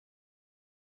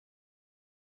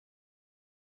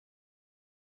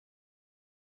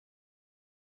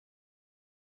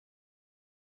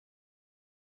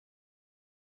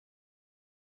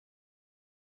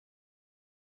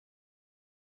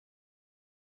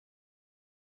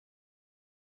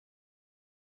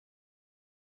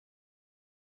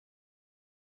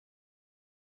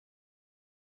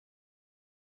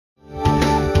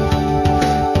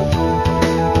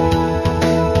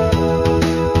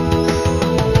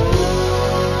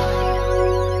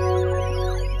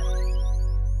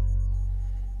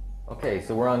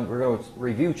So we're going to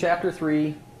review Chapter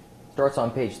 3. Starts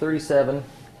on page 37.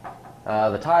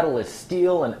 The title is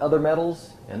Steel and Other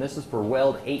Metals, and this is for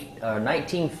Weld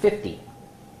 1950.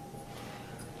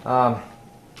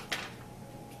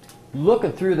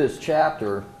 Looking through this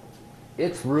chapter,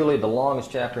 it's really the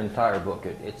longest chapter in the entire book.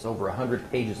 It's over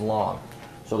 100 pages long.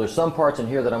 So there's some parts in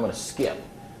here that I'm going to skip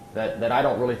that I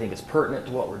don't really think is pertinent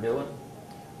to what we're doing.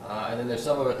 And then there's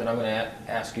some of it that I'm going to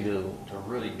ask you to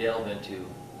really delve into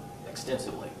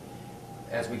extensively.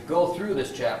 As we go through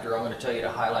this chapter, I'm going to tell you to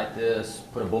highlight this,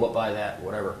 put a bullet by that,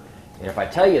 whatever. And if I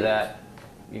tell you that,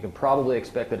 you can probably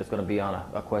expect that it's going to be on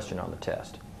a question on the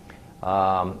test.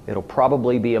 It'll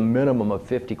probably be a minimum of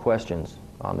 50 questions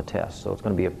on the test, so it's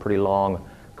going to be a pretty long,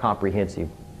 comprehensive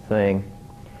thing.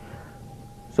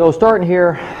 So starting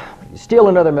here, steel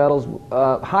and other metals,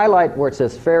 highlight where it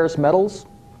says ferrous metals.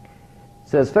 It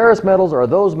says ferrous metals are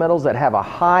those metals that have a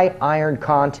high iron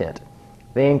content.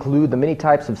 They include the many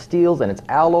types of steels and its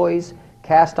alloys,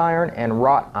 cast iron, and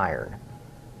wrought iron.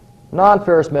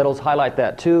 Non-ferrous metals, highlight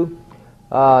that too.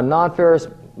 Non-ferrous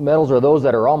metals are those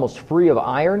that are almost free of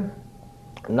iron.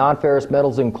 Non-ferrous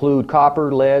metals include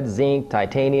copper, lead, zinc,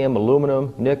 titanium,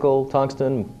 aluminum, nickel,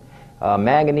 tungsten,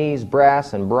 manganese,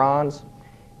 brass, and bronze.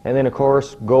 And then, of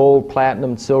course, gold,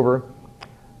 platinum, silver.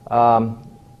 And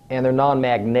they're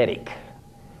non-magnetic.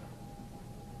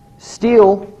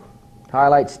 Steel,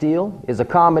 highlight steel, is a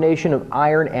combination of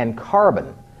iron and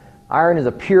carbon. Iron is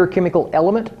a pure chemical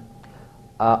element.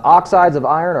 Oxides of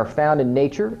iron are found in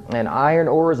nature, and iron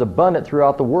ore is abundant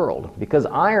throughout the world. Because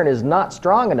iron is not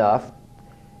strong enough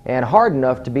and hard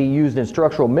enough to be used in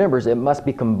structural members, it must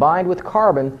be combined with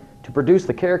carbon to produce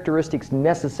the characteristics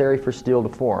necessary for steel to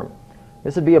form.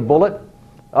 This would be a bullet.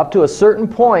 Up to a certain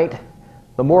point,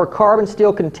 the more carbon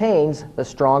steel contains, the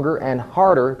stronger and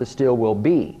harder the steel will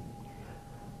be.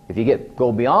 If you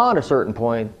go beyond a certain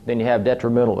point, then you have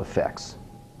detrimental effects.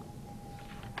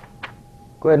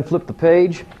 Go ahead and flip the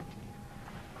page.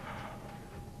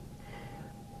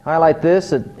 Highlight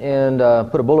this and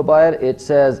put a bullet by it. It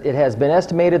says, it has been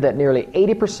estimated that nearly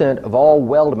 80% of all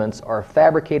weldments are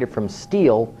fabricated from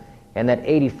steel, and that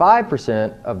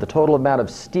 85% of the total amount of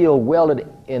steel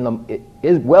welded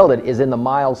is in the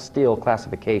mild steel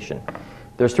classification.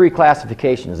 There's three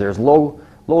classifications. There's low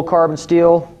carbon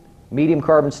steel, medium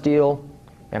carbon steel,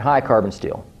 and high carbon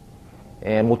steel.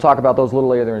 And we'll talk about those a little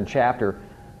later in the chapter.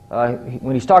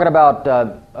 When he's talking about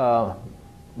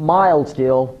mild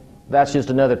steel, that's just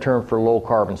another term for low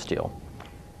carbon steel.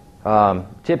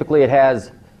 Typically it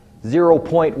has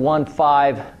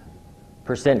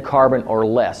 0.15% carbon or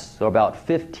less, so about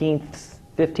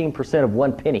 15% of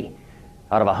 1 penny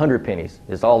out of 100 pennies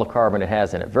is all the carbon it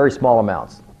has in it, very small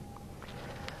amounts.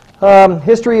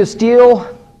 History of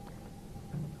steel.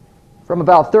 From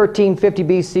about 1350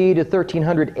 BC to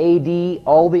 1300 AD,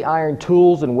 all the iron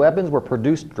tools and weapons were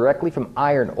produced directly from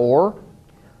iron ore.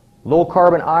 Low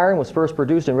carbon iron was first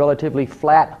produced in relatively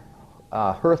flat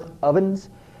hearth ovens.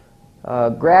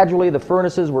 Gradually the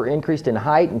furnaces were increased in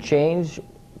height and charge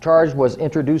was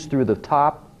introduced through the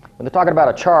top. When they're talking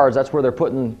about a charge, that's where they're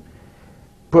putting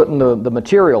the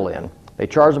material in. They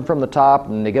charge them from the top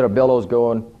and they get a bellows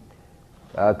going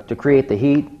to create the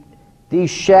heat. These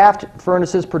shaft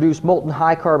furnaces produced molten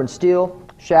high carbon steel.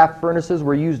 Shaft furnaces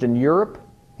were used in Europe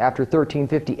after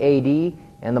 1350 AD,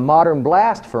 and the modern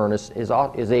blast furnace is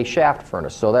a shaft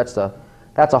furnace, so that's a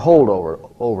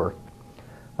holdover.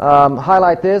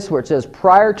 Highlight this where it says,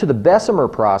 prior to the Bessemer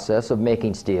process of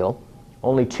making steel,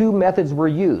 only two methods were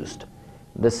used.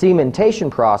 The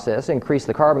cementation process increased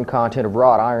the carbon content of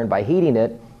wrought iron by heating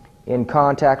it in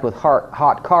contact with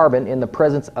hot carbon in the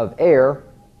presence of air.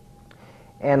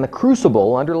 And the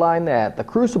crucible, underline that, the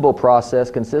crucible process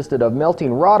consisted of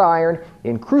melting wrought iron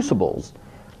in crucibles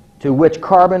to which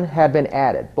carbon had been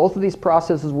added. Both of these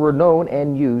processes were known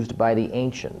and used by the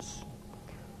ancients.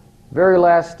 Very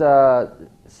last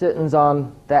sentence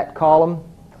on that column,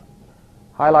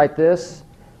 highlight this.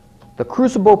 The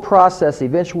crucible process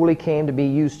eventually came to be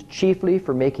used chiefly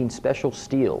for making special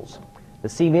steels. The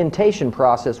cementation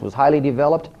process was highly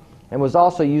developed and was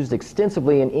also used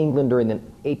extensively in England during the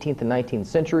 18th and 19th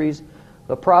centuries.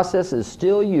 The process is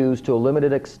still used to a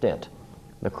limited extent.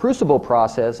 The crucible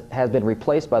process has been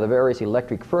replaced by the various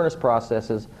electric furnace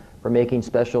processes for making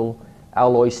special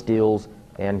alloy steels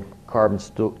and carbon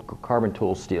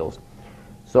tool steels.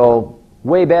 So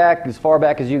way back, as far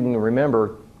back as you can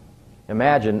remember,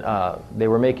 imagine they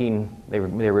were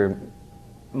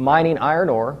mining iron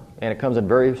ore, and it comes in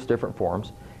various different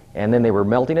forms, and then they were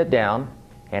melting it down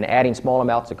and adding small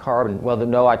amounts of carbon. Well,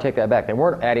 no, I take that back. They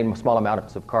weren't adding small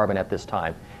amounts of carbon at this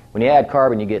time. When you add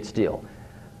carbon, you get steel.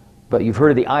 but you've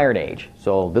heard of the Iron Age.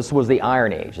 So this was the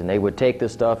Iron Age, and they would take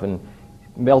this stuff and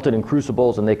melt it in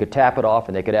crucibles, and they could tap it off,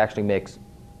 and they could actually make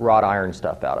wrought iron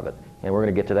stuff out of it. And we're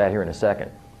going to get to that here in a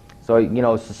second. So, you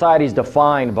know, society is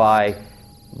defined by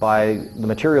the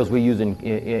materials we use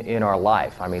in our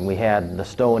life. I mean, we had the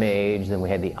Stone Age, then we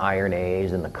had the Iron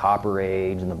Age, and the Copper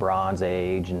Age, and the Bronze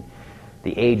Age, and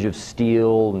the Age of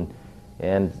Steel,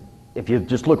 and if you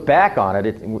just look back on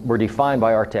it, we're defined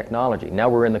by our technology. Now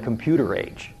we're in the computer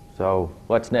age. So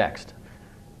what's next?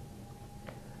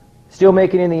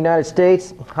 Steelmaking in the United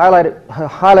States,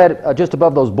 highlighted just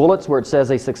above those bullets where it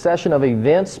says a succession of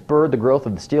events spurred the growth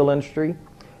of the steel industry.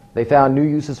 They found new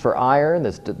uses for iron,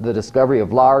 the discovery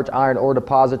of large iron ore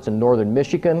deposits in northern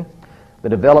Michigan, the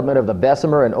development of the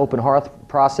Bessemer and open hearth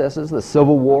processes, the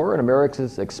Civil War and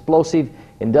America's explosive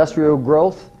industrial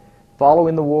growth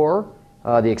following the war,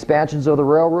 the expansions of the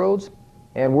railroads,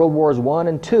 and World Wars I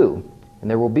and II. And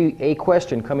there will be a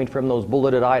question coming from those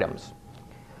bulleted items.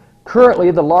 Currently,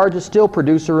 the largest steel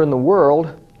producer in the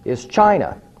world is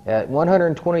China at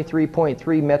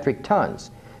 123.3 metric tons.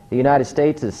 The United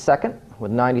States is second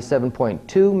with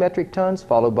 97.2 metric tons,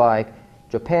 followed by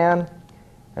Japan,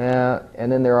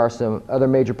 and then there are some other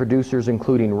major producers,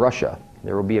 including Russia.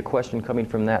 There will be a question coming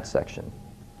from that section.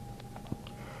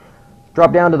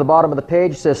 Drop down to the bottom of the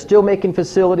page. It says steelmaking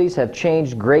facilities have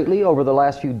changed greatly over the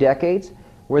last few decades.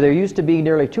 Where there used to be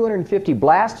nearly 250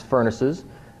 blast furnaces,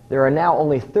 there are now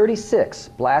only 36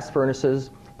 blast furnaces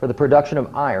for the production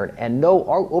of iron, and no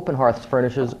open hearth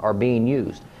furnaces are being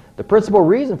used. The principal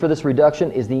reason for this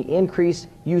reduction is the increased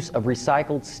use of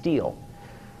recycled steel.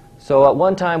 So at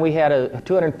one time we had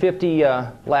 250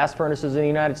 blast furnaces in the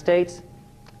United States,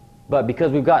 but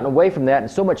because we've gotten away from that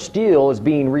and so much steel is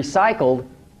being recycled,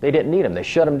 they didn't need them. They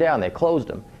shut them down. They closed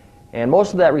them. And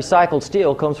most of that recycled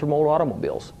steel comes from old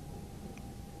automobiles.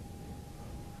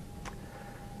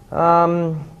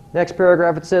 Next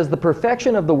paragraph, it says, the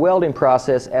perfection of the welding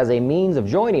process as a means of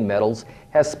joining metals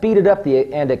has speeded up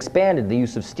and expanded the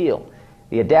use of steel.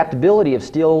 The adaptability of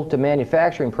steel to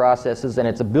manufacturing processes and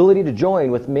its ability to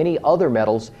join with many other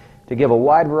metals to give a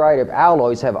wide variety of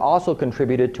alloys have also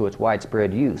contributed to its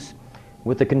widespread use.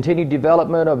 With the continued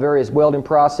development of various welding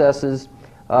processes,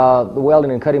 the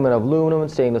welding and cutting of aluminum,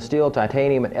 stainless steel,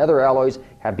 titanium, and other alloys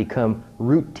have become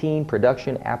routine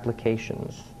production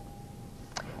applications.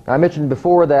 Now, I mentioned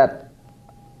before that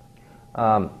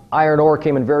iron ore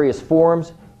came in various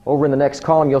forms. Over in the next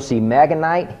column, you'll see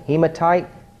magnetite, hematite,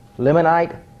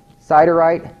 limonite,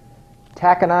 siderite,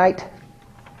 taconite,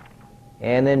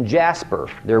 and then jasper.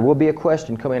 There will be a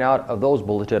question coming out of those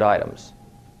bulleted items.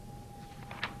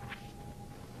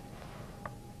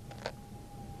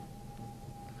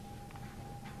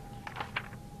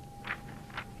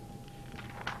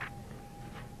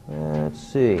 Let's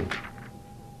see.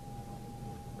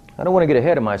 I don't want to get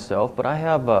ahead of myself, but I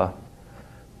have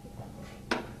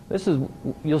this is,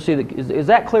 you'll see, is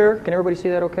that clear? Can everybody see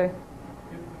that okay?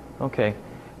 Okay.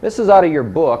 This is out of your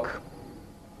book.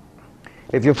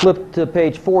 If you flip to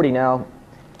page 40 now,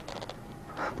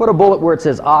 put a bullet where it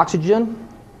says oxygen,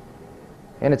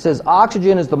 and it says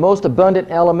oxygen is the most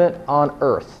abundant element on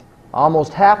Earth.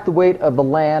 Almost half the weight of the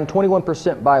land,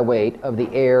 21% by weight of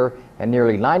the air, and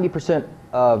nearly 90%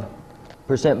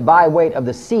 by weight of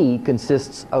the sea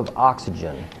consists of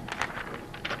oxygen.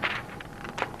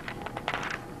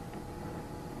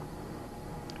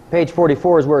 Page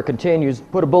 44 is where it continues.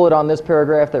 Put a bullet on this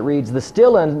paragraph that reads, the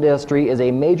steel industry is a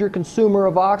major consumer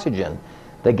of oxygen.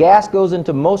 The gas goes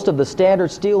into most of the standard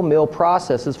steel mill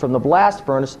processes from the blast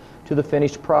furnace to the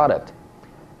finished product.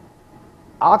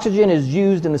 Oxygen is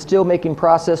used in the steel making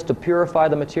process to purify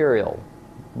the material.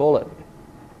 Bullet.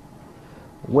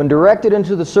 When directed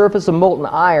into the surface of molten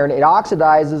iron, it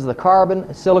oxidizes the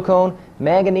carbon, silicon,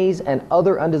 manganese, and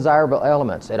other undesirable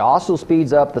elements. It also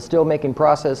speeds up the steel-making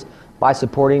process by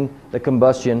supporting the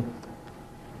combustion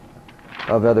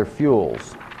of other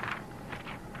fuels.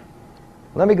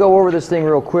 Let me go over this thing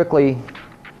real quickly.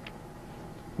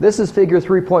 This is figure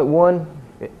 3.1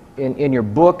 in your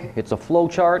book. It's a flow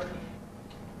chart.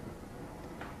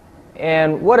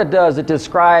 And what it does, it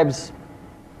describes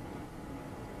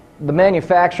the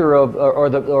manufacture of, or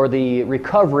the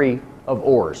recovery of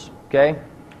ores, okay?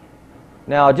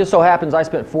 Now, it just so happens I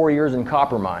spent 4 years in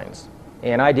copper mines,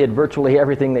 and I did virtually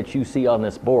everything that you see on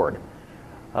this board.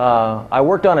 I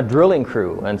worked on a drilling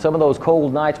crew, and some of those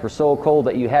cold nights were so cold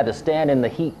that you had to stand in the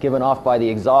heat given off by the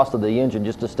exhaust of the engine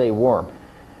just to stay warm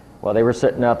while they were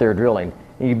sitting out there drilling.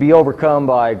 You'd be overcome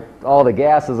by all the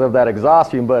gases of that exhaust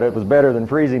fume, but it was better than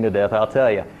freezing to death, I'll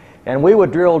tell you. And we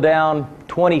would drill down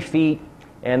 20 feet,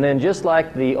 and then just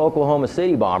like the Oklahoma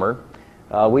City bomber,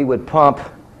 we would pump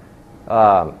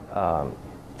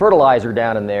fertilizer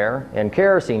down in there and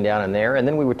kerosene down in there, and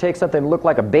then we would take something that looked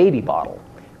like a baby bottle.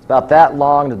 It's about that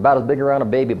long, it's about as big around a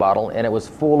baby bottle, and it was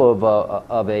full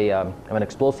of an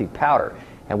explosive powder.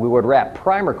 And we would wrap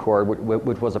primer cord,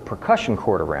 which was a percussion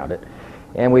cord around it,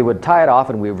 and we would tie it off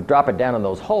and we would drop it down in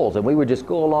those holes, and we would just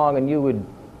go along, and you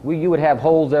would have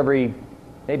holes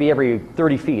maybe every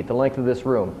 30 feet, the length of this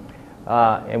room.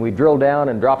 And we'd drill down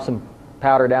and drop some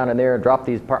powder down in there, drop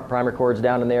these primer cords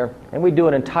down in there, and we'd do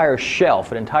an entire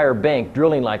shelf, an entire bank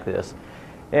drilling like this.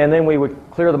 And then we would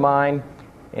clear the mine,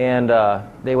 and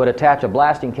they would attach a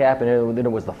blasting cap, and then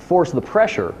it was the force of the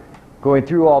pressure going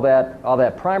through all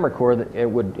that primer cord. It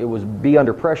would be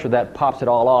under pressure that pops it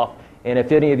all off. And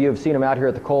if any of you have seen them out here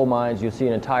at the coal mines, you'll see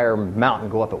an entire mountain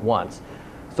go up at once.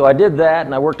 So I did that,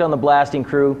 and I worked on the blasting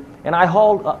crew, and I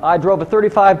drove a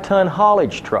 35-ton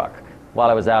haulage truck while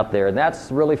I was out there, and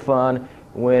that's really fun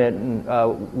when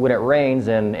it rains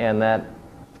and that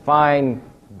fine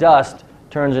dust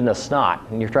turns into snot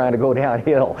and you're trying to go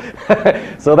downhill.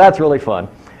 So that's really fun.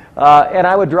 And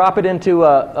I would drop it into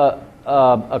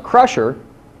a crusher.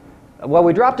 Well,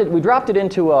 we dropped it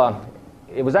into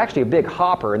it was actually a big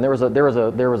hopper, and there was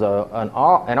an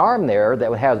arm there that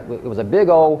it was a big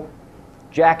old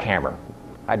jackhammer,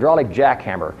 hydraulic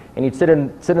jackhammer, and you'd sit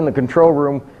in the control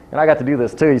room. And I got to do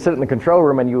this too. You sit in the control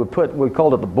room and we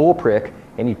called it the bull prick,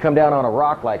 and you'd come down on a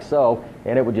rock like so,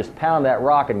 and it would just pound that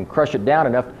rock and crush it down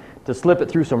enough to slip it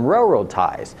through some railroad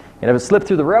ties. And if it slipped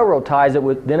through the railroad ties,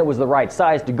 then it was the right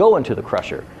size to go into the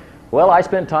crusher. Well, I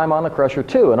spent time on the crusher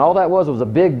too, and all that was a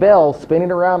big bell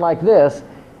spinning around like this,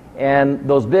 and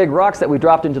those big rocks that we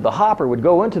dropped into the hopper would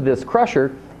go into this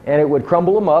crusher, and it would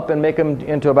crumble them up and make them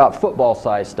into about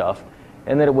football-sized stuff,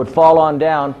 and then it would fall on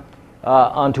down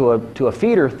onto a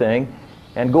feeder thing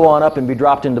and go on up and be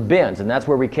dropped into bins, and that's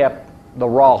where we kept the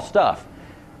raw stuff.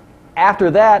 After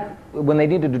that, when they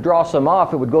needed to draw some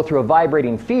off, it would go through a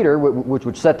vibrating feeder which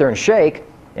would sit there and shake,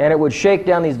 and it would shake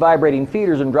down these vibrating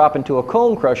feeders and drop into a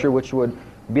cone crusher, which would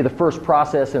be the first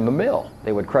process in the mill.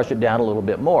 They would crush it down a little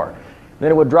bit more.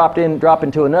 Then it would drop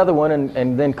into another one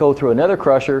and then go through another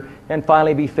crusher and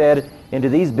finally be fed into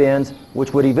these bins,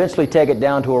 which would eventually take it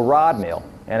down to a rod mill.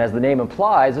 And as the name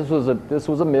implies, this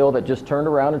was a mill that just turned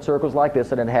around in circles like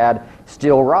this, and it had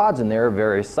steel rods in there of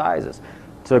various sizes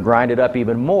to grind it up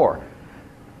even more.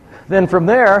 Then from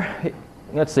there,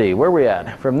 let's see, where are we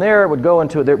at? From there, it would go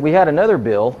into, we had another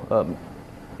mill,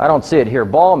 I don't see it here,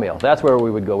 ball mill. That's where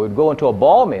we would go. We would go into a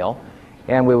ball mill,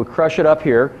 and we would crush it up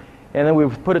here, and then we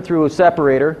would put it through a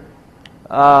separator.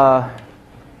 Let's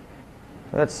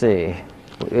see,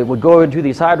 it would go into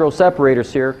these hydro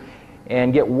separators here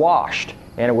and get washed.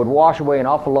 And it would wash away an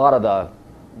awful lot of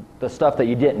the stuff that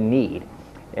you didn't need.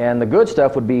 And the good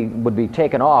stuff would be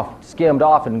taken off, skimmed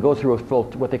off, and go through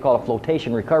what they call a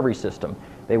flotation recovery system.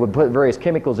 They would put various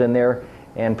chemicals in there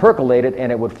and percolate it, and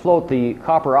it would float the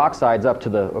copper oxides up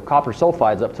to copper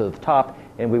sulfides up to the top,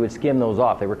 and we would skim those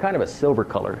off. They were kind of a silver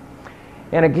color.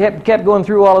 And it kept going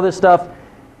through all of this stuff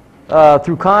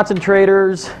through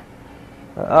concentrators.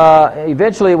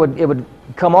 Eventually, it would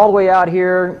come all the way out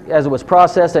here as it was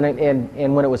processed,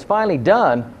 and when it was finally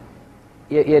done,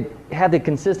 it had the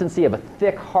consistency of a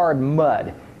thick, hard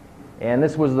mud. And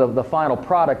this was the final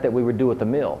product that we would do at the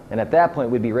mill. And at that point,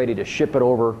 we'd be ready to ship it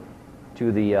over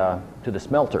to the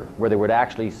smelter, where they would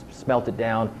actually smelt it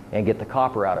down and get the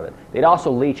copper out of it. They'd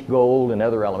also leach gold and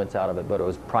other elements out of it, but it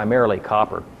was primarily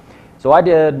copper. So I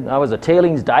was a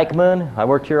tailings dikeman. I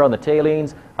worked here on the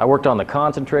tailings. I worked on the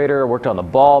concentrator. I worked on the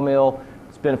ball mill.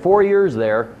 Spent 4 years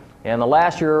there, and the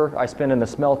last year I spent in the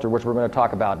smelter, which we're going to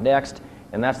talk about next,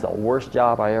 and that's the worst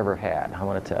job I ever had, I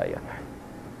want to tell you.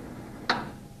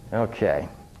 Okay,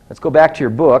 let's go back to your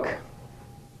book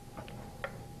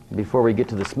before we get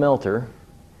to the smelter.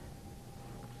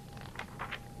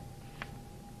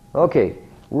 Okay,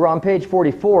 we're on page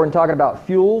 44 and talking about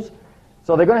fuels.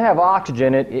 So they're going to have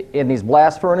oxygen in these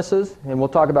blast furnaces, and we'll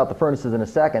talk about the furnaces in a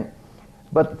second.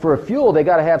 But for a fuel, they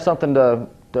got to have something to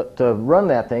run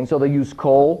that thing, so they use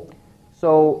coal.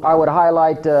 So I would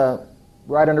highlight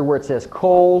right under where it says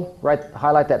coal,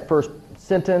 highlight that first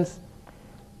sentence,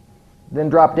 then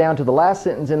drop down to the last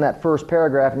sentence in that first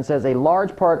paragraph, and says a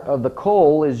large part of the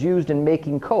coal is used in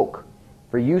making coke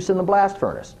for use in the blast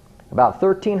furnace. About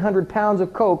 1,300 pounds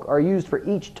of coke are used for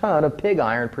each ton of pig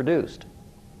iron produced.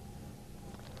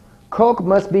 Coke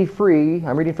must be free,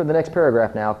 I'm reading from the next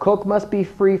paragraph now, coke must be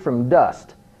free from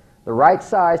dust, the right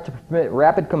size to permit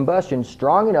rapid combustion,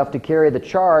 strong enough to carry the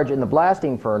charge in the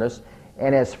blasting furnace,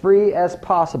 and as free as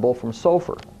possible from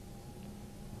sulfur.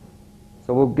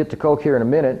 So we'll get to coke here in a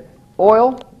minute.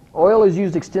 Oil is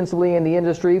used extensively in the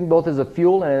industry, both as a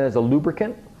fuel and as a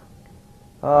lubricant.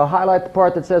 Highlight the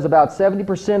part that says about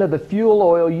 70% of the fuel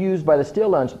oil used by the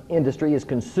steel industry is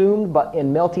consumed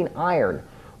in melting iron,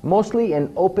 mostly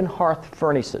in open hearth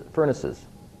furnaces.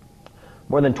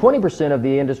 More than 20% of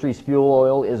the industry's fuel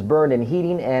oil is burned in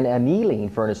heating and annealing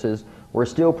furnaces, where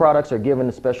steel products are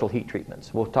given special heat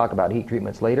treatments. We'll talk about heat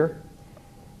treatments later.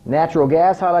 Natural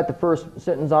gas, highlight the first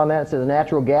sentence on that. It says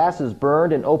natural gas is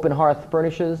burned in open hearth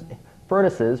furnaces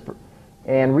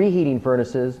and reheating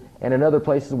furnaces and in other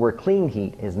places where clean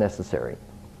heat is necessary.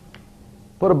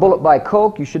 Put a bullet by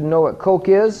coke. You should know what coke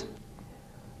is.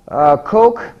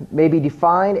 Coke may be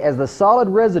defined as the solid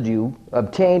residue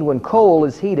obtained when coal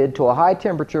is heated to a high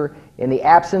temperature in the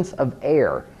absence of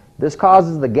air. This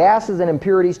causes the gases and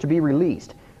impurities to be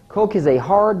released. Coke is a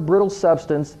hard, brittle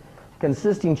substance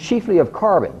consisting chiefly of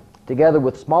carbon, together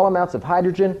with small amounts of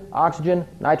hydrogen, oxygen,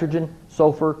 nitrogen,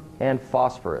 sulfur, and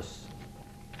phosphorus.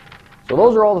 So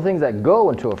those are all the things that go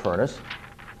into a furnace.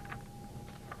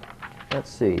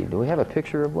 Let's see, do we have a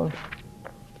picture of one?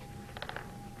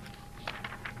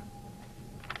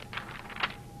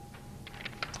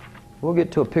 We'll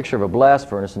get to a picture of a blast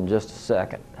furnace in just a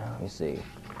second. Let me see.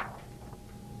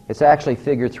 It's actually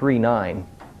figure 3.9.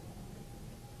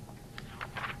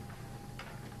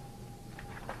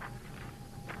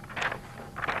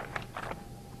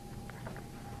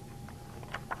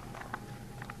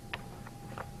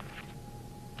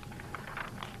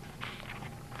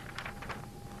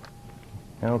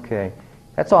 Okay,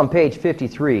 that's on page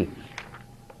 53.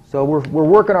 So we're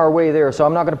working our way there, so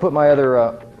I'm not going to put my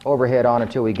other overhead on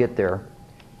until we get there.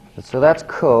 So that's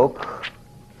coke.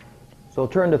 So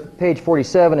turn to page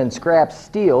 47 in scrap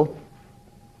steel.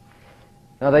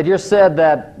 Now they just said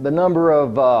that the number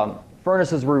of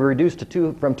furnaces were reduced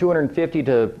from 250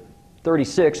 to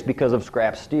 36 because of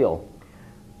scrap steel.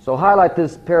 So highlight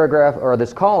this paragraph, or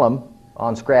this column,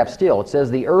 on scrap steel. It says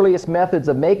the earliest methods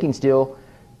of making steel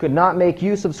could not make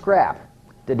use of scrap.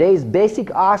 Today's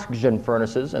basic oxygen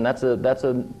furnaces, and that's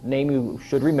a name you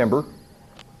should remember,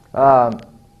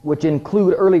 which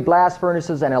include early blast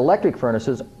furnaces and electric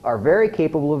furnaces, are very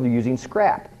capable of using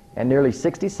scrap, and nearly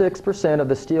 66% of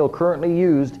the steel currently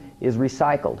used is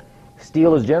recycled.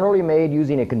 Steel is generally made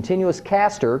using a continuous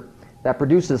caster that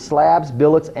produces slabs,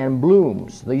 billets, and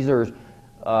blooms. These are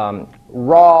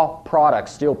raw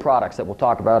products, steel products, that we'll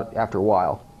talk about after a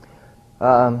while.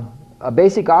 A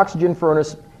basic oxygen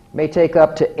furnace may take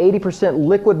up to 80%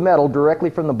 liquid metal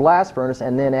directly from the blast furnace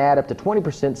and then add up to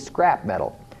 20% scrap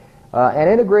metal. An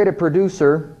integrated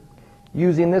producer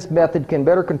using this method can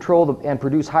better control and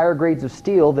produce higher grades of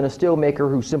steel than a steel maker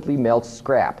who simply melts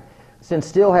scrap. Since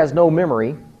steel has no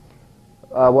memory,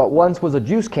 what once was a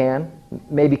juice can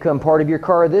may become part of your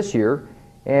car this year,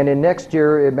 and in next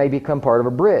year it may become part of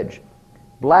a bridge.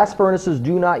 Blast furnaces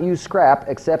do not use scrap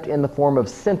except in the form of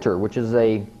sinter, which is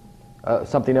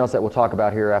something else that we'll talk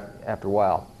about here after a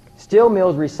while. Steel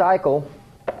mills recycle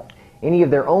any of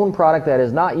their own product that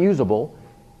is not usable,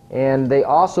 and they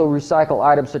also recycle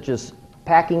items such as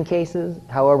packing cases.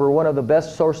 However, one of the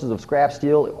best sources of scrap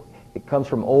steel, it comes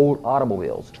from old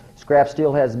automobiles. Scrap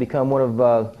steel has become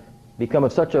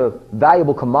such a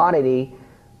valuable commodity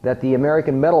that the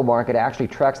American metal market actually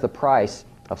tracks the price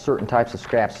of certain types of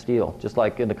scrap steel, just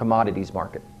like in the commodities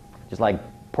market, just like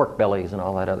pork bellies and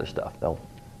all that other stuff. They'll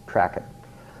track it.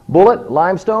 Bullet,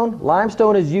 limestone.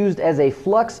 Limestone is used as a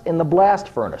flux in the blast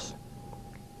furnace.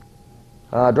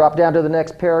 Drop down to the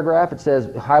next paragraph. It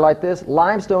says, highlight this,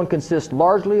 limestone consists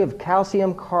largely of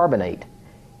calcium carbonate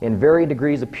in varying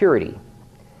degrees of purity.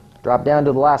 Drop down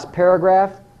to the last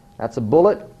paragraph. That's a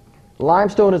bullet.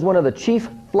 Limestone is one of the chief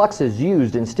fluxes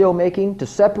used in steel making to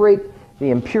separate the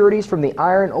impurities from the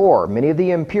iron ore. Many of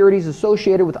the impurities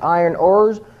associated with iron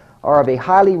ores are of a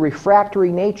highly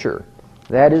refractory nature.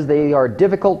 That is, they are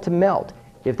difficult to melt.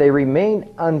 If they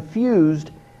remain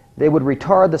unfused, they would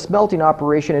retard the smelting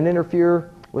operation and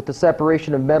interfere with the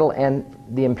separation of metal and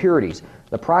the impurities.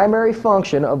 The primary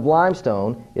function of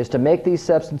limestone is to make these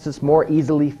substances more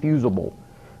easily fusible.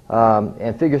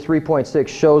 And figure 3.6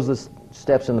 shows the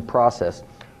steps in the process.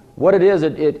 What it is,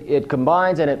 it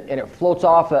combines and it floats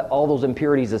off all those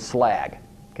impurities as slag.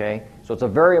 Okay? So it's a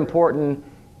very important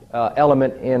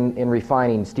element in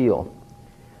refining steel.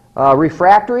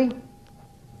 Refractory.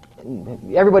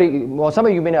 Everybody, well, some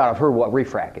of you may not have heard what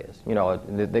refrac is. You know,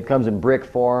 it comes in brick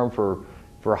form for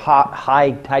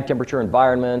high temperature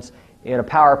environments. In a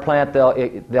power plant,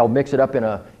 they'll mix it up in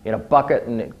a bucket,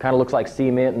 and it kind of looks like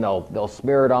cement, and they'll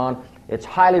smear it on. It's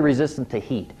highly resistant to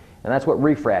heat, and that's what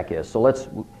refrac is. So that's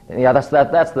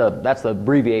the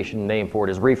abbreviation name for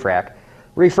it is refrac.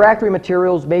 Refractory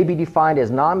materials may be defined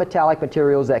as non-metallic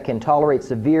materials that can tolerate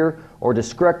severe or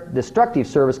destructive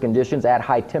surface conditions at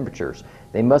high temperatures.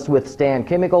 They must withstand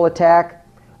chemical attack,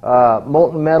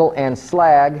 molten metal, and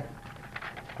slag.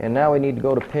 And now we need to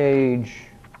go to page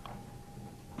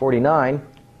 49.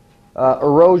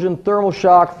 Erosion, thermal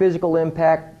shock, physical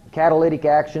impact, catalytic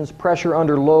actions, pressure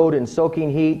under load and soaking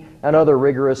heat, and other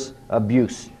rigorous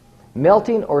abuse.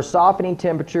 Melting or softening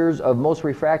temperatures of most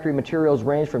refractory materials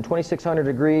range from 2,600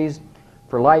 degrees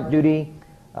for light-duty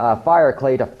fire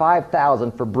clay to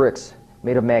 5,000 for bricks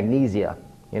made of magnesia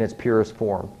in its purest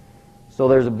form. So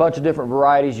there's a bunch of different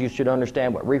varieties. You should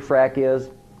understand what refrac is.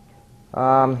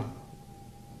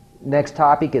 Next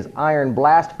topic is iron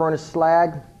blast furnace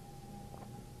slag.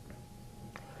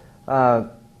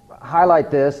 Highlight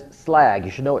this, slag.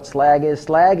 You should know what slag is.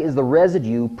 Slag is the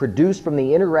residue produced from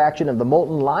the interaction of the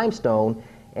molten limestone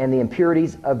and the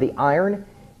impurities of the iron.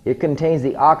 It contains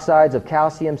the oxides of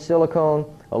calcium, silicon,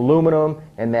 aluminum,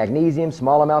 and magnesium,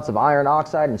 small amounts of iron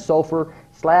oxide and sulfur.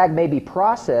 Slag may be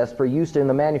processed for use in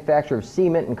the manufacture of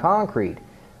cement and concrete,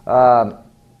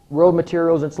 road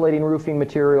materials, insulating roofing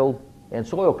material, and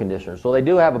soil conditioners. So they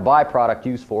do have a byproduct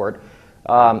use for it.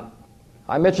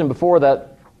 I mentioned before that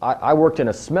I worked in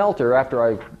a smelter after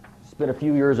I spent a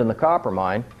few years in the copper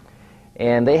mine,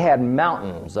 and they had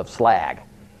mountains of slag.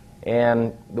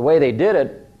 And the way they did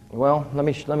it, well, let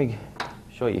me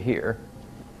show you here.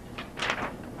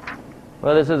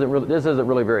 Well, this isn't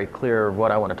really very clear of what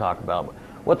I want to talk about.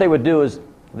 What they would do is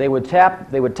they would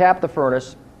tap the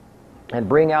furnace and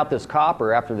bring out this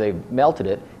copper after they melted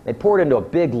it. They'd pour it into a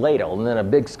big ladle, and then a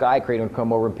big sky crane would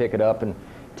come over and pick it up and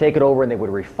take it over, and they would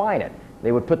refine it.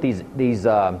 They would put these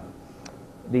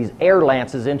air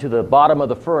lances into the bottom of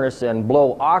the furnace and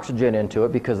blow oxygen into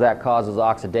it, because that causes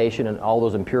oxidation and all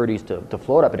those impurities to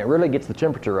float up, and it really gets the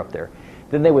temperature up there.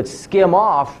 Then they would skim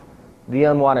off the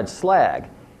unwanted slag,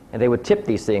 and they would tip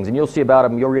these things, and you'll see about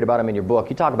them, you'll read about them in your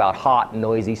book. You talk about hot,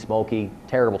 noisy, smoky,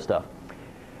 terrible stuff.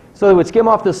 So they would skim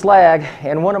off the slag,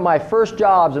 and one of my first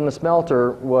jobs in the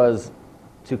smelter was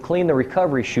to clean the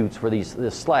recovery chutes for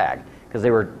this slag, because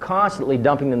they were constantly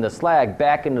dumping in the slag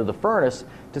back into the furnace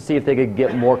to see if they could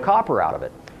get more copper out of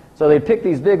it. So they'd pick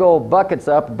these big old buckets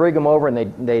up, bring them over, and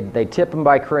they'd tip them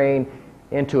by crane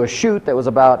into a chute that was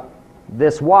about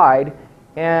this wide,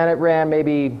 and it ran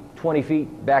maybe 20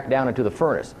 feet back down into the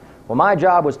furnace. Well, my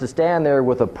job was to stand there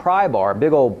with a pry bar,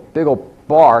 big old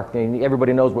bar, and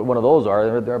everybody knows what one of those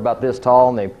are. They're about this tall,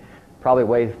 and they probably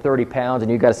weigh 30 pounds,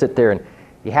 and you've got to sit there and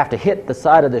you have to hit the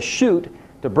side of the chute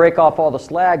to break off all the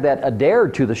slag that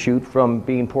adhered to the chute from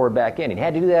being poured back in. You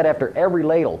had to do that after every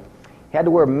ladle. You had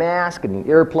to wear a mask and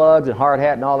earplugs and hard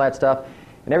hat and all that stuff.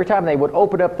 And every time they would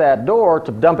open up that door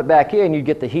to dump it back in, you'd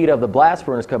get the heat of the blast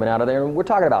furnace coming out of there. And we're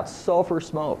talking about sulfur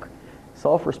smoke.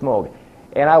 Sulfur smoke.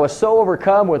 And I was so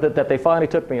overcome with it that they finally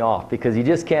took me off, because you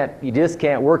just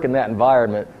can't work in that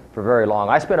environment for very long.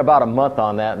 I spent about a month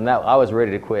on that, and I was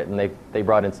ready to quit, and they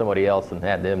brought in somebody else and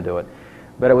had them do it.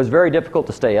 But it was very difficult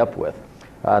to stay up with.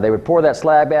 They would pour that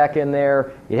slag back in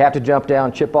there. You'd have to jump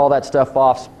down, chip all that stuff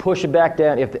off, push it back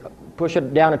down. Push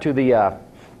it down into the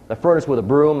furnace with a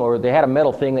broom, or they had a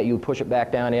metal thing that you would push it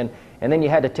back down in. And then you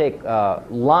had to take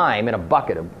lime in a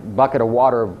bucket of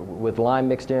water with lime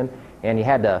mixed in, and you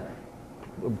had to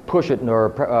push it, or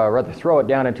rather throw it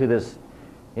down into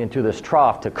this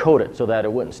trough to coat it so that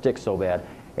it wouldn't stick so bad.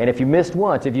 And if you missed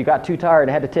once, if you got too tired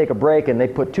and had to take a break, and they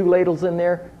put 2 ladles in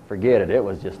there, forget it. It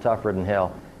was just tougher than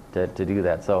hell to do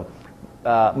that. So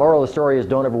moral of the story is,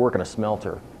 don't ever work in a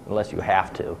smelter unless you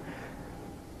have to.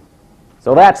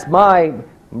 So that's my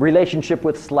relationship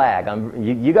with slag.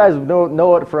 You guys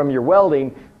know it from your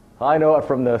welding. I know it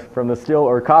from the steel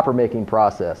or copper making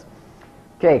process.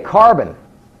 Okay, carbon.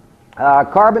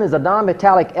 Carbon is a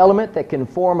non-metallic element that can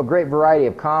form a great variety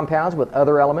of compounds with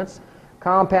other elements.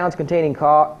 Compounds containing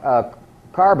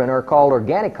carbon are called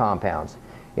organic compounds.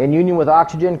 In union with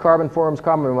oxygen, carbon forms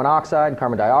carbon monoxide and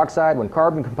carbon dioxide. When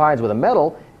carbon combines with a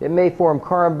metal, it may form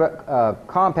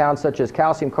compounds such as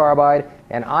calcium carbide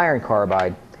and iron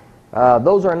carbide.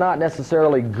 Those are not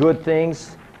necessarily good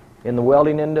things in the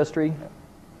welding industry.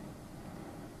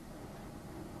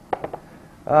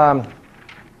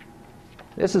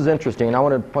 This is interesting. I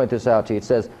want to point this out to you. It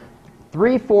says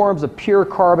 3 forms of pure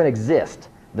carbon exist.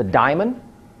 The diamond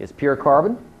is pure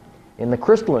carbon in the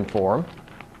crystalline form.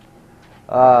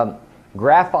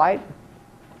 Graphite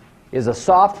is a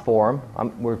soft form.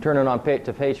 We're turning on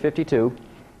to page 52.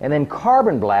 And then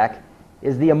carbon black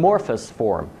is the amorphous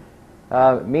form,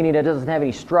 meaning it doesn't have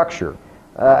any structure.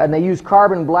 And they use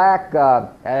carbon black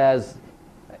as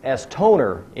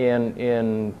toner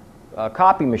in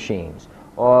copy machines,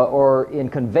 or in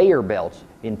conveyor belts,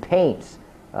 in paints,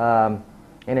 and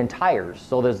in tires.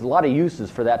 So there's a lot of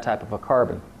uses for that type of a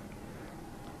carbon.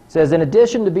 It says, in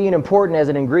addition to being important as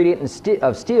an ingredient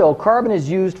of steel, carbon is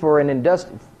used for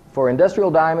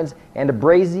industrial diamonds and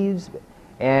abrasives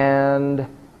and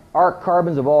arc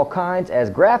carbons of all kinds. As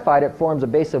graphite, it forms a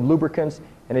base of lubricants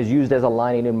and is used as a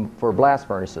lining for blast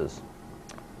furnaces.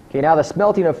 Okay, now the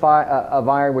smelting of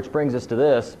iron, which brings us to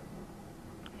this.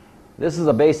 This is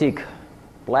a basic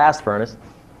blast furnace,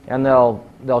 and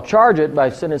they'll charge it by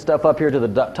sending stuff up here to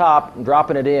the top and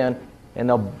dropping it in, and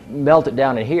they'll melt it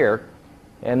down in here.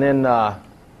 And then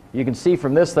you can see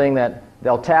from this thing that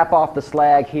they'll tap off the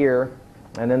slag here,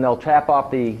 and then they'll tap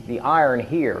off the iron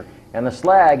here. And the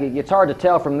slag, it's hard to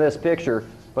tell from this picture,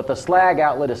 but the slag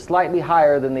outlet is slightly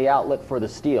higher than the outlet for the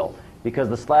steel, because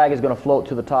the slag is going to float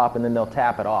to the top, and then they'll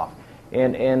tap it off.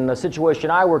 And in the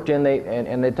situation I worked in,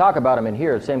 and they talk about them in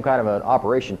here, the same kind of an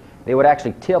operation, they would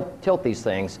actually tilt these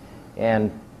things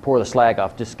and pour the slag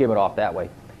off, just skim it off that way.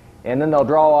 And then they'll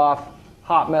draw off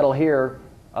hot metal here,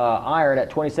 iron at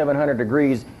 2700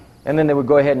 degrees, and then they would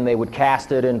go ahead and they would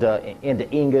cast it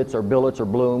into ingots or billets or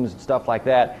blooms and stuff like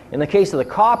that. In the case of the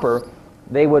copper,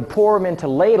 they would pour them into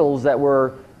ladles that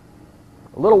were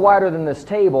a little wider than this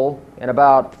table and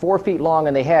about 4 feet long,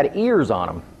 and they had ears on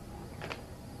them.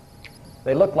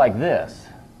 They looked like this.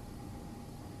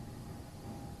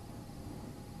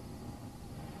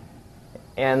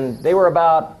 And they were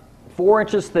about 4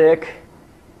 inches thick,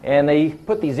 and they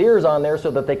put these ears on there so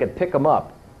that they could pick them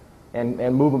up and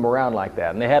move them around like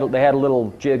that. And they had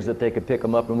little jigs that they could pick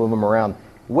them up and move them around.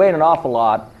 Weighed an awful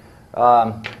lot,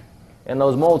 and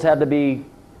those molds had to be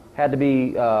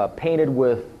painted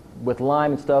with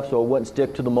lime and stuff so it wouldn't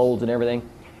stick to the molds and everything.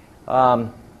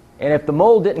 And if the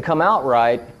mold didn't come out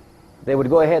right, they would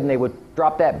go ahead and they would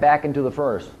drop that back into the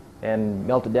furnace and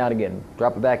melt it down again.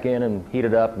 Drop it back in and heat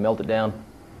it up and melt it down.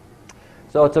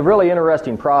 So it's a really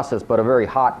interesting process, but a very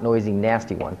hot, noisy,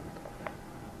 nasty one.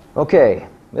 Okay,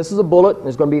 this is a bullet.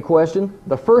 There's going to be a question.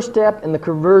 The first step in the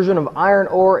conversion of iron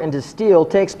ore into steel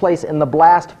takes place in the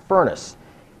blast furnace.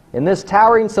 In this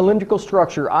towering cylindrical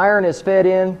structure, iron is fed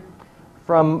in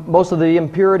from most of the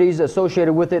impurities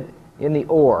associated with it in the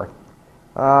ore.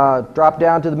 Drop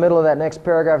down to the middle of that next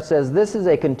paragraph. It says, this is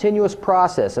a continuous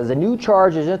process. As a new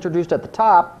charge is introduced at the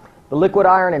top, the liquid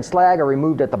iron and slag are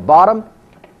removed at the bottom.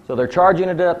 So they're charging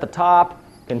it at the top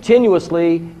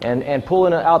continuously and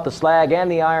pulling out the slag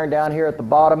and the iron down here at the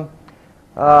bottom.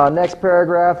 Next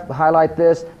paragraph, highlight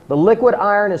this. The liquid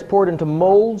iron is poured into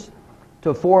molds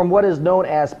to form what is known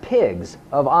as pigs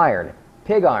of iron.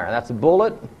 Pig iron, that's a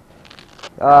bullet.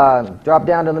 Drop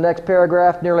down to the next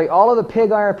paragraph. Nearly all of the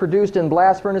pig iron produced in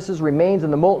blast furnaces remains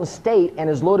in the molten state and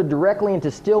is loaded directly into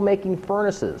steel-making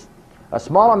furnaces. A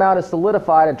small amount is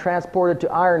solidified and transported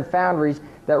to iron foundries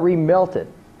that remelt it.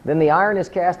 Then the iron is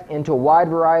cast into a wide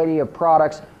variety of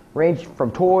products, ranging from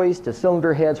toys to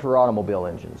cylinder heads for automobile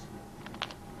engines.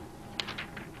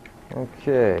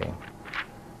 Okay.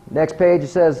 Next page, it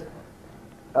says,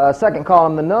 second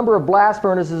column, the number of blast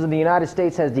furnaces in the United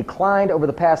States has declined over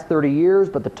the past 30 years,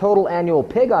 but the total annual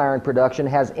pig iron production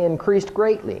has increased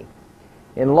greatly.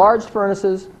 Enlarged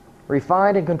furnaces,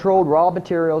 refined and controlled raw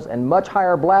materials, and much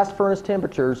higher blast furnace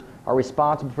temperatures are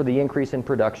responsible for the increase in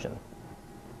production.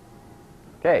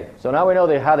 Okay, so now we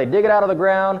know how they dig it out of the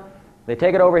ground, they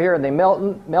take it over here and they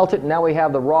melt it, and now we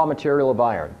have the raw material of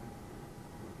iron.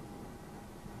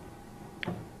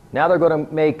 Now they're going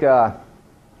to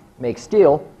make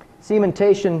steel.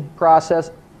 Cementation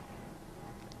process.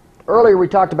 Earlier we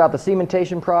talked about the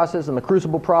cementation process and the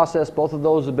crucible process. Both of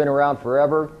those have been around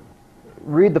forever.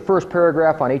 Read the first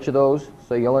paragraph on each of those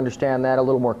so you'll understand that a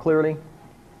little more clearly.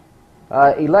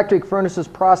 Electric furnaces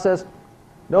process.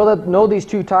 Know these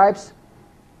two types.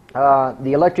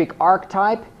 The electric arc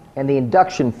type and the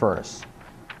induction furnace.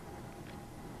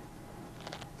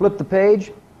 Flip the page.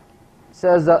 It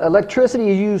says electricity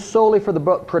is used solely for the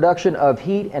production of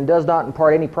heat and does not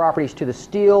impart any properties to the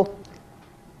steel.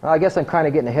 I guess I'm kind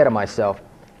of getting ahead of myself.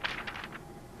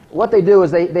 What they do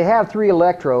is they have 3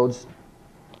 electrodes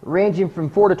ranging from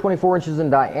 4 to 24 inches in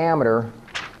diameter.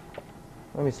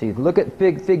 Let me see. Look at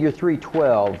figure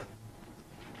 312.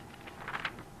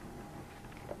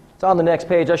 It's on the next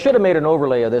page. I should have made an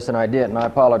overlay of this and I didn't, and I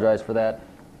apologize for that.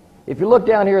 If you look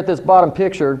down here at this bottom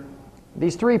picture,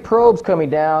 these 3 probes coming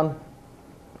down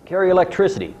carry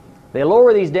electricity. They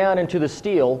lower these down into the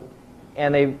steel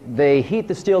and they heat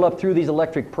the steel up through these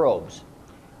electric probes.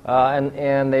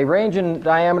 And they range in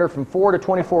diameter from 4 to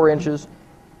 24 inches,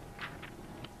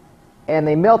 and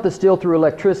they melt the steel through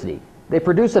electricity. They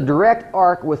produce a direct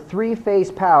arc with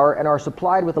 3-phase power and are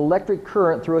supplied with electric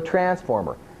current through a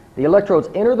transformer. The electrodes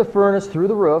enter the furnace through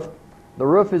the roof. The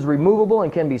roof is removable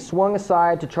and can be swung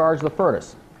aside to charge the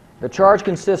furnace. The charge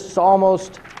consists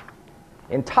almost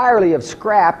entirely of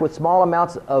scrap with small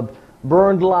amounts of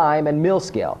burned lime and mill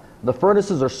scale. The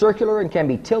furnaces are circular and can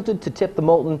be tilted to tip the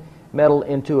molten metal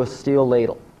into a steel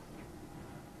ladle.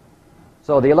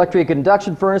 So the electric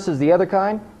induction furnace is the other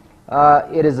kind.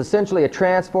 It is essentially a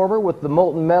transformer with the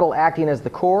molten metal acting as the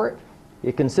core.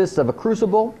 It consists of a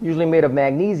crucible, usually made of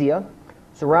magnesia,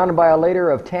 surrounded by a layer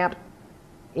of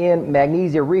tamped-in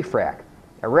magnesia refract.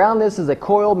 Around this is a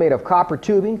coil made of copper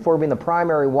tubing, forming the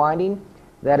primary winding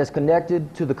that is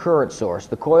connected to the current source.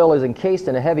 The coil is encased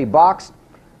in a heavy box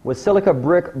with silica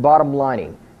brick bottom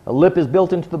lining. A lip is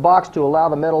built into the box to allow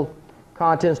the metal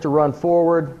contents to run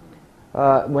forward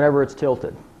whenever it's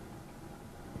tilted.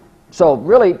 So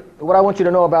really, what I want you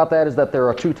to know about that is that there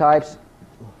are two types.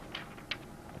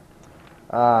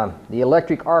 The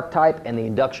electric arc type and the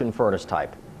induction furnace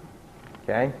type.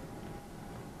 Okay?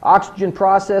 Oxygen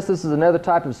process, this is another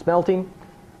type of smelting.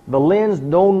 The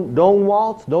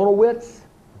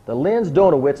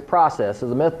Linz-Donowitz process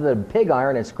is a method of pig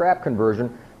iron and scrap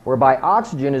conversion whereby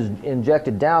oxygen is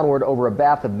injected downward over a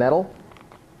bath of metal.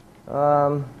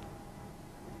 Let's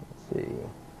see.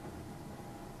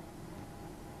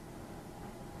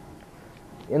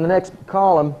 In the next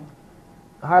column,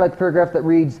 highlight the paragraph that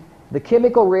reads, "The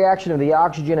chemical reaction of the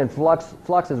oxygen and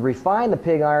fluxes refine the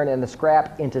pig iron and the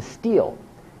scrap into steel.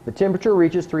 The temperature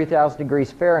reaches 3,000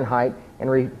 degrees Fahrenheit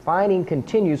and refining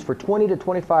continues for 20 to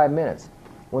 25 minutes.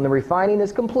 When the refining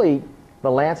is complete, the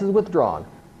lance is withdrawn.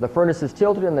 The furnace is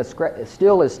tilted and the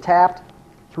steel is tapped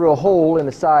through a hole in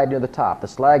the side near the top. The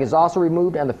slag is also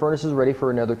removed and the furnace is ready for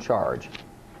another charge."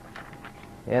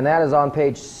 And that is on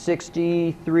page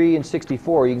 63 and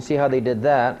 64. You can see how they did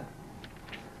that.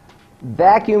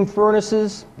 Vacuum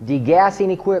furnaces,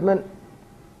 degassing equipment.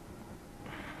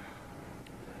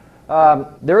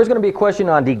 There is going to be a question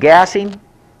on degassing.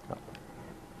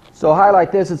 So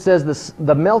highlight this. It says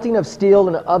the melting of steel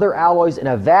and other alloys in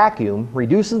a vacuum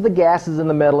reduces the gases in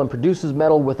the metal and produces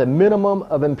metal with a minimum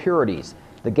of impurities.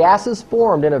 The gases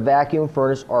formed in a vacuum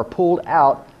furnace are pulled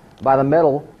out by the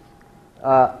metal,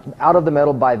 out of the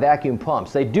metal by vacuum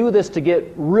pumps. They do this to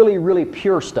get really, really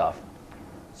pure stuff.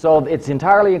 So it's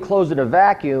entirely enclosed in a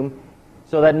vacuum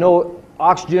so that no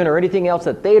oxygen or anything else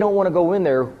that they don't want to go in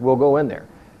there will go in there.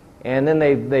 And then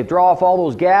they draw off all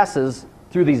those gases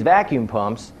through these vacuum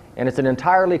pumps, and it's an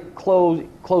entirely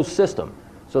closed system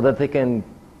so that they can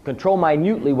control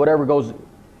minutely whatever goes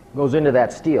into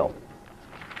that steel.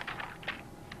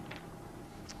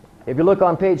 If you look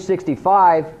on page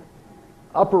 65,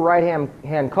 upper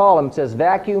right-hand column says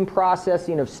vacuum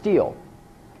processing of steel.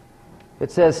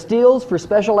 It says steels for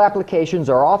special applications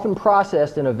are often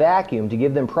processed in a vacuum to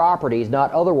give them properties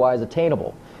not otherwise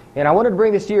attainable. And I wanted to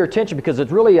bring this to your attention because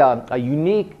it's really a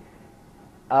unique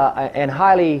and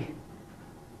highly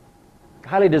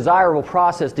desirable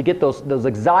process to get those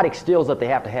exotic steels that they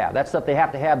have to have. That stuff they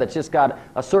have to have that's just got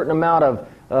a certain amount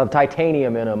of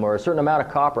titanium in them or a certain amount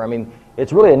of copper. I mean,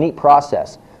 it's really a neat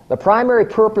process. The primary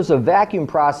purpose of vacuum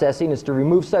processing is to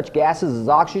remove such gases as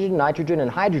oxygen, nitrogen, and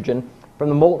hydrogen from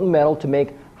the molten metal to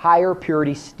make higher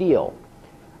purity steel.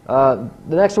 The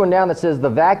next one down that says the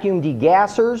vacuum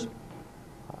degassers.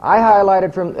 I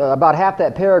highlighted from about half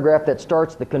that paragraph that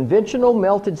starts, the conventional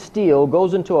melted steel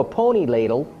goes into a pony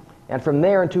ladle and from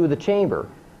there into the chamber.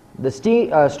 The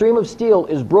stream of steel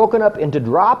is broken up into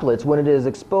droplets when it is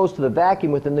exposed to the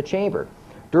vacuum within the chamber.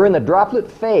 During the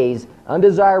droplet phase,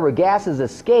 undesirable gases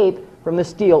escape from the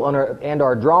steel and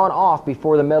are drawn off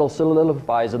before the metal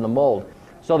solidifies in the mold.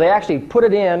 So they actually put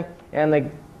it in and they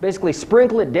basically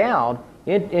sprinkle it down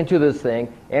into this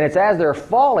thing, and it's as they're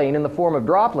falling in the form of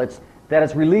droplets that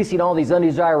it's releasing all these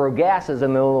undesirable gases,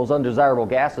 and those undesirable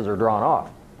gases are drawn off.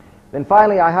 Then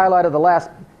finally, I highlighted the last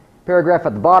paragraph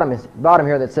at the bottom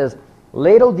here that says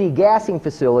ladle degassing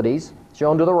facilities,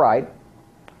 shown to the right,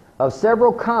 of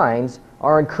several kinds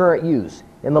are in current use.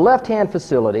 In the left-hand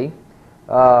facility,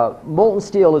 molten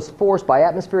steel is forced by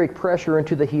atmospheric pressure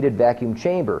into the heated vacuum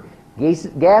chamber.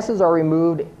 Gases are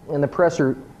removed in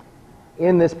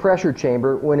this pressure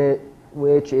chamber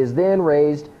which is then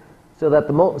raised so that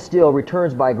the molten steel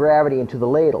returns by gravity into the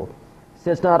ladle.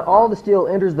 Since not all the steel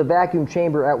enters the vacuum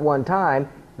chamber at one time,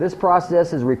 this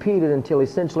process is repeated until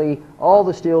essentially all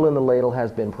the steel in the ladle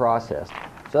has been processed.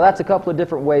 So that's a couple of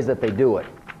different ways that they do it.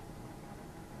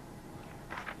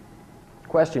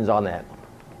 Questions on that?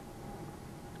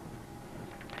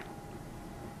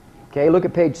 Okay, look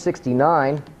at page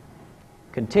 69.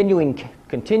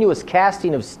 Continuous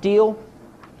casting of steel.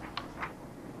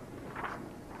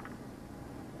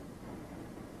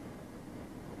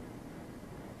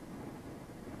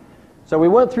 So we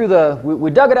went through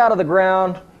we dug it out of the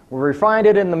ground, we refined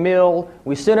it in the mill,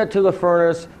 we sent it to the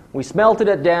furnace, we smelted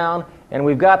it down, and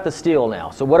we've got the steel now.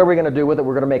 So what are we going to do with it?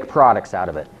 We're going to make products out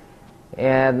of it.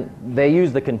 And they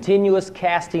use the continuous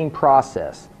casting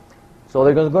process. So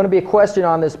there's going to be a question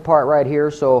on this part right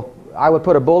here. So I would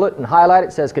put a bullet and highlight it.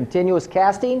 It says continuous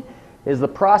casting is the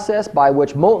process by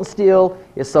which molten steel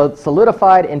is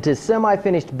solidified into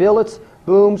semi-finished billets,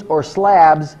 booms, or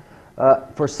slabs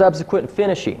for subsequent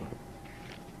finishing.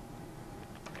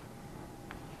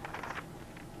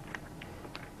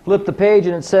 Flip the page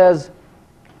and it says,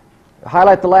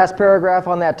 highlight the last paragraph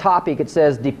on that topic. It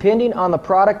says, depending on the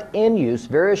product in use,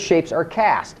 various shapes are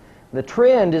cast. The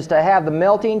trend is to have the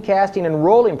melting, casting, and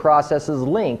rolling processes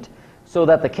linked so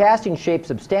that the casting shape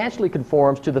substantially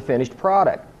conforms to the finished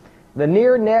product. The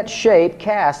near net shape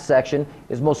cast section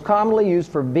is most commonly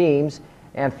used for beams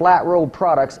and flat rolled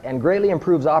products and greatly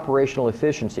improves operational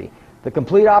efficiency. The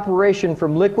complete operation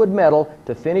from liquid metal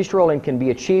to finished rolling can be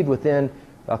achieved within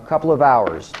a couple of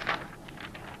hours.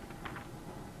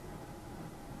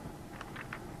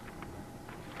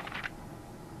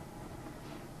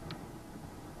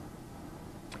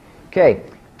 Okay,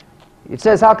 it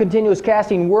says how continuous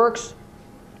casting works.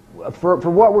 For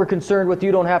what we're concerned with,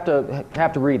 you don't have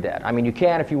to read that. I mean, you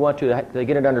can if you want to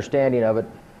get an understanding of it.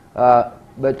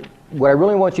 But what I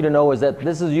really want you to know is that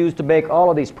this is used to make all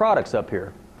of these products up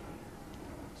here.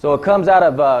 So it comes out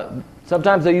of,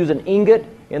 sometimes they use an ingot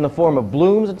in the form of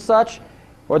blooms and such,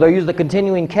 or they'll use the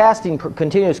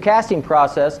continuous casting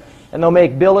process, and they'll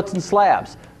make billets and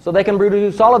slabs. So they can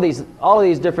produce all of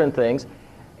these different things.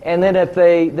 And then if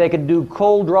they could do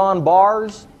cold drawn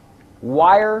bars,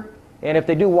 wire, and if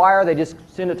they do wire, they just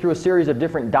send it through a series of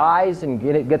different dies and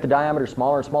get the diameter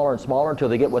smaller and smaller and smaller until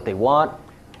they get what they want.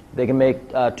 They can make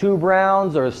tube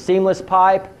rounds or seamless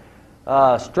pipe,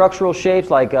 structural shapes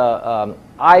like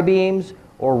I-beams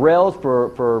or rails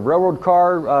for railroad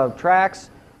car tracks.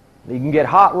 You can get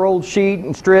hot rolled sheet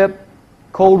and strip,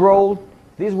 cold rolled.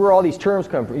 These are where all these terms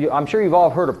come from. I'm sure you've all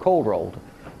heard of cold rolled.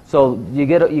 So you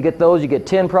get those, you get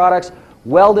tin products,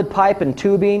 welded pipe and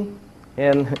tubing,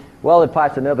 and welded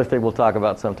pipe's another thing we'll talk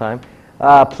about sometime.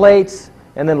 Plates,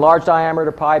 and then large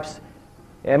diameter pipes,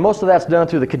 and most of that's done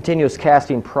through the continuous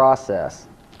casting process.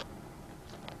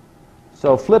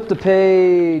 So flip to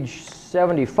page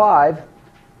 75,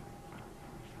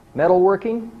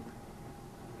 metalworking.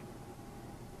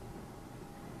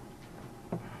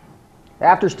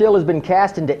 After steel has been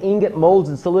cast into ingot molds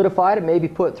and solidified, it may be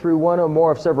put through one or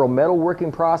more of several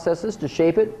metalworking processes to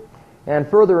shape it and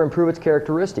further improve its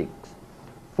characteristics.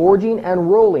 Forging and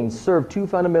rolling serve two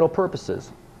fundamental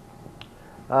purposes.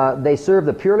 They serve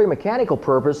the purely mechanical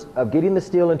purpose of getting the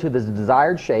steel into the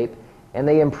desired shape, and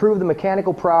they improve the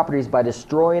mechanical properties by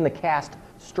destroying the cast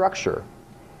structure.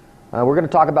 We're going to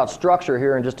talk about structure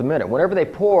here in just a minute. Whenever they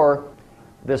pour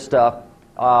this stuff,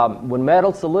 when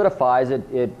metal solidifies,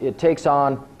 it takes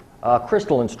on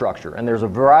crystalline structure, and there's a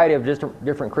variety of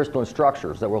different crystalline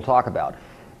structures that we'll talk about,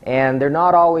 and they're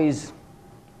not always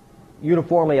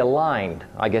uniformly aligned,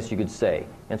 I guess you could say.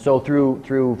 And so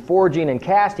through forging and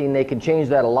casting, they can change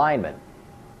that alignment.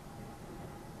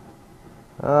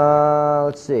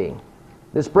 Let's see.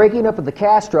 This breaking up of the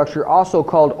cast structure, also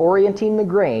called orienting the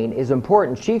grain, is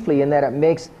important chiefly in that it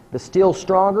makes the steel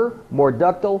stronger, more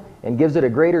ductile, and gives it a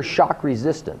greater shock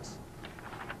resistance.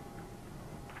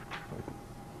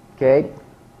 Okay,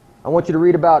 I want you to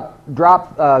read about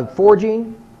drop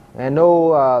forging and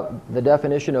know the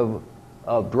definition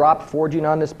of drop forging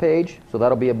on this page, so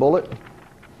that'll be a bullet.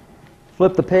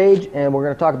 Flip the page and we're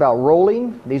going to talk about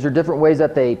rolling. These are different ways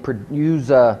that they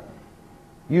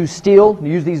use steel,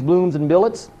 use these blooms and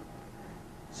billets.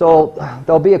 So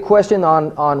there'll be a question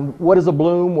on what is a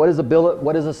bloom, what is a billet,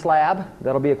 what is a slab.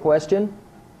 That'll be a question.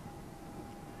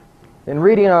 In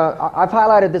reading, I've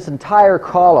highlighted this entire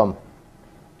column.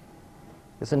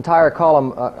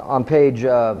 On page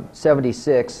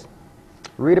 76.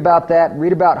 Read about that.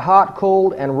 Read about hot,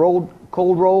 cold, and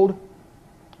cold rolled.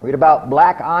 Read about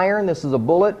black iron. This is a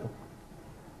bullet.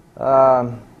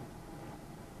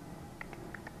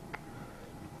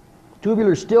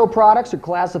 Tubular steel products are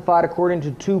classified according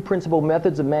to two principal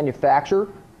methods of manufacture,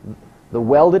 the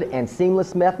welded and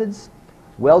seamless methods.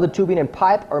 Welded tubing and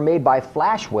pipe are made by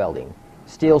flash welding,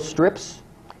 steel strips.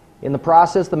 In the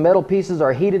process, the metal pieces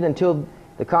are heated until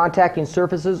the contacting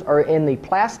surfaces are in the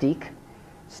plastic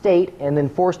state and then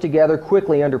forced together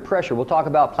quickly under pressure. We'll talk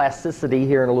about plasticity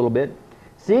here in a little bit.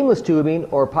 Seamless tubing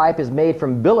or pipe is made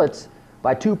from billets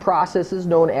by two processes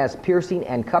known as piercing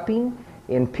and cupping.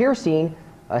 In piercing,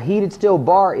 a heated steel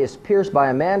bar is pierced by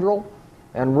a mandrel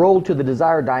and rolled to the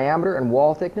desired diameter and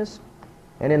wall thickness.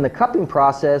 And in the cupping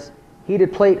process,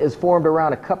 heated plate is formed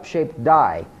around a cup-shaped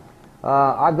die.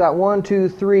 I've got 1, 2,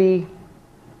 3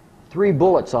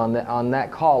 bullets on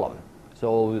that column.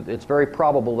 So it's very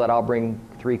probable that I'll bring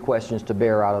 3 questions to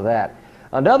bear out of that.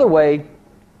 Another way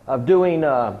of doing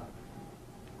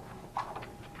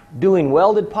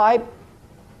welded pipe,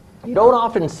 you don't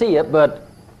often see it, but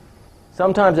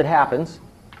sometimes it happens.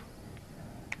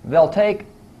 They'll take,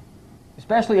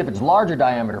 especially if it's larger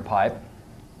diameter pipe,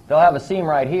 they'll have a seam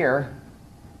right here,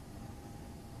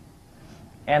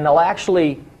 and they'll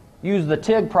actually use the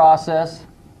TIG process,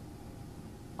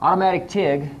 automatic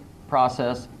TIG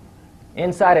process,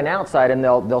 inside and outside, and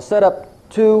they'll set up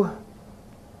two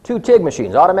TIG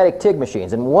machines, automatic TIG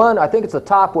machines, and one, I think it's the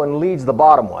top one, leads the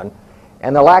bottom one,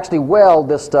 and they'll actually weld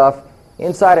this stuff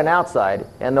inside and outside,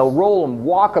 and they'll roll them,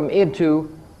 walk them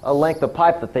into a length of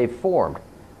pipe that they've formed.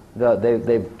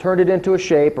 They've turned it into a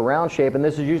shape, a round shape, and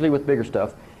this is usually with bigger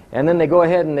stuff, and then they go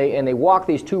ahead and they walk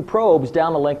these 2 probes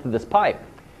down the length of this pipe.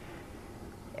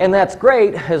 And that's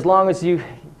great as long as you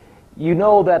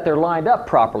know that they're lined up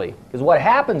properly. Because what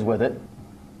happens with it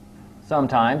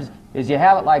sometimes is you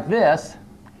have it like this,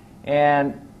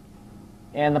 and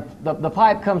the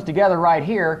pipe comes together right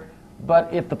here,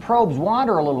 but if the probes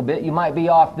wander a little bit, you might be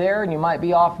off there and you might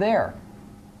be off there.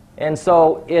 And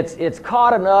so it's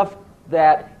caught enough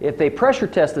that if they pressure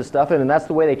test this stuff, and that's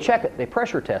the way they check it, they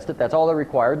pressure test it, that's all they're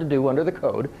required to do under the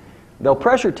code. They'll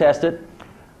pressure test it,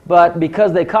 but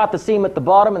because they caught the seam at the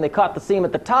bottom and they caught the seam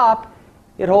at the top,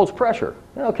 it holds pressure.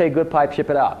 Okay, good pipe, ship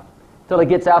it out. Until it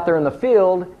gets out there in the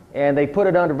field and they put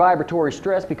it under vibratory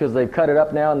stress because they've cut it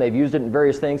up now and they've used it in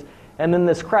various things, and then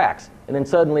this cracks, and then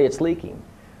suddenly it's leaking.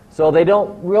 So they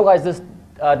don't realize this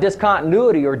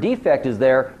discontinuity or defect is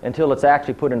there until it's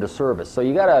actually put into service. So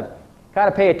you got to kind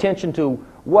of pay attention to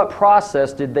what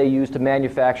process did they use to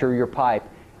manufacture your pipe.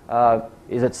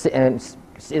 Is it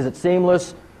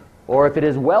seamless, or if it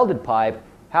is welded pipe,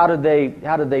 how did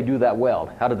they do that weld?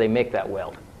 How did they make that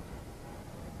weld?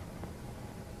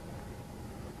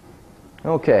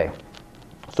 Okay,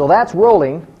 so that's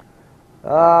rolling.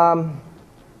 Pardon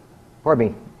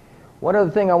me. One other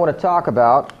thing I want to talk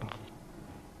about.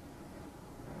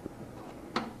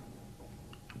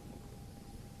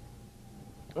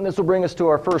 And this will bring us to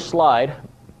our first slide,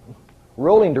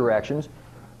 rolling directions.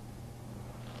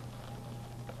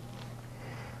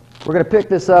 We're going to pick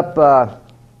this up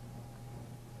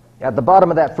at the bottom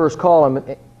of that first column,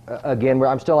 again, where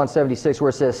I'm still on 76, where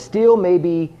it says steel may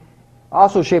be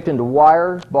also shaped into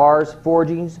wires, bars,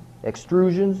 forgings,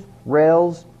 extrusions,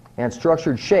 rails, and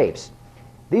structured shapes.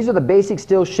 These are the basic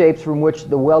steel shapes from which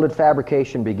the welded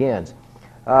fabrication begins.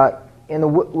 In the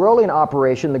rolling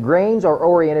operation, the grains are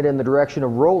oriented in the direction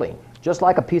of rolling, just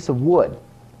like a piece of wood.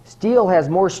 Steel has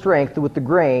more strength with the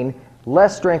grain,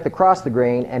 less strength across the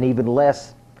grain, and even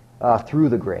less through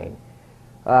the grain.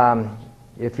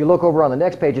 If you look over on the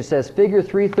next page, it says Figure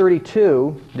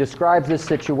 332 describes this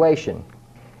situation.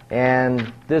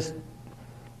 And this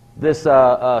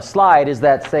slide is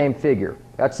that same figure.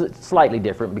 That's slightly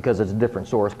different because it's a different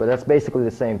source, but that's basically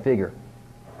the same figure.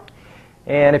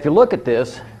 And if you look at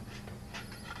this,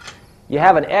 you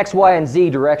have an X, Y, and Z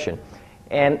direction.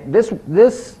 And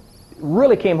this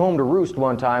really came home to roost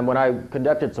one time when I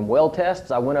conducted some weld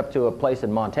tests. I went up to a place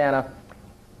in Montana.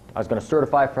 I was going to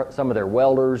certify for some of their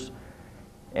welders,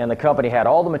 and the company had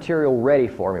all the material ready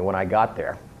for me when I got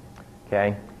there.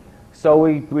 Okay, so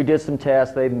we did some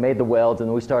tests. They made the welds,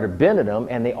 and we started bending them,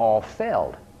 and they all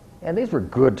failed. And these were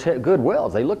good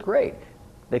welds. They looked great.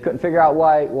 They couldn't figure out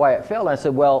why it failed. And I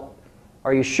said, well,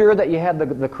 are you sure that you had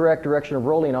the correct direction of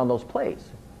rolling on those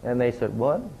plates? And they said,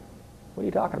 what? What are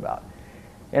you talking about?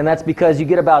 And that's because you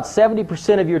get about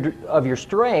 70% of your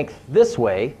strength this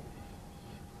way,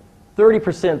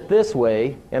 30% this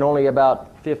way, and only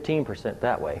about 15%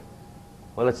 that way.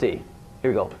 Well, let's see.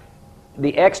 Here we go.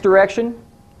 The X direction,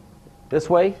 this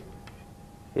way,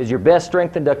 is your best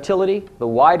strength and ductility. The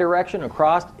Y direction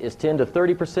across is 10 to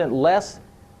 30% less,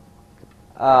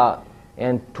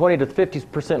 and 20 to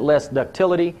 50% less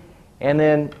ductility. And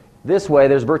then this way,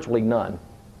 there's virtually none.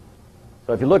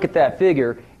 So if you look at that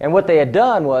figure, and what they had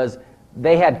done was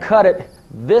they had cut it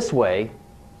this way.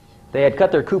 They had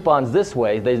cut their coupons this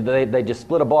way. They just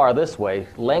split a bar this way,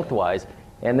 lengthwise,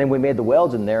 and then we made the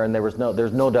welds in there, and there's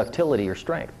no ductility or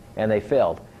strength, and they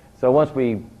failed. So once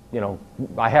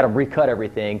I had them recut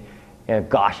everything, and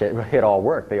gosh, it all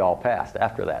worked. They all passed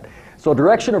after that. So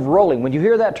direction of rolling, when you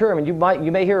hear that term, and you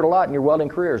may hear it a lot in your welding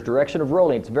careers, direction of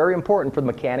rolling, it's very important for the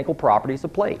mechanical properties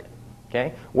of plate.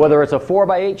 Okay, whether it's a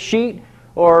 4x8 sheet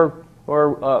or a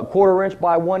 1/4 inch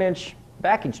by 1 inch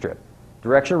backing strip,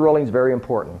 direction of rolling is very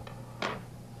important.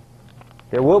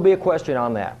 There will be a question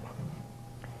on that.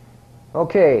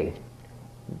 Okay.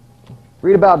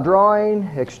 Read about drawing,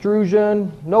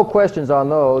 extrusion. No questions on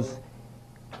those.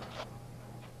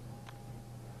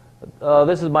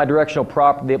 This is my directional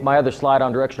my other slide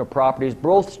on directional properties.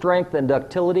 Both strength and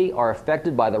ductility are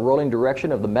affected by the rolling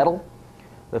direction of the metal.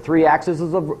 The three axes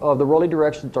of the rolling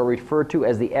directions are referred to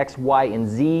as the X, Y, and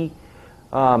Z.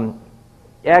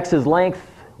 X is length,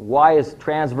 Y is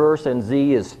transverse, and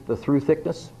Z is the through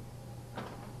thickness.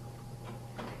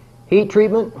 Heat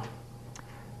treatment.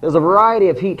 There's a variety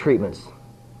of heat treatments.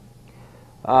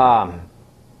 But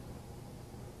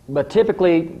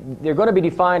typically, they're going to be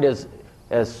defined as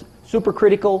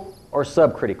supercritical or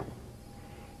subcritical.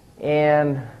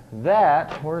 And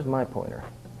that, where's my pointer?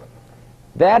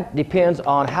 That depends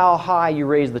on how high you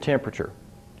raise the temperature.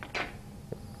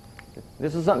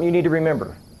 This is something you need to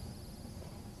remember.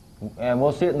 And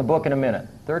we'll see it in the book in a minute.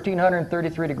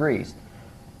 1333 degrees.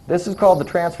 This is called the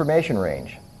transformation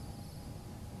range.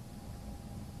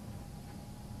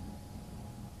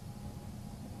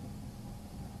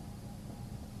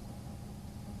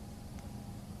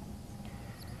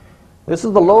 This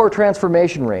is the lower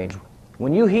transformation range.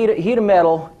 When you heat a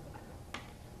metal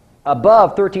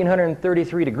above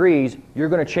 1333 degrees, you're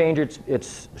going to change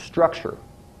its structure.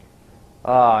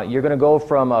 You're going to go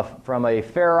from a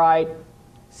ferrite,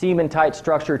 cementite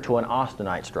structure to an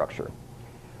austenite structure.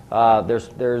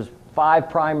 There's 5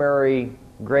 primary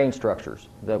grain structures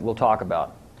that we'll talk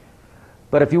about.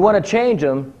 But if you want to change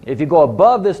them, if you go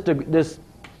above this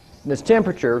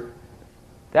temperature,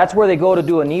 that's where they go to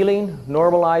do annealing,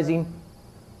 normalizing,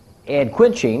 and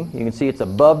quenching. You can see it's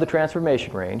above the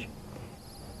transformation range.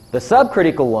 The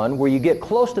subcritical one, where you get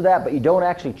close to that but you don't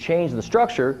actually change the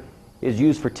structure, is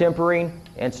used for tempering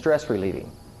and stress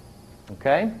relieving.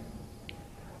 Okay?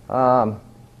 So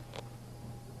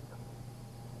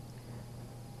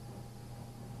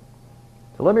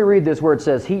let me read this where it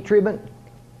says heat treatment.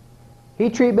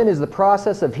 Heat treatment is the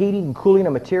process of heating and cooling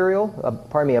a material,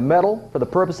 a metal, for the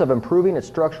purpose of improving its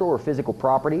structural or physical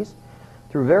properties.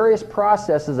 Through various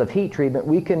processes of heat treatment,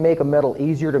 we can make a metal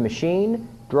easier to machine,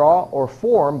 draw, or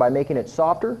form by making it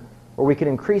softer, or we can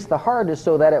increase the hardness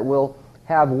so that it will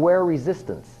have wear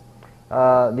resistance.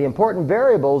 The important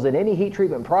variables in any heat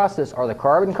treatment process are the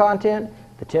carbon content,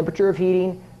 the temperature of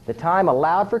heating, the time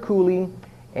allowed for cooling,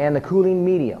 and the cooling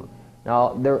medium.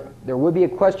 Now, there would be a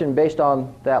question based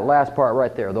on that last part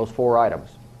right there, those 4 items.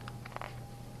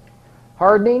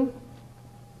 Hardening.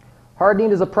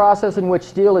 Hardening is a process in which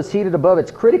steel is heated above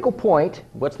its critical point.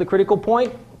 What's the critical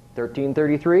point?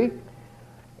 1333.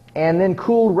 And then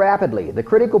cooled rapidly. The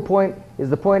critical point is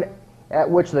the point at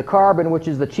which the carbon, which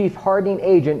is the chief hardening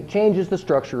agent, changes the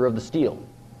structure of the steel.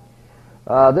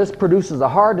 This produces a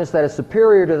hardness that is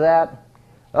superior to that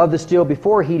of the steel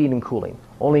before heating and cooling.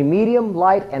 Only medium,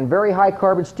 light, and very high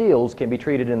carbon steels can be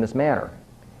treated in this manner.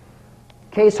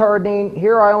 Case hardening.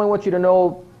 Here I only want you to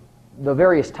know the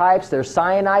various types. There's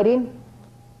cyaniding,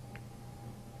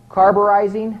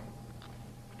 carburizing,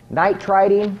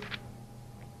 nitriding,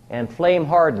 and flame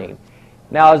hardening.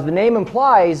 Now, as the name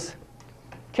implies,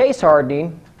 case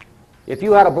hardening, if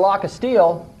you had a block of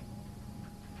steel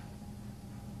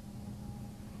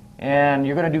and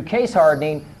you're going to do case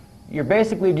hardening, you're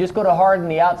basically just going to harden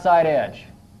the outside edge.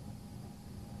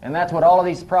 And that's what all of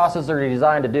these processes are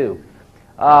designed to do.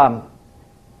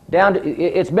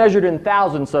 It's measured in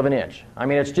thousandths of an inch. I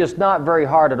mean, it's just not very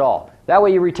hard at all. That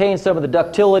way you retain some of the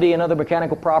ductility and other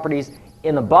mechanical properties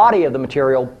in the body of the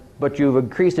material, but you've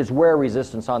increased its wear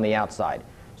resistance on the outside.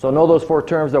 So know those 4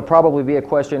 terms. There'll probably be a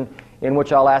question in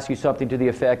which I'll ask you something to the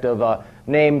effect of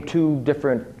name 2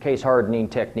 different case hardening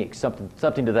techniques,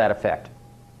 something to that effect.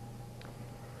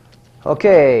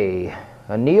 Okay,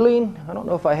 annealing. I don't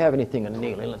know if I have anything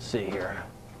annealing. Let's see here.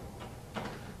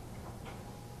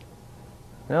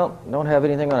 No, don't have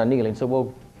anything on annealing, so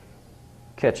we'll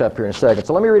catch up here in a second.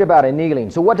 So let me read about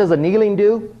annealing. So what does annealing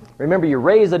do? Remember, you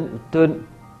raise to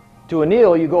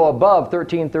anneal, you go above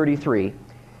 1333.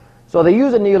 So they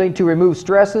use annealing to remove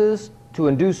stresses, to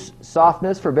induce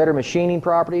softness for better machining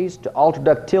properties, to alter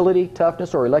ductility,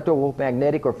 toughness, or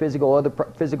electromagnetic or other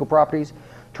physical properties,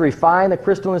 to refine the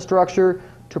crystalline structure,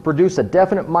 to produce a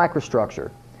definite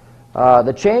microstructure.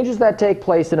 The changes that take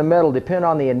place in a metal depend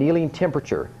on the annealing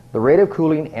temperature, the rate of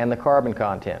cooling, and the carbon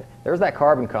content. There's that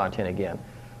carbon content again.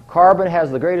 Carbon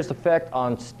has the greatest effect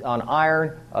on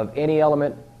iron of any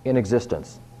element in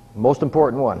existence. Most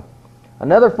important one.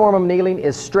 Another form of annealing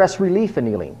is stress relief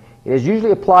annealing. It is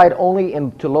usually applied only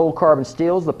to low carbon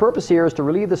steels. The purpose here is to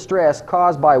relieve the stress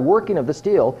caused by working of the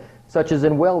steel, such as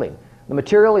in welding. The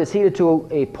material is heated to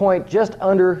a point just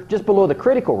below the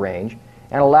critical range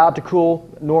and allowed to cool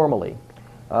normally.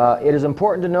 It is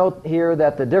important to note here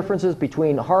that the differences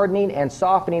between hardening and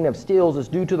softening of steels is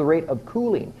due to the rate of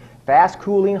cooling. Fast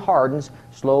cooling hardens,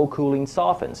 slow cooling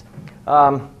softens.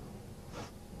 Well,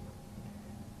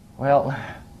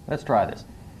 let's try this.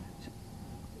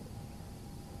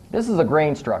 This is a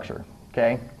grain structure,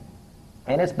 okay?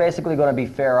 And it's basically going to be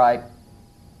ferrite,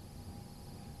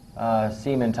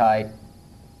 cementite,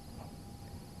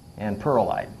 and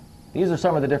pearlite. These are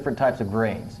some of the different types of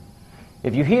grains.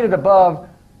 If you heat it above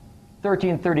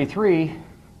 1333,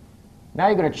 now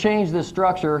you're going to change this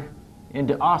structure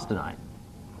into austenite.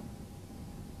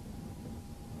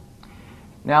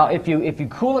 Now, if you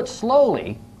cool it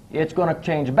slowly, it's going to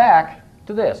change back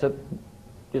to this.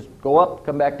 Just go up,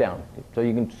 come back down, so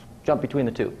you can jump between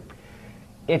the two.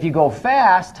 If you go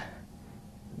fast,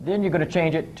 then you're going to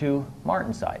change it to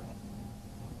martensite,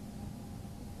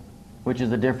 which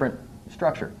is a different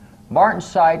structure.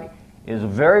 Martensite is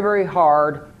very, very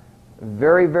hard,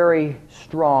 very, very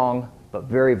strong, but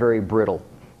very, very brittle.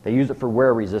 They use it for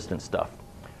wear-resistant stuff,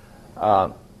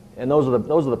 and those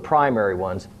are the primary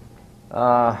ones.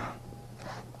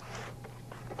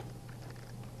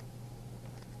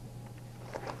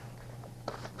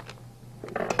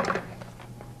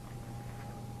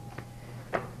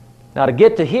 Now to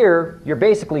get to here, you're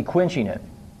basically quenching it.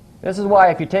 This is why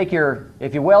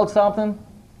if you weld something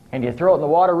and you throw it in the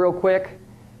water real quick,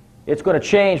 it's going to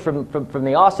change from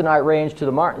the austenite range to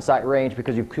the martensite range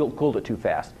because you've cooled it too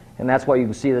fast. And that's why you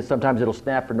can see that sometimes it'll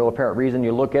snap for no apparent reason.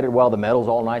 You look at it while the metal's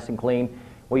all nice and clean.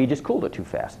 Well, you just cooled it too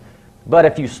fast. But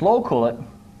if you slow cool it,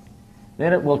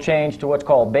 then it will change to what's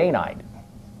called bainite.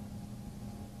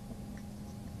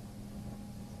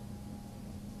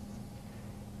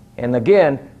 And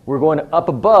again, we're going up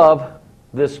above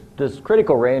this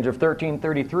critical range of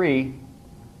 1333,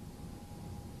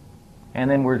 and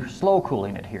then we're slow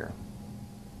cooling it here.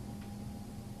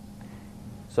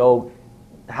 So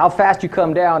how fast you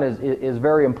come down is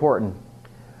very important.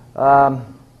 Then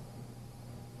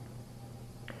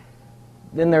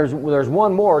there's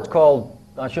one more. It's called,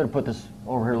 I should have put this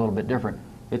over here a little bit different.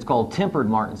 It's called tempered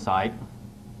martensite.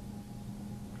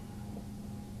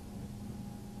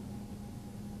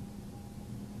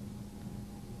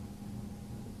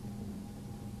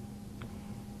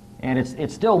 And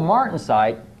it's still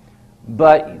martensite,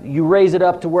 but you raise it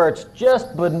up to where it's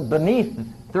just beneath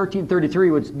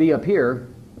 1333 would be up here,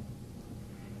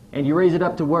 and you raise it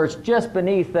up to where it's just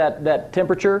beneath that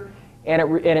temperature, and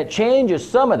it changes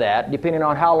some of that depending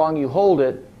on how long you hold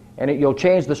it, and you'll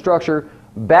change the structure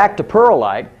back to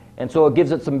pearlite, and so it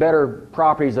gives it some better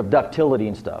properties of ductility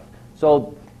and stuff.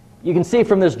 So you can see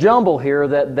from this jumble here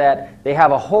that they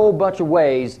have a whole bunch of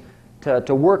ways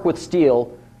to work with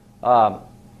steel,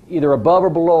 either above or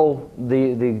below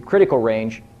the critical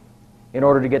range, in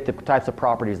order to get the types of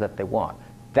properties that they want.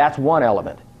 That's one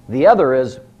element. The other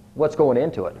is what's going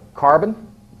into it. Carbon.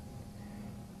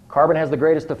 Carbon has the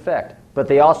greatest effect, but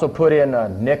they also put in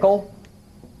nickel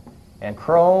and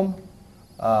chrome,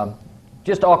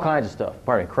 just all kinds of stuff.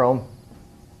 Pardon me, chrome.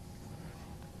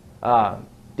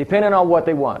 Depending on what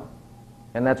they want,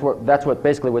 and that's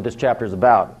basically what this chapter is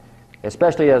about,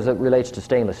 especially as it relates to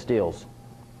stainless steels.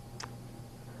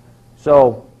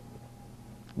 So,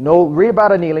 read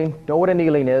about annealing, know what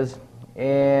annealing is,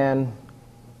 and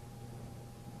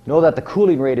know that the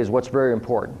cooling rate is what's very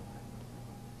important.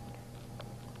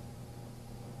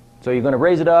 So you're going to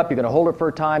raise it up, you're going to hold it for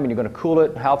a time, and you're going to cool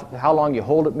it. How long you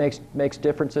hold it makes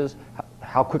differences.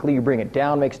 How quickly you bring it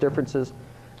down makes differences.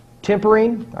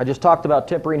 Tempering, I just talked about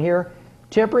tempering here.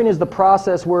 Tempering is the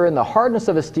process wherein the hardness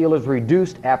of a steel is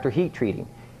reduced after heat treating.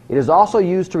 It is also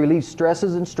used to relieve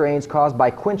stresses and strains caused by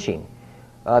quenching.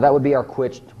 That would be our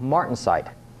quenched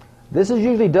martensite. This is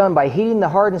usually done by heating the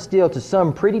hardened steel to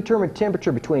some predetermined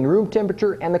temperature between room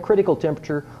temperature and the critical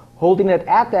temperature, holding it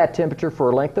at that temperature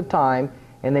for a length of time,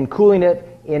 and then cooling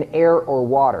it in air or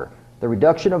water. The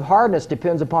reduction of hardness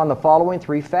depends upon the following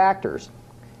three factors.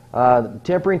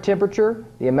 Tempering temperature,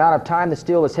 the amount of time the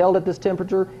steel is held at this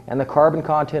temperature, and the carbon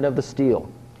content of the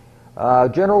steel.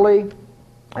 Generally,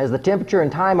 as the temperature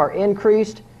and time are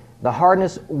increased, the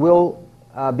hardness will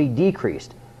be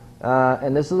decreased.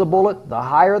 And this is a bullet. The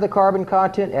higher the carbon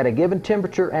content at a given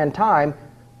temperature and time,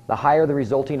 the higher the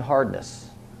resulting hardness.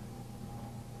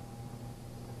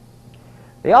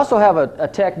 They also have a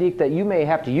technique that you may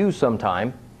have to use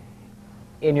sometime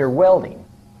in your welding.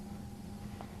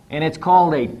 And it's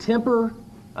called a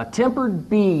tempered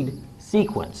bead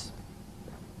sequence.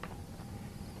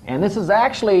 And this is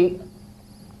actually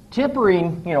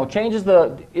tempering, changes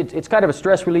it's kind of a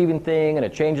stress relieving thing, and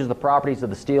it changes the properties of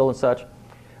the steel and such.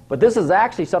 But this is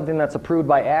actually something that's approved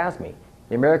by ASME,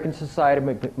 the American Society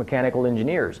of Mechanical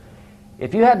Engineers.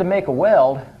 if you had to make a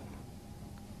weld,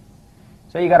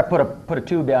 say you got to put a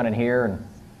tube down in here, and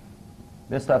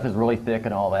this stuff is really thick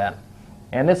and all that.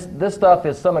 And this stuff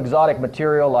is some exotic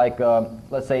material like,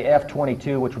 let's say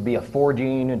F22, which would be a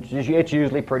forging. It's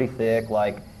usually pretty thick,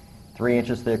 like 3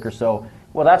 inches thick or so.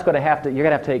 Well, that's going to have to, you're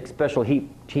going to have to take special heat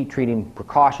treating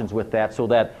precautions with that so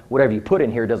that whatever you put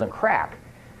in here doesn't crack.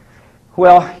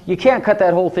 Well, you can't cut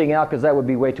that whole thing out because that would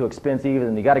be way too expensive,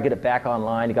 and you got to get it back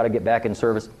online, you got to get back in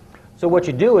service. So what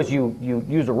you do is you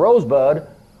use a rosebud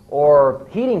or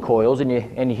heating coils, and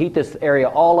you heat this area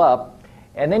all up,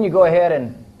 and then you go ahead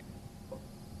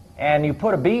and you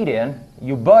put a bead in,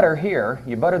 you butter here,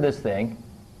 you butter this thing,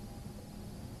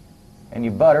 and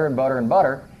you butter and butter and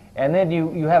butter, and then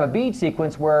you have a bead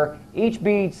sequence where each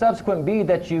bead, subsequent bead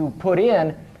that you put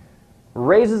in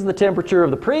raises the temperature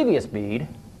of the previous bead,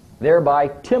 thereby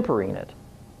tempering it,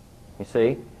 you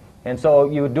see? And so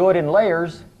you would do it in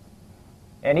layers,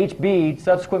 and each bead,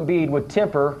 subsequent bead, would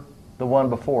temper the one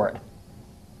before it,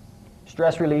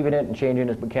 stress relieving it and changing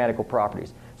its mechanical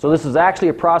properties. So this is actually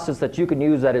a process that you can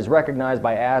use that is recognized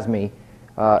by ASME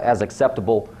as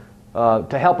acceptable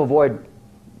to help avoid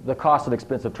the cost and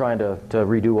expense of trying to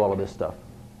redo all of this stuff.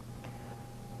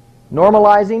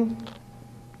 Normalizing.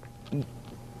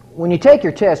 When you take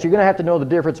your test, you're going to have to know the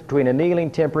difference between annealing,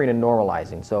 tempering, and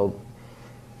normalizing. So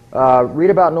read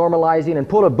about normalizing and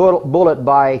pull a bullet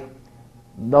by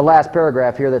the last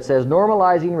paragraph here that says,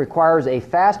 normalizing requires a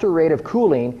faster rate of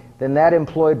cooling than that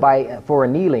employed for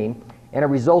annealing, and it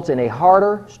results in a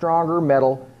harder, stronger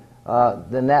metal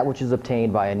than that which is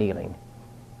obtained by annealing.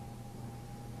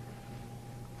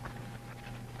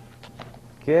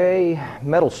 Okay,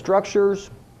 metal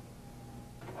structures.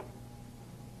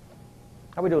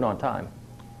 How are we doing on time?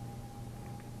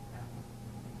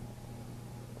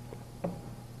 I'm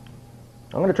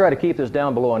going to try to keep this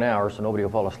down below an hour so nobody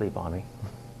will fall asleep on me.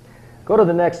 Go to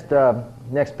the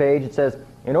next page. It says,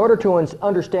 in order to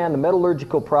understand the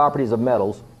metallurgical properties of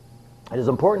metals, it is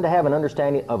important to have an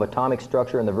understanding of atomic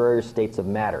structure and the various states of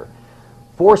matter.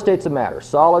 4 states of matter: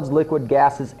 solids, liquid,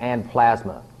 gases, and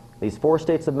plasma. These 4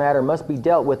 states of matter must be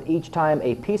dealt with each time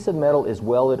a piece of metal is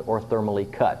welded or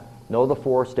thermally cut. Know the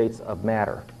 4 states of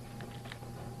matter.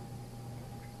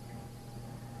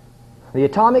 The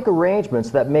atomic arrangements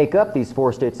that make up these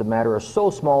 4 states of matter are so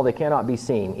small they cannot be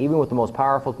seen, even with the most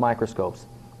powerful microscopes.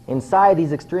 Inside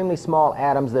these extremely small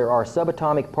atoms there are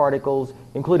subatomic particles,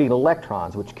 including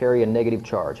electrons, which carry a negative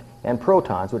charge, and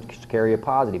protons, which carry a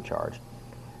positive charge.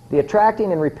 The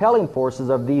attracting and repelling forces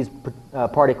of these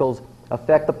particles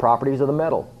affect the properties of the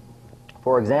metal.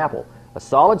 For example, a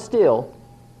solid such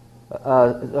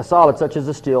as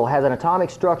the steel has an atomic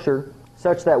structure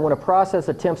such that when a process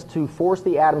attempts to force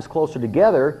the atoms closer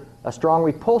together, a strong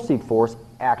repulsive force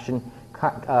action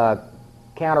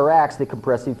counteracts the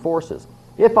compressive forces.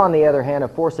 If, on the other hand, a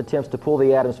force attempts to pull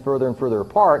the atoms further and further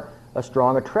apart, a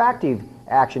strong attractive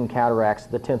action counteracts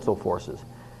the tensile forces.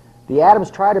 The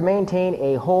atoms try to maintain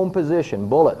a home position,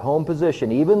 home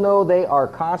position, even though they are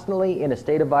constantly in a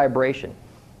state of vibration.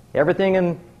 Everything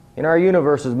in our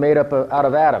universe is made up out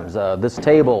of atoms. This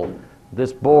table,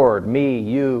 this board, me,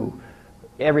 you,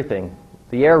 everything.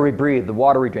 The air we breathe, the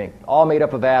water we drink, all made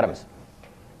up of atoms.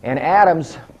 And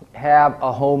atoms have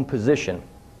a home position.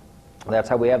 That's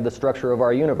how we have the structure of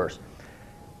our universe.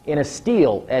 In a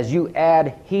steel, as you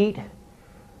add heat,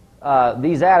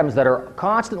 these atoms that are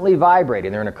constantly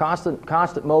vibrating, they're in a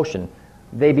constant motion,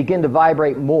 they begin to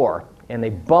vibrate more, and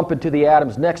they bump into the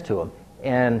atoms next to them.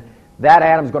 And that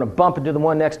atom's going to bump into the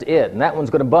one next to it, and that one's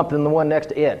going to bump into the one next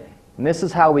to it. And this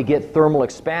is how we get thermal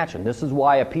expansion. This is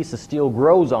why a piece of steel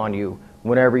grows on you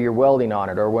whenever you're welding on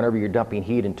it or whenever you're dumping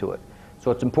heat into it.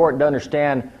 So it's important to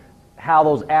understand how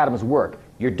those atoms work.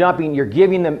 You're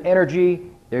giving them energy,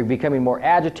 they're becoming more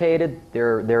agitated,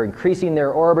 they're increasing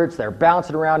their orbits, they're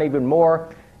bouncing around even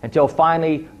more, until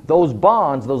finally those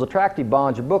bonds, those attractive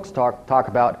bonds your books talk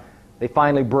about, they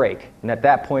finally break. And at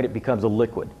that point it becomes a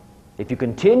liquid. If you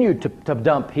continue to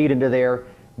dump heat into there,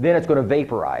 then it's going to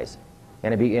vaporize,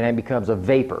 and it becomes a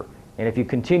vapor. And if you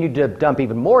continue to dump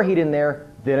even more heat in there,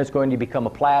 then it's going to become a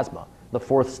plasma, the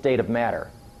 4th state of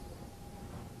matter.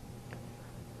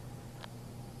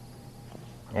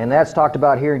 And that's talked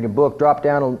about here in your book. Drop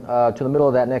down to the middle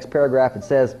of that next paragraph. It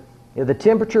says, if the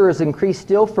temperature is increased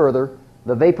still further,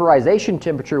 the vaporization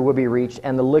temperature will be reached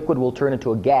and the liquid will turn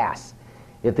into a gas.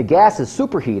 If the gas is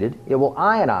superheated, it will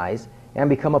ionize and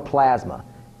become a plasma.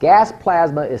 Gas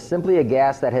plasma is simply a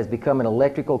gas that has become an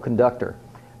electrical conductor.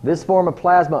 This form of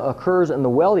plasma occurs in the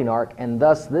welding arc, and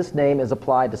thus this name is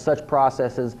applied to such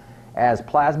processes as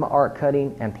plasma arc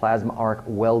cutting and plasma arc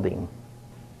welding.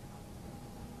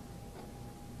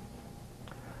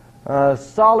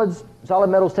 Solid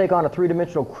metals take on a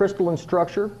three-dimensional crystalline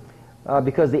structure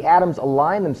because the atoms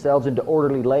align themselves into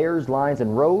orderly layers, lines,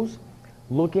 and rows.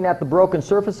 Looking at the broken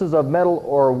surfaces of metal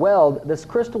or weld, this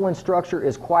crystalline structure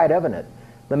is quite evident.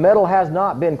 The metal has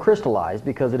not been crystallized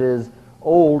because it is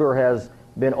old or has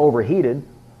been overheated,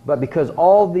 but because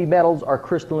all the metals are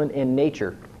crystalline in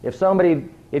nature. If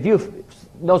you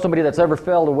know somebody that's ever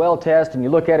failed a weld test and you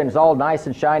look at it and it's all nice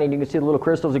and shiny and you can see the little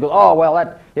crystals, you go, oh, well,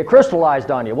 it crystallized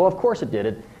on you. Well, of course it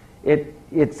did.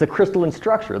 It's a crystalline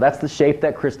structure. That's the shape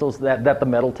that the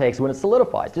metal takes when it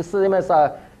solidifies, just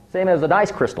the same as a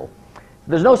nice crystal.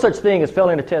 There's no such thing as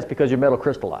failing a test because your metal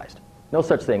crystallized. No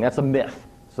such thing. That's a myth.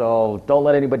 So don't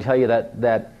let anybody tell you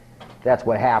that's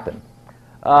what happened.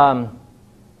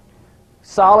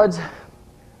 Solids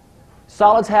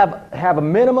have a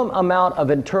minimum amount of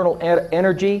internal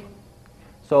energy,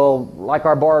 so like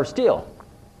our bar of steel.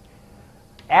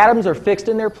 Atoms are fixed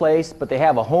in their place, but they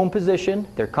have a home position.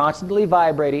 They're constantly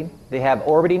vibrating. They have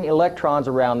orbiting electrons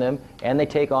around them, and they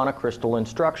take on a crystalline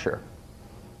structure.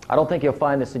 I don't think you'll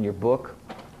find this in your book.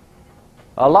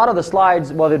 A lot of the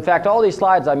slides, well, in fact, all these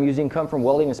slides I'm using come from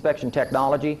welding inspection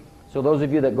technology. So those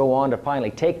of you that go on to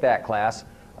finally take that class,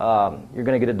 you're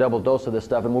going to get a double dose of this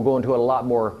stuff, and we'll go into it a lot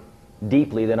more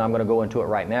deeply than I'm going to go into it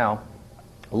right now.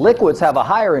 Liquids have a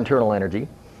higher internal energy.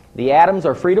 The atoms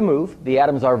are free to move. The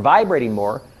atoms are vibrating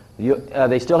more.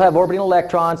 They still have orbiting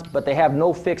electrons, but they have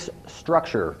no fixed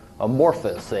structure,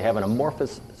 amorphous. They have an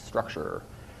amorphous structure.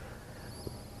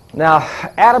 Now,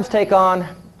 atoms take on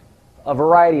a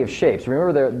variety of shapes.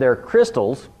 Remember, they're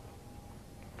crystals,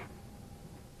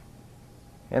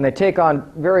 and they take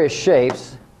on various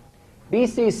shapes.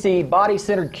 BCC,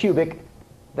 body-centered cubic,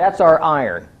 that's our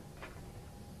iron.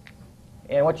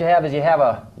 And what you have is you have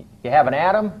an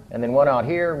atom, and then one out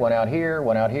here, one out here,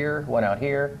 one out here, one out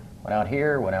here, one out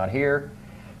here, one out here.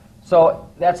 So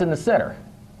that's in the center.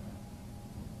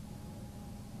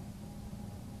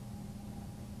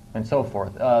 And so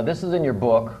forth. This is in your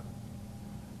book.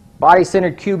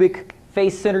 Body-centered cubic,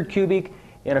 face-centered cubic.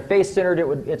 In a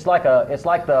face-centered, it's like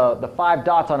the 5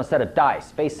 dots on a set of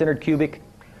dice. Face-centered cubic.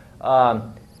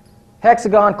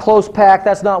 Hexagon, close pack.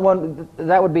 That's not one.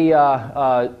 That would be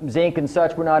zinc and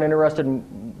such. We're not interested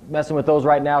in messing with those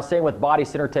right now. Same with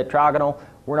body-centered tetragonal.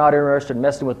 We're not interested in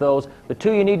messing with those. The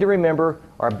two you need to remember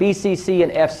are BCC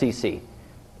and FCC.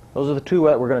 Those are the two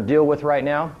that we're going to deal with right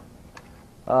now.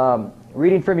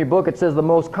 Reading from your book, it says the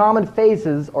most common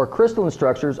phases or crystalline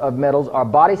structures of metals are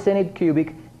body-centered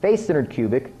cubic, face-centered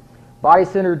cubic,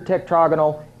 body-centered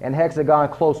tetragonal, and hexagon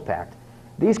close-packed.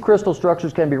 These crystal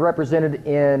structures can be represented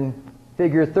in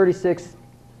figure 36,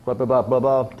 blah, blah, blah, blah,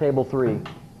 blah, table 3.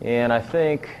 And I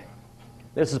think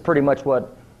this is pretty much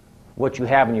what you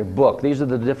have in your book. These are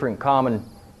the different common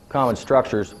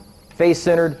structures.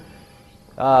 Face-centered,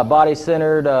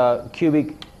 body-centered,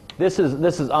 cubic. This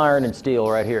is iron and steel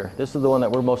right here. This is the one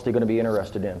that we're mostly going to be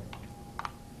interested in.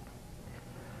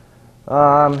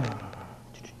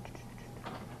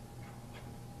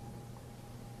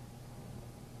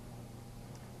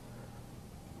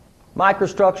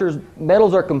 Microstructures,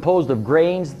 metals are composed of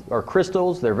grains or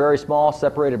crystals. They're very small,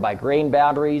 separated by grain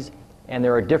boundaries, and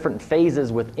there are different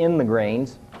phases within the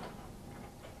grains.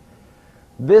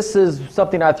 This is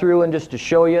something I threw in just to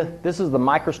show you. This is the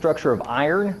microstructure of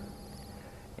iron.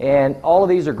 And all of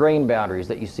these are grain boundaries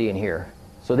that you see in here.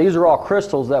 So these are all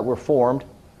crystals that were formed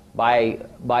by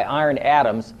iron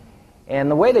atoms. And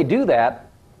the way they do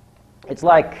that, it's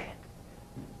like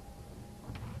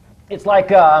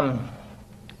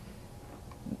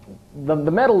the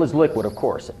metal is liquid, of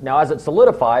course. Now, as it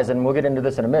solidifies, and we'll get into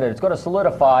this in a minute, it's going to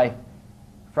solidify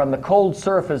from the cold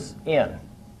surface in.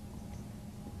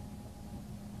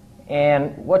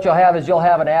 And what you'll have is you'll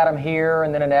have an atom here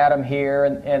and then an atom here,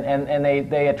 and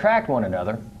they attract one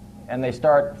another, and they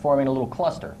start forming a little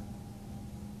cluster.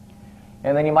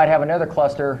 And then you might have another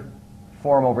cluster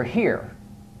form over here.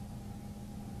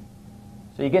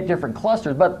 So you get different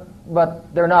clusters,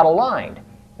 but they're not aligned.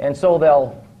 And so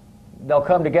they'll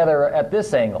come together at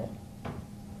this angle.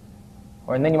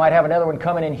 And then you might have another one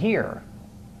coming in here.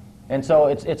 And so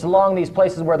it's along these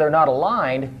places where they're not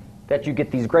aligned that you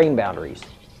get these grain boundaries.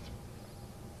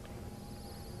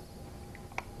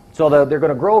 So they're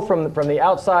going to grow from the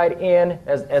outside in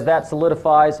as that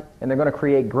solidifies, and they're going to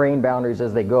create grain boundaries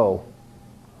as they go.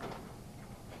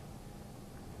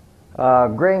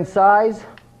 Grain size,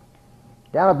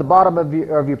 down at the bottom of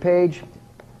your page,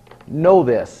 know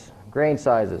this, grain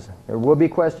sizes. There will be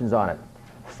questions on it.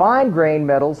 Fine grain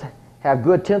metals have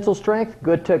good tensile strength,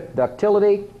 good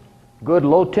ductility, good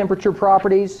low temperature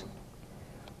properties.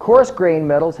 Coarse grain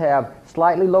metals have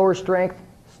slightly lower strength,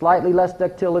 slightly less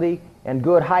ductility, and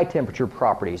good high temperature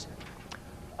properties.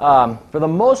 For the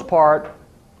most part,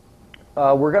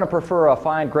 we're going to prefer a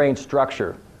fine grained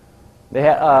structure.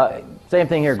 Same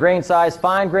thing here, grain size.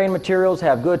 Fine grain materials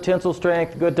have good tensile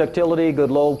strength, good ductility,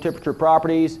 good low temperature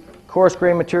properties. Coarse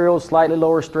grain materials, slightly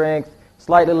lower strength,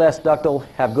 slightly less ductile,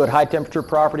 have good high temperature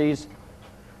properties.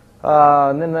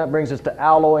 And then that brings us to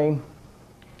alloying.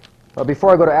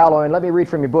 Before I go to alloying, let me read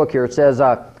from your book here. It says,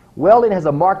 welding has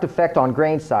a marked effect on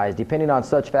grain size, depending on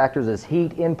such factors as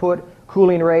heat input,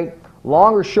 cooling rate,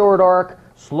 long or short arc,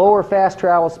 slow or fast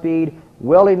travel speed,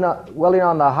 welding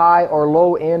on the high or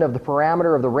low end of the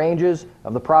parameter of the ranges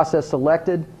of the process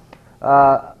selected.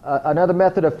 Another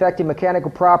method affecting mechanical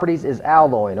properties is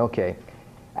alloying. Okay,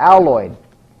 alloying.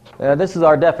 This is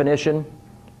our definition.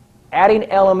 Adding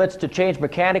elements to change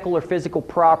mechanical or physical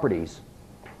properties.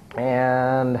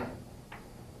 And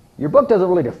your book doesn't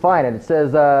really define it. It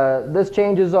says this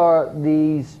changes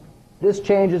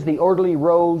the orderly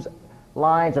rows,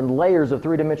 lines, and layers of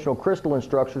three-dimensional crystalline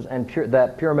structures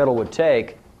that pure metal would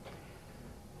take.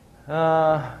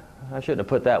 I shouldn't have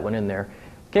put that one in there.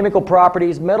 Chemical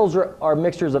properties. Metals are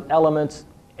mixtures of elements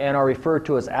and are referred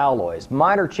to as alloys.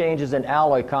 Minor changes in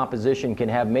alloy composition can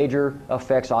have major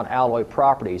effects on alloy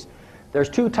properties. There's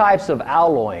two types of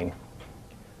alloying.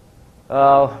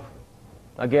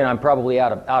 Again, I'm probably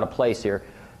out of place here.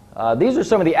 These are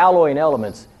some of the alloying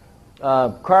elements.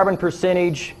 Carbon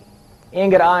percentage.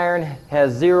 Ingot iron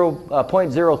has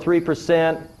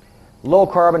 0.03%. Low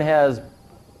carbon has,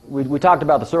 we talked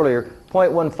about this earlier,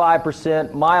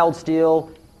 0.15%. Mild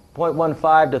steel,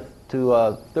 0.15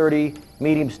 to 30.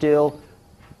 Medium steel.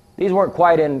 These weren't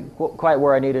quite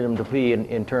where I needed them to be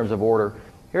in terms of order.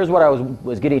 Here's what I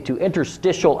was getting to: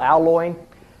 interstitial alloying.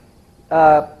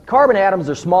 Carbon atoms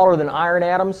are smaller than iron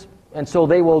atoms, and so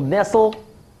they will nestle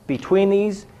between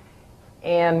these.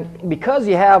 And because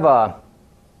we have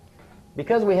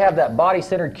that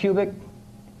body-centered cubic,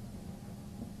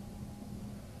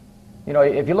 you know,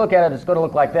 if you look at it, it's going to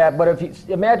look like that. But if you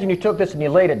imagine you took this and you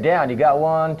laid it down, you got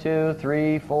 1, 2,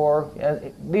 3,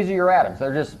 4. These are your atoms.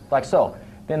 They're just like so.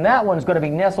 Then that one's going to be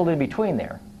nestled in between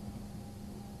there.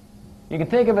 You can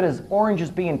think of it as oranges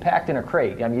being packed in a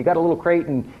crate. I mean, you got a little crate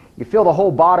and you fill the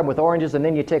whole bottom with oranges, and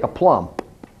then you take a plum,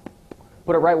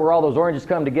 put it right where all those oranges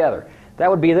come together. That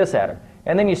would be this atom.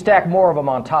 And then you stack more of them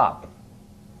on top.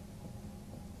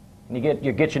 And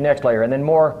you get your next layer, and then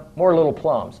more little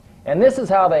plums. And this is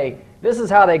how they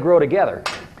grow together.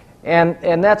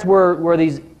 And that's where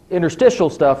these interstitial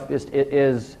stuff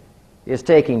is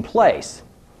taking place.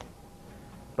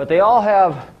 But they all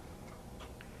have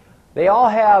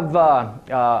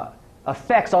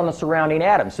effects on the surrounding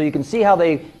atoms. So you can see how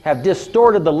they have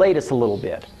distorted the lattice a little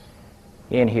bit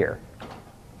in here.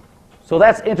 So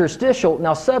that's interstitial.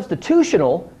 Now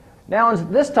substitutional,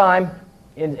 this time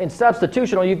in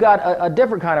substitutional you've got a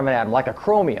different kind of an atom, like a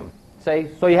chromium. So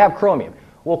you have chromium.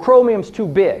 Well, chromium's too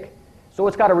big, so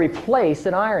it's got to replace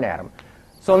an iron atom.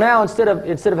 So now instead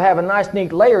of having nice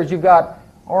neat layers, you've got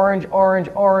orange, orange,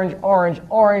 orange, orange,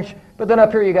 orange, but then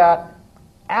up here you got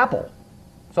apple.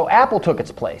 So apple took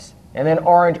its place, and then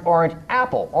orange, orange,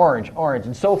 apple, orange, orange,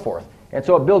 and so forth. And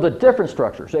so it builds a different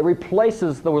structure. So it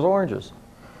replaces those oranges.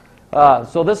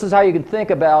 So this is how you can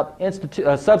think about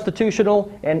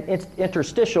substitutional and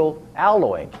interstitial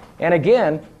alloying. And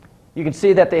again, you can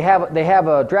see that they have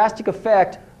a drastic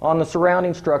effect on the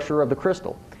surrounding structure of the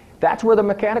crystal. That's where the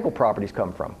mechanical properties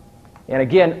come from. And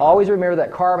again, always remember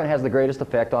that carbon has the greatest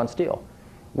effect on steel.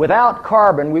 Without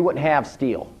carbon, we wouldn't have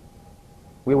steel.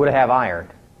 We would have iron,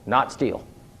 not steel.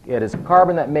 It is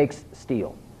carbon that makes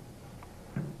steel.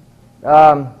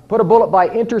 Put a bullet by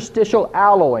interstitial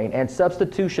alloying and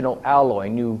substitutional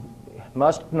alloying. You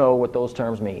must know what those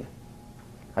terms mean.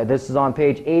 This is on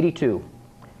page 82.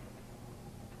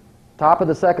 Top of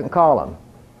the second column.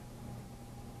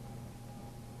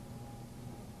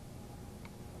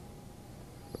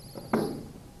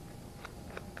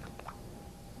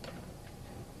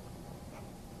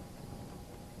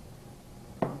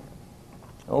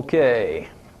 Okay.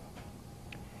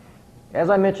 As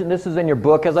I mentioned, this is in your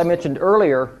book. As I mentioned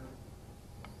earlier,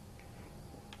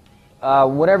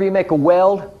 whenever you make a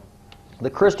weld, the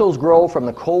crystals grow from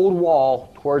the cold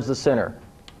wall towards the center,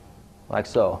 like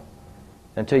so,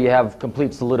 until you have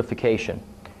complete solidification.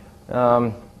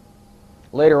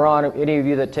 Later on, any of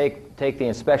you that take the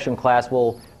inspection class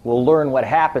will learn what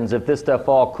happens if this stuff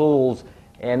all cools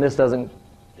and this doesn't,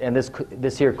 and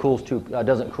this here cools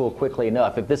doesn't cool quickly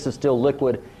enough. If this is still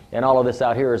liquid and all of this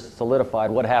out here is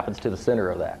solidified, what happens to the center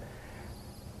of that?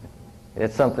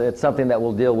 It's something that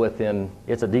we'll deal with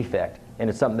it's a defect, and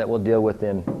it's something that we'll deal with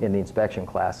in the inspection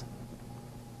class.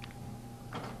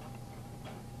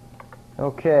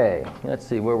 Okay, let's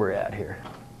see where we're at here.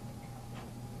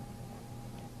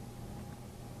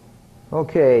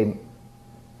 Okay,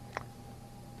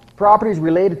 properties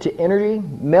related to energy,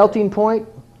 melting point.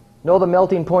 Know the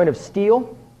melting point of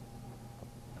steel.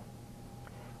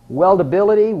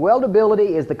 Weldability.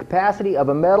 Weldability is the capacity of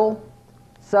a metal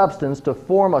substance to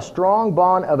form a strong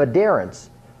bond of adherence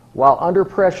while under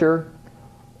pressure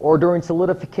or during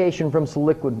solidification from its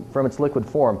liquid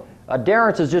form.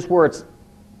 Adherence is just where it's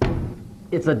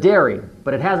adhering,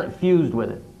 but it hasn't fused with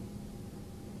it.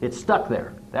 It's stuck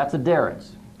there. That's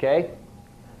adherence. Okay?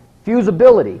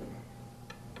 Fusibility.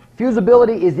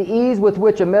 Fusibility is the ease with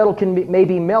which a metal may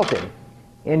be melted.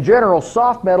 In general,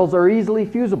 soft metals are easily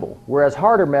fusible, whereas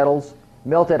harder metals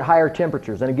melt at higher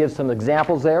temperatures. And it gives some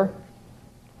examples there.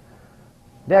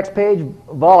 Next page,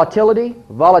 volatility.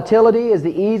 Volatility is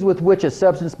the ease with which a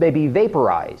substance may be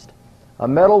vaporized. A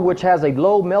metal which has a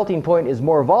low melting point is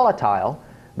more volatile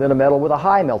than a metal with a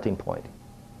high melting point.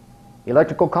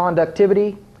 Electrical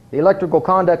conductivity. The electrical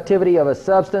conductivity of a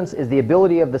substance is the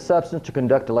ability of the substance to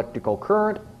conduct electrical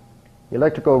current.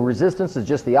 Electrical resistance is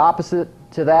just the opposite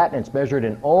to that, and it's measured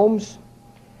in ohms.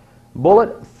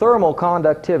 Bullet, thermal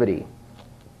conductivity.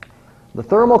 The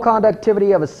thermal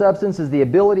conductivity of a substance is the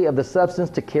ability of the substance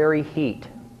to carry heat.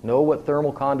 Know what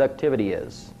thermal conductivity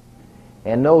is.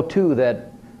 And know, too, that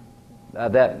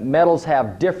metals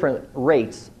have different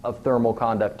rates of thermal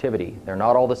conductivity. They're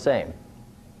not all the same.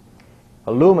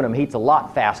 Aluminum heats a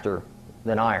lot faster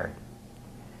than iron.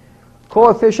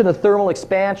 Coefficient of thermal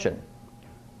expansion.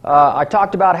 I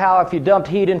talked about how if you dumped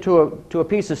heat into a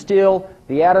piece of steel,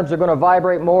 the atoms are going to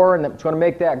vibrate more and it's going to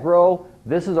make that grow.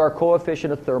 This is our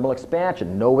coefficient of thermal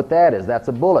expansion. Know what that is. That's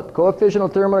a bullet. Coefficient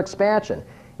of thermal expansion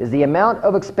is the amount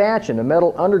of expansion a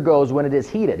metal undergoes when it is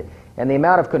heated and the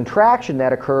amount of contraction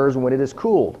that occurs when it is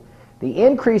cooled. The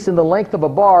increase in the length of a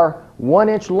bar 1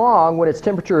 inch long when its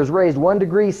temperature is raised 1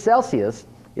 degree Celsius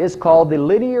is called the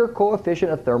linear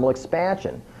coefficient of thermal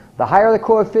expansion. The higher the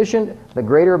coefficient, the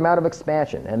greater amount of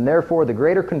expansion, and therefore the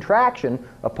greater contraction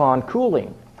upon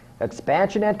cooling.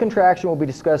 Expansion and contraction will be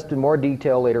discussed in more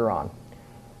detail later on.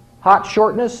 Hot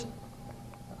shortness.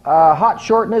 Hot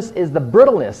shortness is the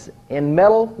brittleness in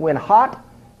metal when hot.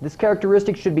 This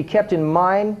characteristic should be kept in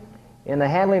mind in the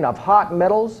handling of hot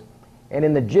metals and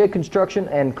in the jig construction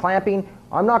and clamping.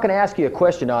 I'm not going to ask you a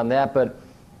question on that, but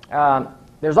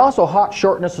there's also hot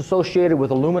shortness associated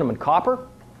with aluminum and copper.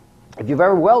 If you've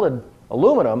ever welded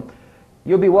aluminum,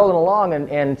 you'll be welding along,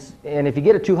 and if you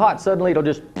get it too hot, suddenly it'll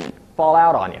just fall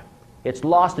out on you. It's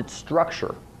lost its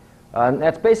structure.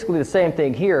 That's basically the same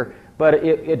thing here, but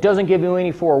it doesn't give you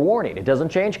any forewarning. It doesn't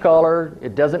change color.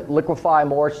 It doesn't liquefy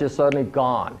more. It's just suddenly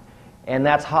gone. And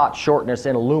that's hot shortness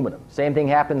in aluminum. Same thing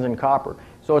happens in copper.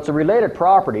 So it's a related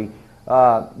property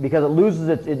because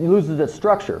it loses its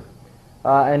structure.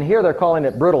 And here they're calling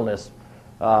it brittleness.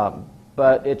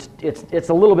 But it's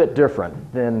a little bit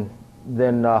different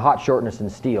than hot shortness in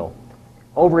steel.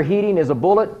 Overheating is a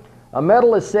bullet. A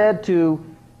metal is said to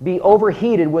be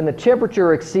overheated when the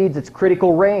temperature exceeds its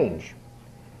critical range.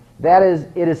 That is,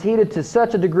 it is heated to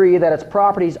such a degree that its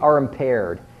properties are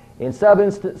impaired. In some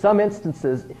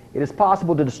instances, it is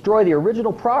possible to destroy the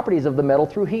original properties of the metal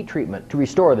through heat treatment, to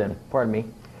restore them, pardon me.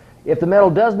 If the metal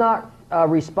does not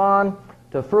respond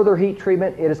to further heat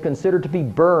treatment, it is considered to be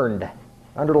burned.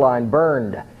 Underline,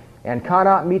 burned, and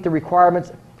cannot meet the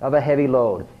requirements of a heavy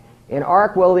load. In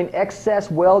arc welding,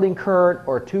 excess welding current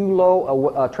or too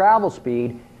low a travel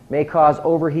speed may cause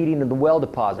overheating of the weld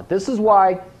deposit. This is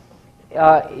why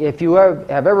if you have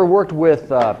ever worked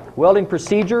with welding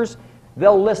procedures,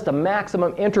 they'll list a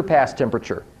maximum interpass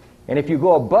temperature. And if you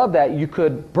go above that, you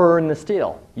could burn the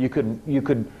steel. You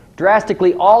could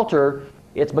drastically alter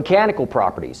its mechanical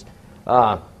properties.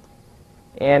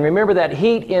 And remember that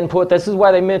heat input, this is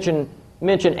why they mention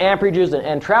amperages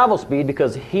and travel speed,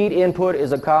 because heat input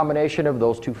is a combination of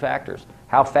those two factors.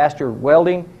 How fast you're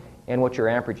welding and what your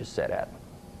amperage is set at.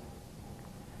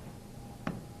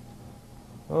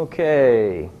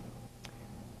 Okay.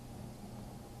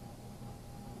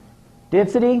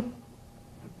 Density.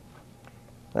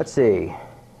 Let's see.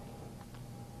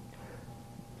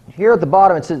 Here at the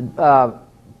bottom it says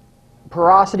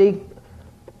porosity.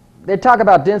 They talk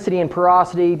about density and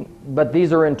porosity, but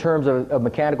these are in terms of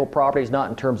mechanical properties, not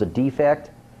in terms of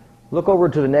defect. Look over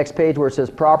to the next page where it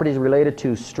says properties related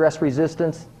to stress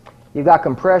resistance. You've got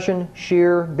compression,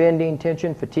 shear, bending,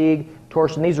 tension, fatigue,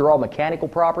 torsion. These are all mechanical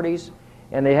properties,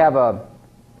 and they have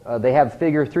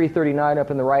figure 339 up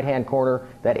in the right-hand corner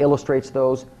that illustrates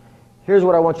those. Here's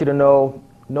what I want you to know.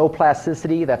 No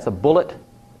plasticity, that's a bullet.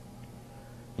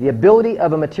 The ability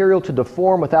of a material to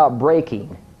deform without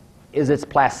breaking is its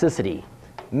plasticity.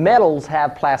 Metals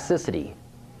have plasticity.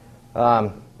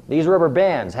 These rubber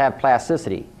bands have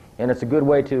plasticity, and it's a good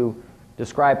way to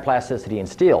describe plasticity in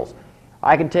steels.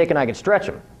 I can take and I can stretch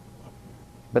them,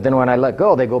 but then when I let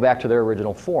go, they go back to their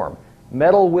original form.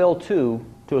 Metal will too,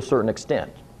 to a certain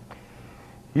extent.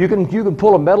 You can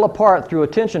pull a metal apart through a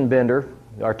tension bender,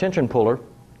 or tension puller,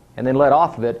 and then let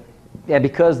off of it. And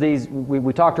because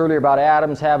we talked earlier about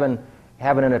atoms having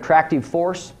an attractive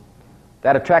force,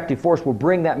 that attractive force will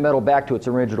bring that metal back to its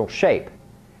original shape.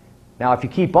 Now, if you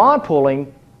keep on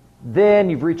pulling, then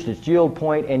you've reached its yield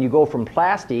point, and you go from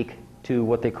plastic to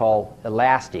what they call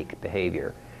elastic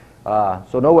behavior.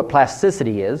 So know what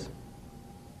plasticity is.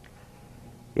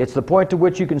 It's the point to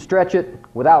which you can stretch it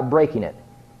without breaking it.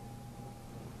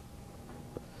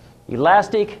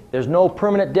 Elastic, there's no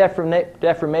permanent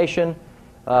deformation.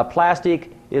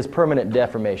 Plastic is permanent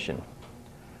deformation.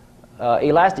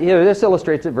 Elastic, here, this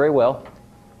illustrates it very well.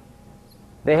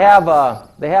 They have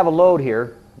a load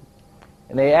here,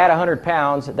 and they add 100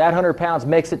 pounds. That 100 pounds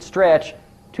makes it stretch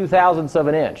 2/1000ths of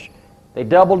an inch. They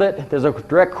doubled it. There's a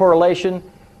direct correlation.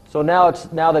 So now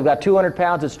they've got 200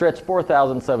 pounds. It stretched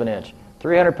 4/1000ths of an inch.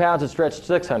 300 pounds. It stretched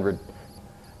 600.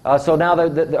 So now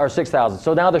or 6,000.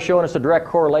 So now they're showing us a direct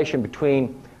correlation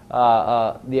between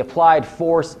the applied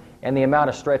force and the amount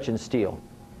of stretch in steel,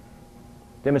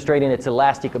 demonstrating its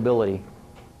elastic ability.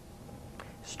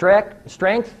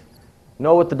 Strength.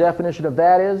 Know what the definition of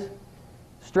that is?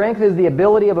 Strength is the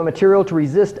ability of a material to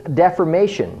resist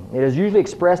deformation. It is usually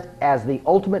expressed as the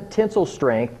ultimate tensile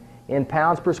strength in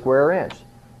pounds per square inch.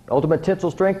 The ultimate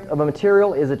tensile strength of a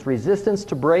material is its resistance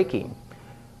to breaking.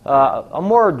 A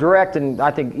more direct and I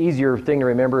think easier thing to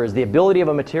remember is the ability of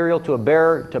a material to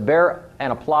bear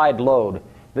an applied load.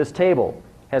 This table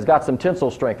has got some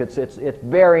tensile strength. It's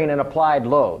bearing an applied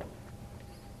load.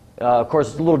 Of course,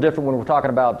 it's a little different when we're talking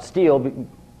about steel.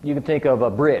 You can think of a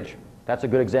bridge. That's a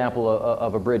good example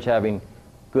of a bridge having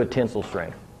good tensile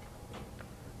strength.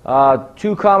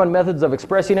 Two common methods of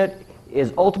expressing it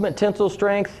is ultimate tensile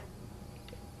strength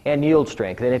and yield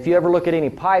strength. And if you ever look at any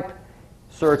pipe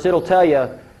certs, it'll tell you,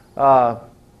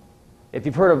 if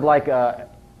you've heard of like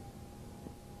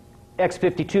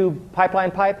X52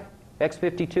 pipeline pipe,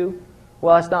 X52,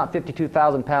 well, that's not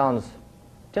 52,000 pounds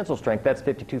tensile strength, that's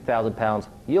 52,000 pounds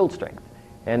yield strength.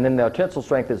 And then the tensile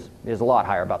strength is a lot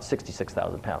higher, about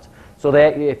 66,000 pounds. So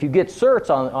that if you get certs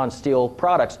on steel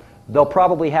products, they'll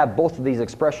probably have both of these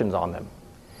expressions on them.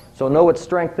 So know what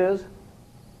strength is.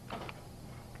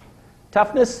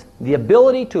 Toughness, the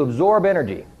ability to absorb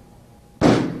energy.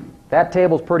 That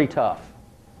table's pretty tough.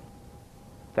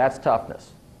 That's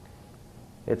toughness.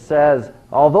 It says,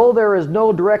 although there is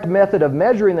no direct method of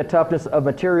measuring the toughness of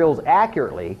materials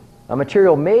accurately, a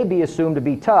material may be assumed to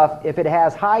be tough if it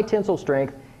has high tensile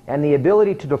strength and the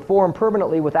ability to deform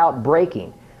permanently without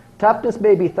breaking. Toughness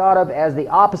may be thought of as the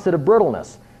opposite of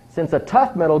brittleness, since a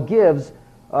tough metal gives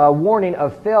a warning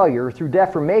of failure through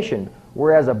deformation,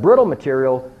 whereas a brittle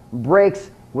material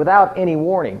breaks without any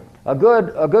warning. A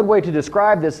good way to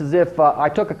describe this is if I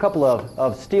took a couple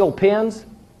of steel pins.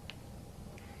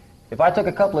 If I took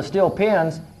a couple of steel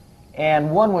pins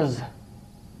and one was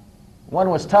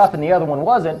tough and the other one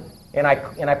wasn't, and I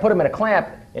put them in a clamp,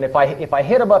 and if I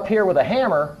hit them up here with a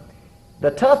hammer,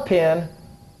 the tough pin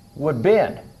would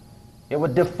bend. It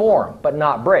would deform but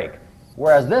not break,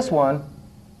 whereas this one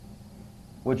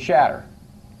would shatter.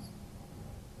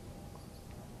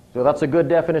 So that's a good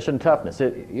definition of toughness.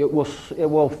 It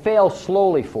will fail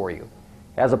slowly for you,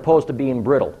 as opposed to being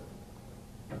brittle.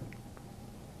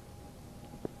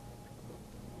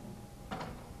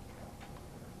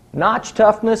 Notch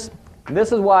toughness.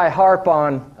 This is why I harp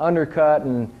on undercut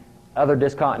and other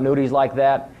discontinuities like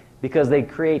that, because they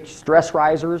create stress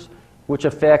risers, which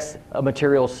affects a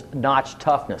material's notch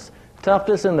toughness.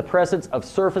 Toughness in the presence of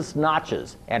surface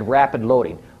notches and rapid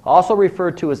loading, also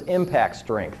referred to as impact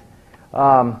strength.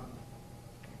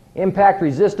 Impact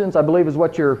resistance, I believe, is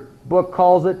what your book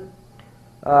calls it.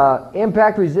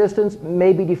 Impact resistance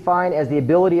may be defined as the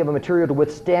ability of a material to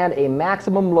withstand a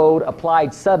maximum load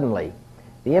applied suddenly.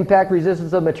 The impact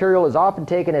resistance of material is often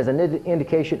taken as an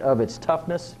indication of its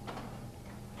toughness.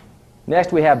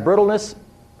 Next, we have brittleness.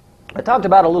 I talked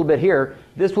about it a little bit here.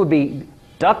 This would be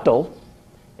ductile,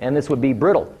 and this would be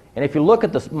brittle. And if you look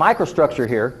at the microstructure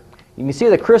here, you can see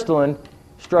the crystalline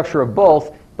structure of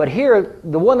both. But here,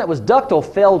 the one that was ductile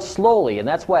fell slowly, and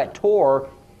that's why it tore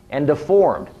and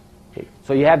deformed.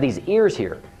 So you have these ears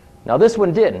here. Now this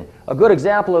one didn't. A good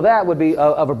example of that would be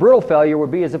of a brittle failure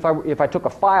would be as if I took a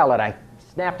file and I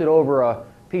snapped it over a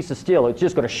piece of steel. It's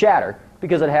just going to shatter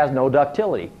because it has no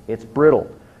ductility. It's brittle.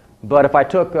 But if I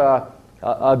took,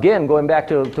 again, going back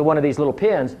to one of these little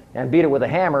pins and beat it with a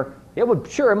hammer,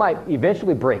 It might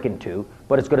eventually break in two,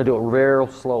 but it's going to do it real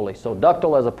slowly. So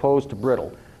ductile as opposed to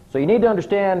brittle. So you need to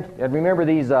understand and remember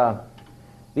these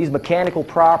mechanical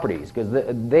properties, because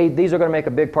these are going to make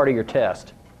a big part of your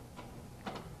test.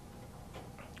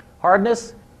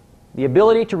 Hardness, the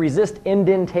ability to resist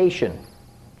indentation.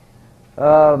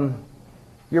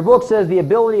 Your book says the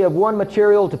ability of one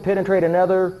material to penetrate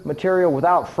another material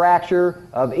without fracture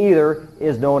of either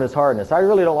is known as hardness. I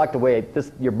really don't like the way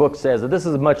your book says it. This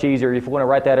is much easier if you want to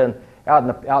write that out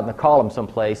in the column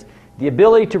someplace. The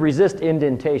ability to resist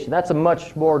indentation. That's a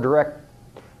much more direct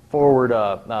forward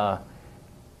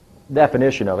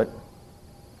definition of it.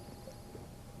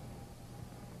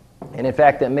 And in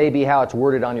fact, that may be how it's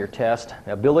worded on your test.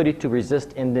 Ability to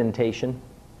resist indentation.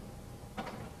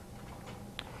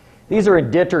 These are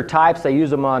indenter types. They use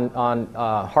them on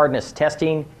hardness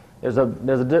testing.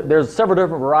 There's several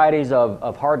different varieties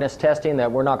of hardness testing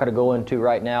that we're not going to go into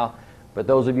right now, but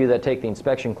those of you that take the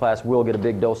inspection class will get a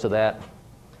big dose of that.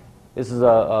 This is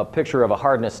a picture of a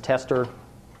hardness tester,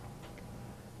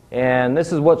 and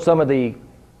this is what some of the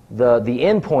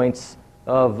endpoints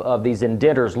of these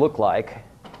indenters look like.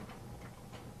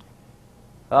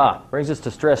 Brings us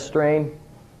to stress strain.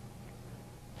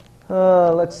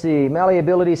 Let's see,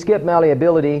 malleability, skip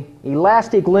malleability.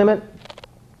 Elastic limit.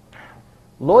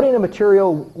 Loading a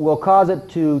material will cause it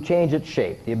to change its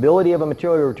shape. The ability of a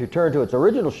material to return to its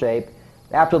original shape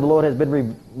after the load has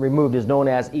been removed is known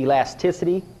as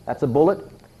elasticity. That's a bullet.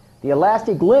 The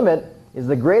elastic limit is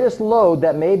the greatest load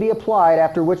that may be applied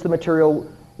after which the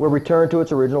material will return to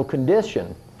its original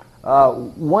condition.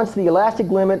 Once the elastic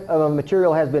limit of a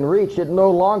material has been reached, it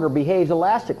no longer behaves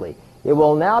elastically. It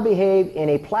will now behave in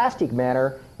a plastic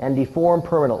manner and deform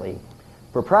permanently.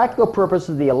 For practical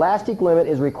purposes, the elastic limit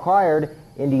is required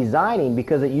in designing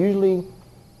because it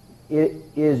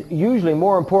is usually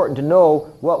more important to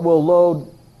know what will load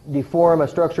deform a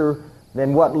structure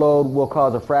than what load will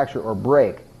cause a fracture or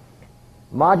break.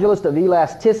 Modulus of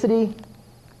elasticity.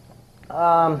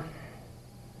 I'm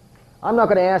not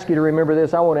going to ask you to remember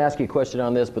this. I won't ask you a question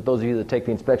on this, but those of you that take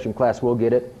the inspection class will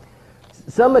get it.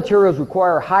 Some materials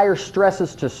require higher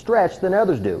stresses to stretch than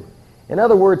others do. In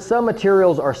other words, some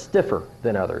materials are stiffer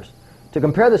than others. To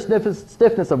compare the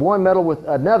stiffness of one metal with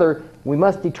another, we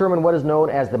must determine what is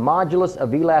known as the modulus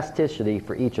of elasticity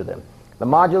for each of them. The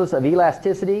modulus of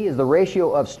elasticity is the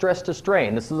ratio of stress to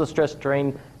strain. This is a stress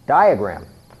strain diagram.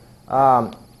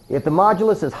 If the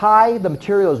modulus is high, the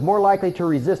material is more likely to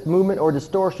resist movement or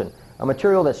distortion. A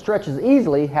material that stretches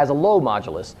easily has a low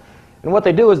modulus. And what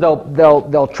they do is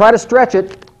they'll try to stretch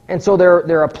it, and so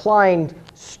they're applying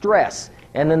stress.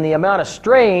 And then the amount of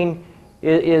strain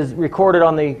is recorded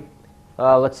on the,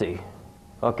 let's see.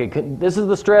 Okay, this is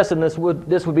the stress, and this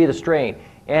would be the strain.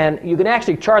 And you can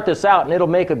actually chart this out, and it'll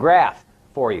make a graph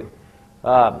for you.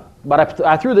 But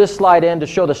I threw this slide in to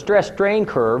show the stress-strain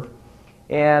curve.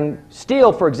 And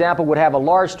steel, for example, would have a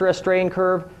large stress-strain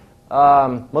curve.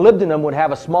 Molybdenum would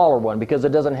have a smaller one because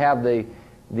it doesn't have the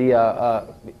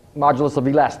modulus of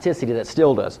elasticity that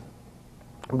steel does.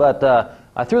 But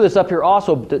I threw this up here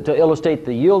also to illustrate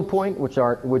the yield point,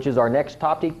 which is our next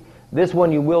topic. This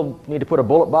one you will need to put a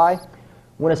bullet by.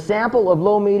 When a sample of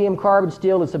low-medium carbon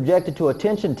steel is subjected to a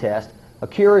tension test, a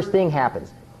curious thing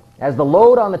happens. As the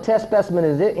load on the test specimen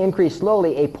is increased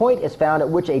slowly, a point is found at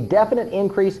which a definite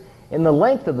increase in the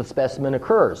length of the specimen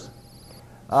occurs,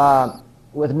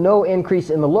 with no increase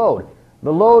in the load.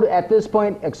 The load at this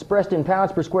point, expressed in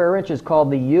pounds per square inch, is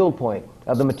called the yield point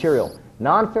of the material.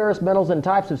 Non-ferrous metals and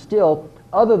types of steel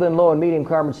other than low and medium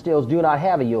carbon steels do not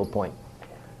have a yield point.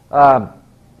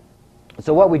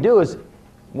 So what we do is,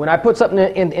 when I put something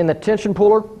in the tension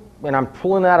puller and I'm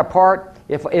pulling that apart,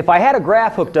 if I had a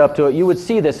graph hooked up to it, you would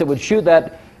see this. It would shoot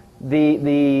that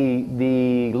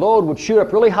the load would shoot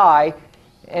up really high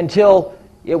until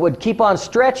it would keep on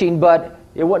stretching, but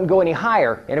it wouldn't go any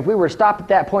higher. And if we were to stop at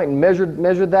that point and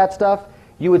measured that stuff,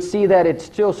 you would see that it's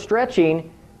still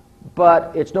stretching,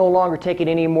 but it's no longer taking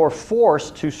any more force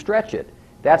to stretch it.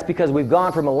 That's because we've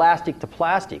gone from elastic to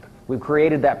plastic. We've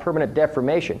created that permanent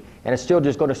deformation, and it's still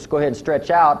just going to go ahead and stretch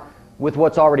out with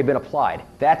what's already been applied.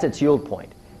 That's its yield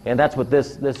point. And that's what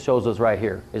this shows us right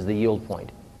here, is the yield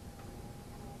point.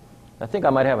 I think I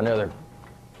might have another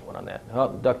one on that. Oh,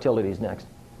 ductility is next.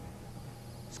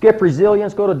 Skip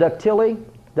resilience, go to ductility.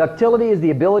 Ductility is the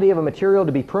ability of a material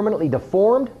to be permanently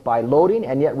deformed by loading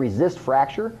and yet resist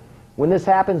fracture. When this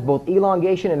happens, both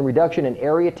elongation and reduction in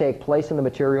area take place in the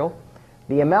material.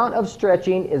 The amount of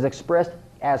stretching is expressed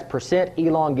as percent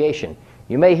elongation.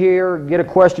 You may get a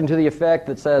question to the effect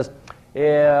that says,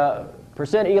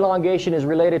 percent elongation is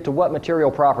related to what material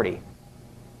property?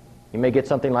 You may get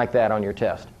something like that on your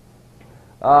test.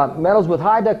 Metals with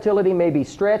high ductility may be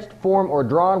stretched, formed, or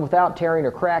drawn without tearing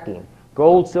or cracking.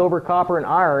 Gold, silver, copper, and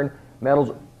iron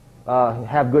metals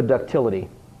have good ductility.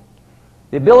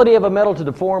 The ability of a metal to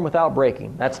deform without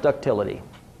breaking, that's ductility.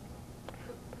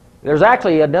 There's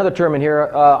actually another term in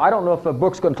here. I don't know if a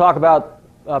book's going to talk about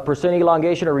percent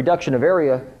elongation or reduction of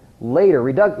area later.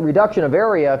 Reduction of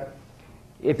area,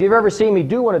 if you've ever seen me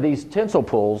do one of these tensile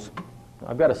pulls,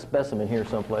 I've got a specimen here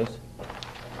someplace.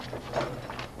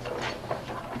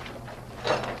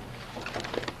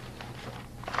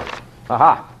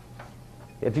 Aha.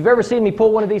 If you've ever seen me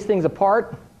pull one of these things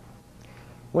apart,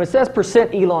 when it says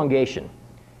percent elongation,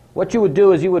 what you would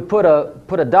do is you would put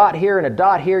a dot here and a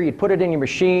dot here, you'd put it in your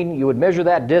machine, you would measure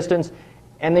that distance,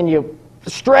 and then you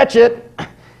stretch it,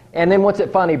 and then once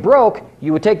it finally broke,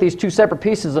 you would take these two separate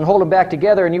pieces and hold them back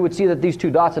together, and you would see that these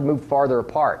two dots had moved farther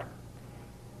apart.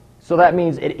 So that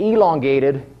means it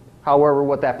elongated, however,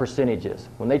 what that percentage is.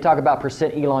 When they talk about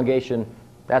percent elongation,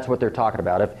 that's what they're talking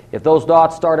about. If those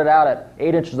dots started out at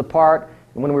 8 inches apart,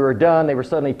 and when we were done, they were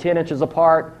suddenly 10 inches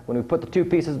apart, when we put the two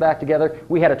pieces back together,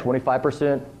 we had a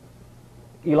 25%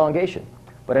 elongation.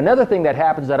 But another thing that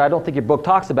happens that I don't think your book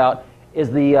talks about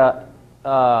is the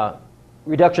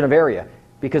reduction of area.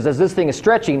 Because as this thing is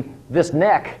stretching, this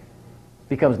neck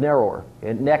becomes narrower.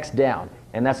 It necks down.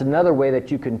 And that's another way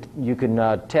that you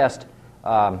can test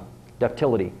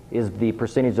ductility, is the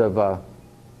percentage of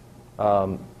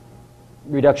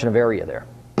reduction of area there.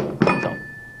 So,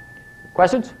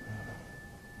 questions?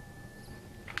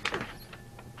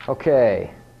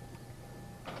 Okay.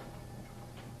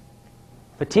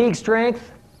 Fatigue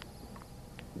strength.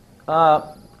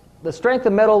 The strength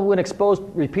of metal when exposed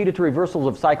repeated to reversals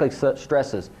of cyclic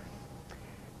stresses.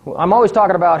 I'm always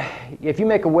talking about if you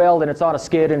make a weld and it's on a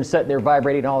skid and it's sitting there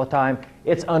vibrating all the time,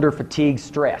 it's under fatigue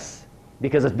stress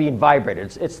because it's being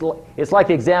vibrated. It's like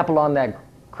the example on that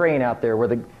crane out there where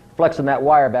the flexing that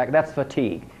wire back. That's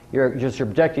fatigue. You're just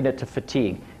subjecting it to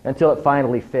fatigue until it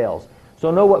finally fails.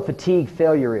 So know what fatigue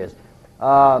failure is.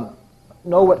 Know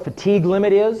what fatigue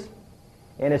limit is.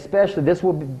 And especially, this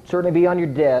will certainly be on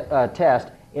your test,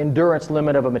 endurance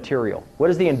limit of a material. What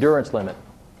is the endurance limit?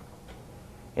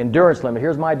 Endurance limit,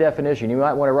 here's my definition. You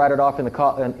might want to write it off in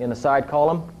the side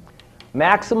column.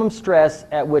 Maximum stress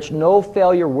at which no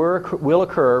failure will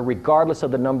occur regardless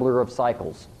of the number of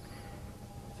cycles.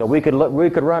 So we could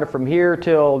run it from here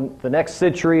till the next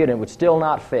century and it would still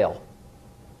not fail.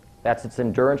 That's its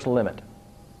endurance limit.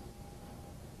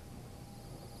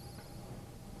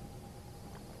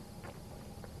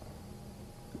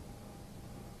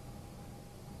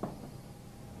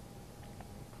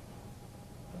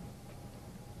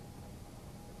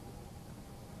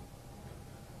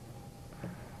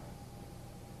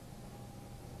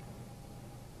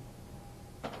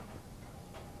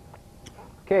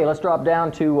 Okay, let's drop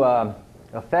down to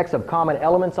effects of common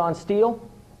elements on steel.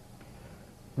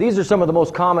 These are some of the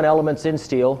most common elements in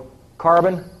steel.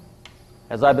 Carbon,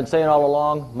 as I've been saying all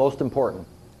along, most important.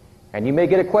 And you may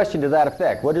get a question to that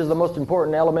effect. What is the most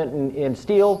important element in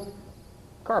steel?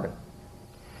 Carbon.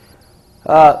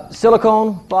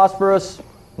 Sulfur,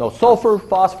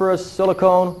 phosphorus,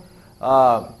 silicone,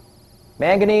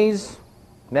 manganese,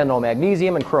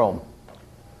 magnesium, and chrome.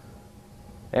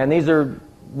 And these are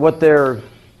what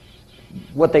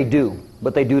they do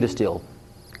to steel.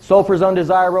 Sulfur is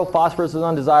undesirable, phosphorus is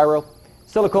undesirable.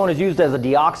 Silicone is used as a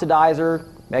deoxidizer.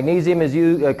 Magnesium is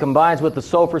combines with the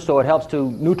sulfur, so it helps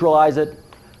to neutralize it.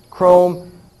 Chrome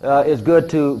is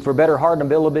good for better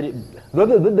hardenability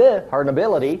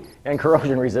and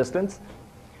corrosion resistance.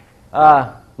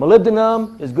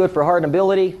 Molybdenum is good for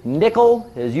hardenability. Nickel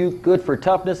is good for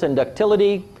toughness and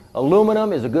ductility.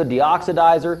 Aluminum is a good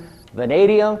deoxidizer.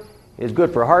 Vanadium is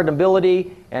good for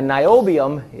hardenability, and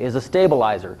niobium is a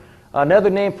stabilizer. Another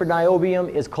name for niobium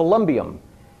is columbium.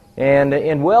 And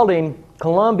in welding,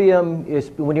 columbium is,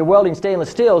 when you're welding stainless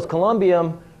steels,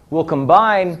 columbium will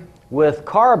combine with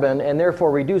carbon and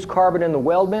therefore reduce carbon in the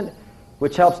weldment,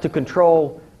 which helps to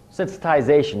control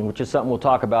sensitization, which is something we'll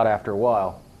talk about after a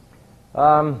while.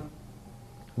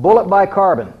 Bullet by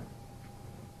carbon.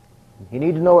 You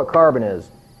need to know what carbon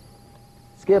is.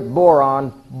 Skip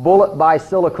boron, bullet by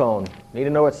silicone. Need to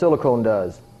know what silicone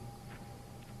does.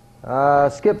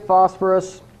 Skip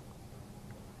phosphorus.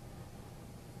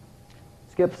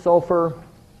 Skip sulfur.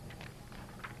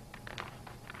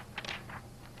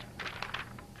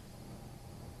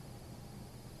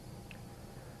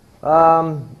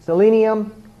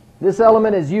 Selenium. This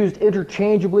element is used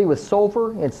interchangeably with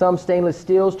sulfur in some stainless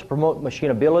steels to promote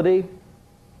machinability.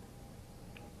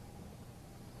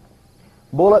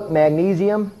 Bullet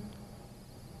magnesium.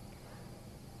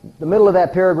 The middle of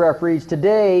that paragraph reads,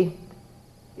 today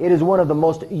It is one of the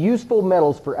most useful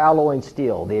metals for alloying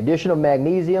steel. The addition of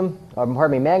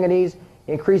manganese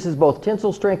increases both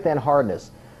tensile strength and hardness.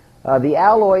 The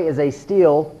alloy is a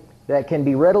steel that can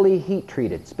be readily heat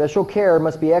treated. Special care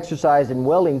must be exercised in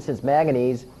welding since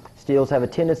manganese steels have a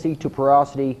tendency to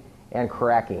porosity and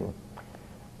cracking.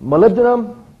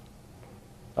 Molybdenum,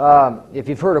 if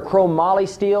you've heard of chrome moly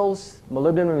steels,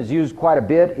 molybdenum is used quite a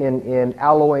bit in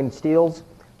alloying steels.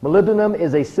 Molybdenum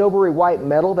is a silvery white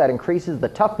metal that increases the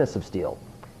toughness of steel.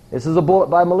 This is a bullet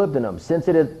by molybdenum. Since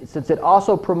it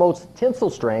also promotes tensile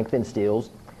strength in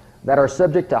steels that are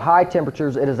subject to high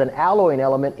temperatures, it is an alloying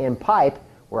element in pipe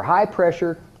where high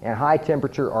pressure and high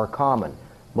temperature are common.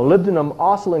 Molybdenum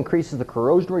also increases the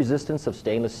corrosion resistance of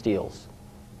stainless steels.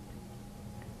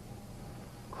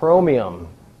 Chromium.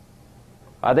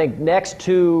 I think next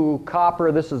to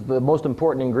copper, this is the most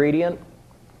important ingredient.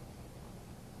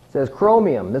 It says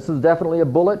chromium. This is definitely a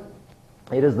bullet.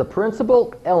 It is the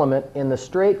principal element in the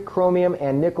straight chromium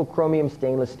and nickel chromium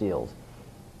stainless steels.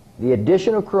 The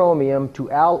addition of chromium to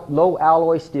low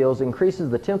alloy steels increases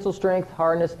the tensile strength,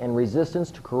 hardness, and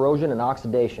resistance to corrosion and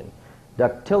oxidation.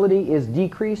 Ductility is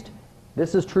decreased.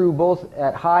 This is true both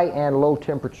at high and low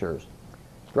temperatures.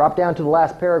 Drop down to the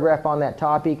last paragraph on that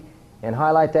topic and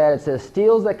highlight that. It says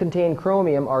steels that contain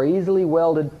chromium are easily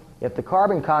welded if the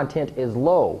carbon content is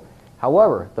low.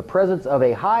 However, the presence of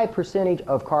a high percentage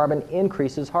of carbon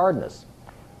increases hardness.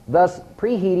 Thus,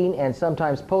 preheating and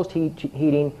sometimes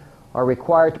post-heating are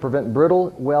required to prevent brittle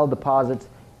weld deposits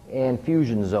and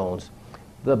fusion zones.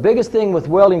 The biggest thing with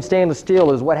welding stainless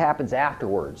steel is what happens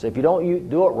afterwards. If you don't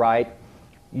do it right,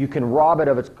 you can rob it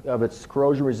of its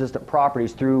corrosion-resistant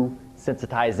properties through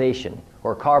sensitization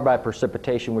or carbide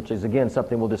precipitation, which is, again,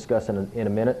 something we'll discuss in a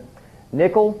minute.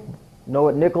 Nickel, know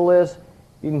what nickel is?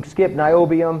 You can skip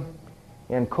niobium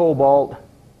and cobalt.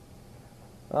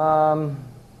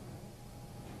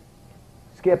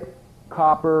 Skip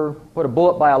copper, put a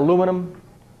bullet by aluminum.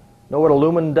 Know what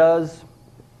aluminum does?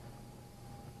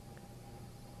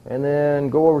 And then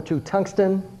go over to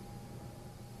tungsten.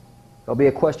 There'll be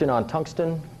a question on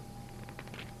tungsten.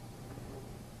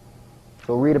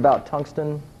 So read about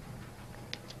tungsten.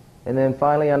 And then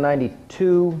finally on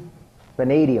 92,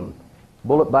 vanadium.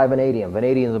 Bullet by vanadium.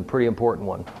 Vanadium is a pretty important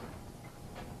one.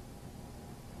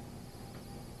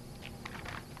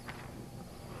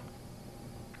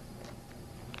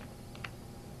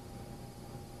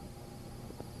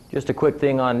 Just a quick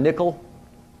thing on nickel.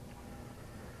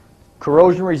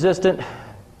 Corrosion resistant,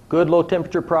 good low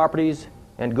temperature properties,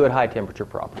 and good high temperature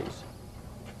properties.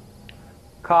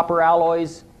 Copper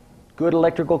alloys, good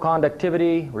electrical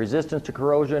conductivity, resistance to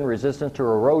corrosion, resistance to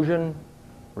erosion,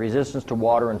 resistance to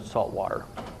water and salt water.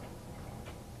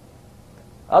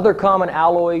 Other common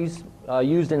alloys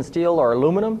used in steel are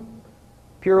aluminum,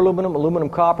 pure aluminum, aluminum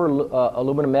copper,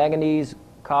 aluminum manganese,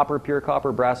 copper, pure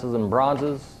copper, brasses, and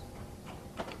bronzes.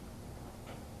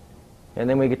 And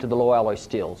then we get to the low alloy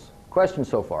steels. Questions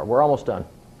so far? We're almost done.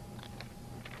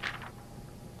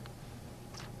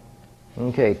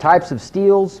 Okay, types of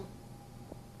steels.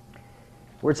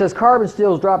 Where it says carbon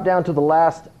steels, drop down to the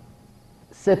last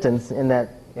sentence in that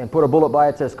and put a bullet by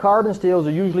it. It says carbon steels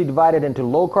are usually divided into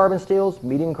low carbon steels,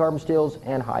 medium carbon steels,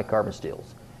 and high carbon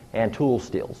steels, and tool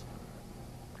steels.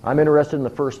 I'm interested in the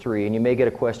first three, and you may get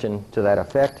a question to that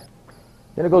effect.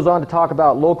 Then it goes on to talk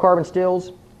about low carbon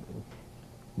steels.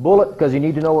 Bullet, because you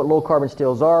need to know what low carbon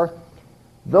steels are.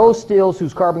 Those steels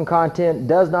whose carbon content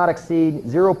does not exceed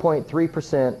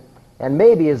 0.3% and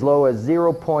may be as low as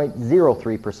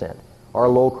 0.03% are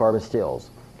low carbon steels.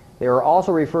 They are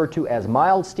also referred to as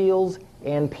mild steels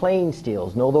and plain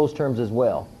steels. Know those terms as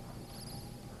well.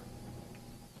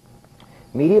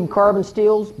 Medium carbon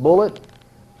steels, bullet.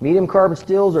 Medium carbon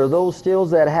steels are those steels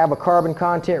that have a carbon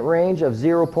content range of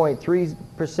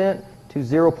 0.3% to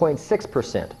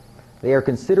 0.6%. They are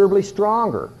considerably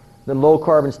stronger than low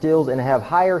carbon steels and have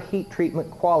higher heat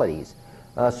treatment qualities.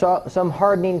 Some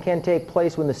hardening can take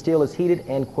place when the steel is heated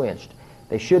and quenched.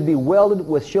 They should be welded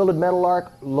with shielded metal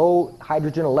arc, low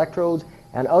hydrogen electrodes,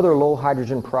 and other low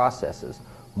hydrogen processes.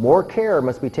 More care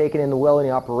must be taken in the welding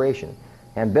operation,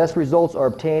 and best results are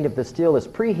obtained if the steel is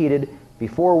preheated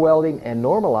before welding and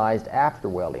normalized after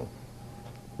welding.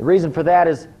 The reason for that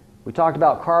is we talked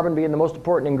about carbon being the most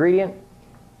important ingredient.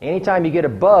 Anytime you get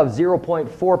above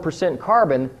 0.4%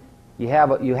 carbon, you have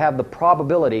the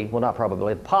probability, well not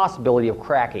probability, the possibility of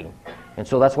cracking. And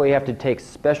so that's why you have to take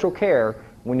special care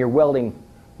when you're welding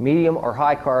medium or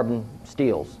high carbon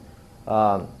steels.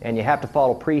 And you have to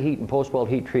follow preheat and post-weld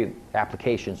heat treat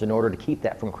applications in order to keep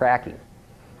that from cracking.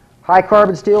 High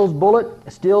carbon steels, bullet,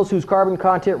 steels whose carbon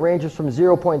content ranges from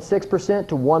 0.6%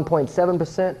 to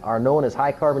 1.7% are known as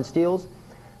high carbon steels.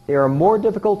 They are more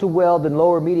difficult to weld than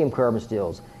lower medium carbon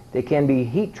steels. They can be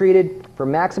heat treated for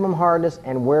maximum hardness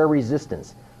and wear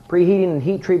resistance. Preheating and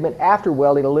heat treatment after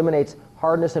welding eliminates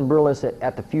hardness and brittleness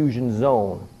at the fusion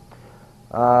zone.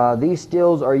 These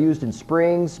steels are used in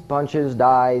springs, punches,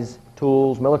 dies,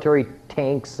 tools, military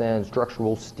tanks, and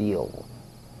structural steel.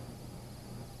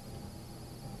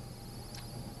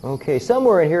 Okay,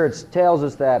 somewhere in here it tells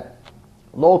us that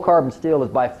low carbon steel is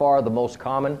by far the most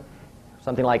common.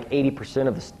 Something like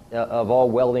 80% of all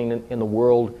welding in the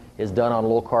world is done on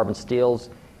low carbon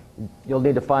steels. You'll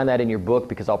need to find that in your book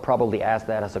because I'll probably ask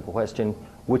that as a question.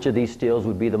 Which of these steels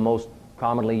would be the most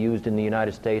commonly used in the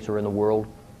United States or in the world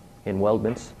in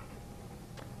weldments?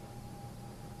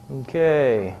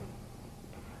 Okay.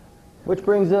 Which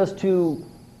brings us to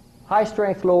high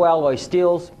strength, low alloy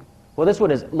steels. Well, this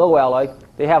one is low alloy.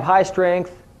 They have high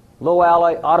strength, low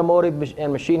alloy, automotive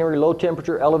and machinery, low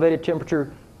temperature, elevated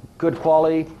temperature, good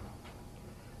quality.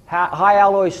 High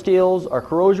alloy steels are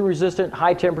corrosion resistant,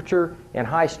 high temperature, and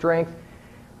high strength.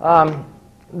 You're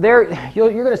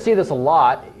going to see this a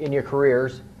lot in your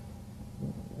careers.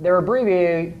 They're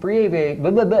abbreviated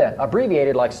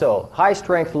like so. High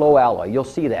strength, low alloy. You'll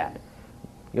see that.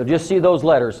 You'll just see those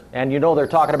letters, and you know they're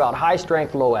talking about high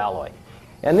strength, low alloy.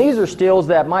 And these are steels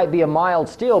that might be a mild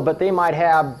steel, but they might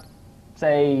have,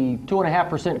 say,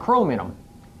 2.5% chrome in them.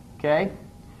 Okay?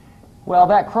 Well,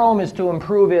 that chrome is to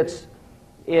improve its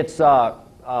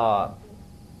high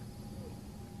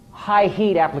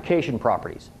heat application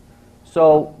properties.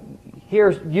 So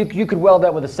here's you could weld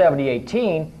that with a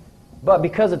 7018, but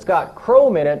because it's got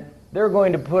chrome in it, they're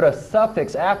going to put a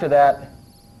suffix after that,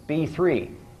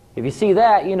 B3. If you see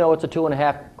that, you know it's a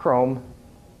 2.5 chrome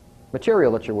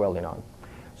material that you're welding on.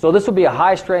 So this will be a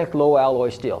high strength, low alloy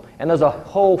steel. And there's a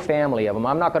whole family of them.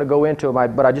 I'm not going to go into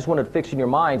them, but I just wanted to fix in your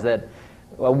minds that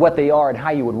what they are and how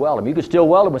you would weld them. You could still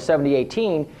weld them with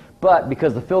 7018, but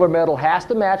because the filler metal has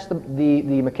to match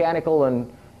the mechanical and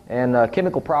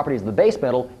chemical properties of the base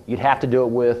metal, you'd have to do it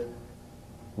with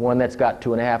one that's got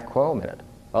 2.5 chrome in it.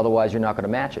 Otherwise, you're not going to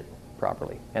match it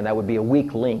properly, and that would be a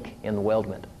weak link in the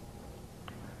weldment.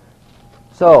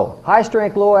 So, high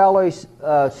strength, low alloy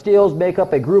steels make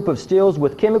up a group of steels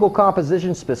with chemical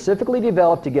compositions specifically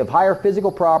developed to give higher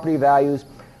physical property values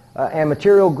and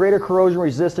material greater corrosion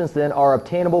resistance than are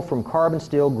obtainable from carbon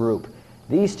steel group.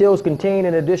 These steels contain,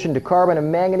 in addition to carbon and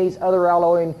manganese, other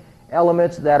alloying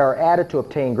elements that are added to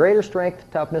obtain greater strength,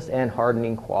 toughness, and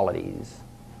hardening qualities.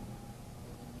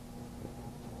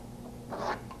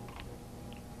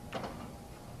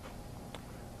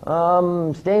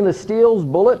 Stainless steels,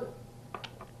 bullet.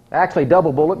 Actually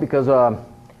double bullet, because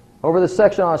over this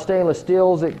section on stainless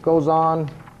steels it goes on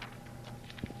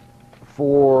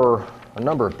for a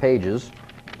number of pages.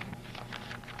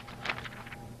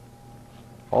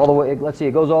 All the way, let's see,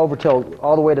 it goes over till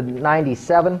all the way to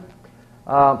 97.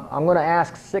 I'm going to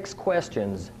ask 6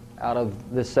 questions out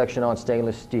of this section on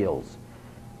stainless steels.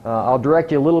 I'll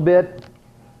direct you a little bit.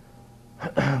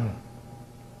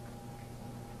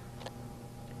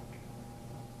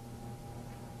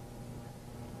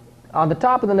 On the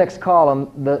top of the next column,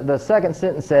 the second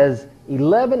sentence says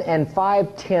 11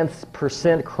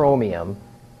 5/10% chromium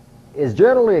is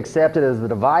generally accepted as the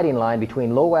dividing line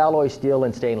between low alloy steel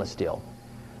and stainless steel.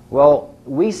 Well,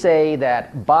 we say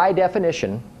that by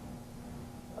definition,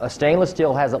 a stainless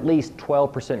steel has at least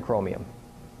 12% chromium.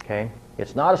 Okay?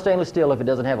 It's not a stainless steel if it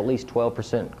doesn't have at least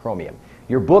 12% chromium.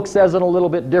 Your book says it a little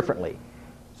bit differently.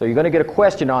 So you're going to get a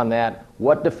question on that.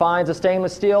 What defines a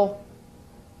stainless steel?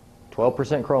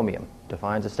 12% chromium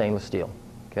defines a stainless steel.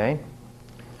 Okay?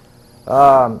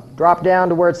 Drop down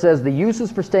to where it says the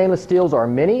uses for stainless steels are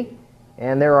many,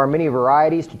 and there are many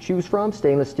varieties to choose from.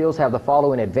 Stainless steels have the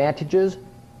following advantages.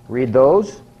 Read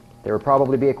those. There will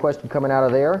probably be a question coming out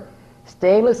of there.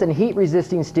 Stainless and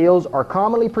heat-resisting steels are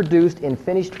commonly produced in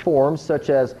finished forms such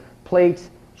as plates,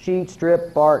 sheet,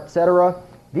 strip, bar, etc.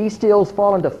 These steels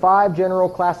fall into 5 general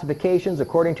classifications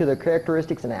according to their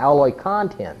characteristics and alloy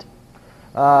content.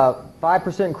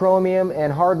 5% chromium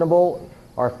and hardenable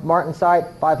are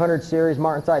martensite 500 series,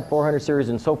 martensite 400 series,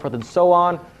 and so forth and so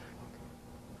on.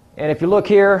 And if you look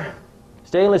here,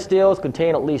 stainless steels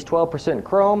contain at least 12%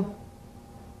 chrome.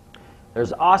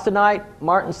 There's austenite,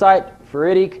 martensite,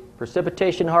 ferritic,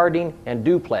 precipitation hardening, and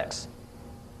duplex.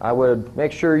 I would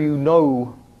make sure you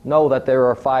know that there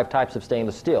are 5 types of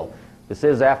stainless steel. This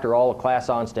is, after all, a class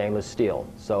on stainless steel,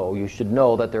 so you should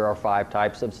know that there are 5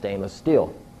 types of stainless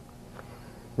steel.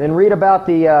 Then read about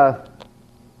the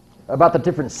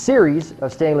different series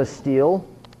of stainless steel,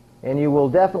 and you will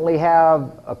definitely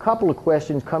have a couple of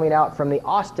questions coming out from the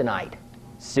austenite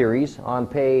series on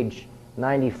page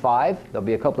 95. There'll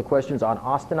be a couple of questions on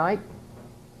austenite.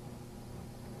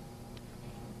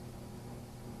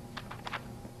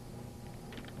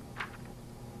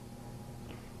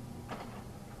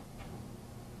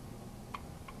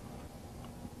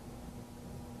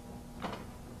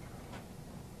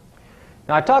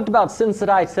 Now, I talked about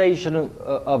sensitization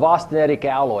of austenitic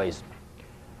alloys.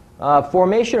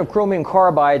 Formation of chromium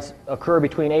carbides occur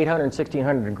between 800 and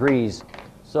 1600 degrees.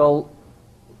 So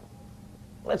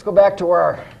let's go back to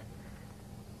our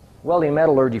welding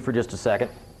metallurgy for just a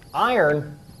second.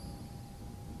 Iron,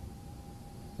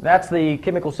 that's the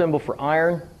chemical symbol for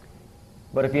iron.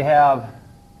 But if you have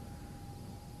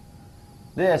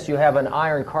this, you have an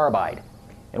iron carbide.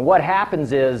 And what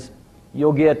happens is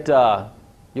you'll get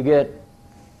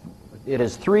it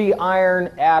is 3 iron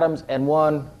atoms and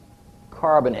 1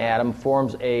 carbon atom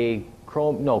forms a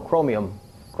chromium.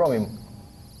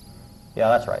 Yeah,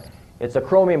 that's right. It's a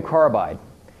chromium carbide.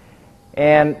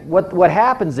 And what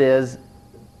happens is,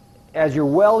 as you're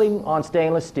welding on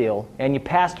stainless steel and you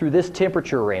pass through this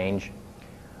temperature range,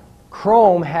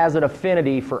 chrome has an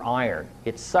affinity for iron.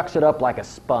 It sucks it up like a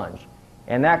sponge.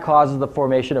 And that causes the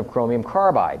formation of chromium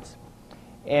carbides.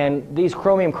 And these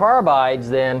chromium carbides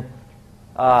then,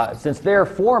 since they're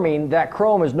forming, that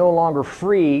chrome is no longer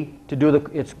free to do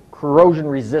its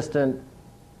corrosion-resistant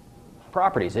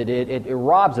properties. It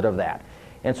robs it of that.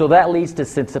 And so that leads to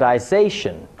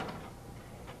sensitization,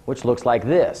 which looks like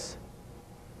this.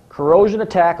 Corrosion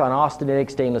attack on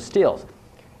austenitic stainless steels.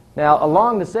 Now,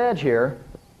 along this edge here,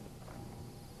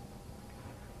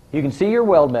 you can see your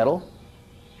weld metal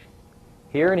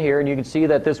here and here, and you can see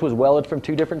that this was welded from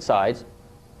 2 different sides.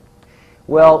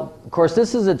 Well, of course,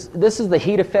 this is the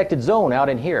heat-affected zone out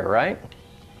in here, right?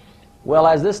 Well,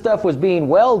 as this stuff was being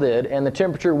welded and the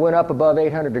temperature went up above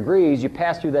 800 degrees, you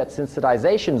pass through that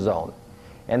sensitization zone.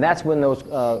 And that's when those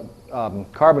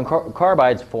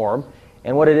carbides form.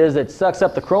 And what it is, it sucks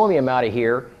up the chromium out of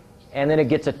here, and then it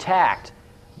gets attacked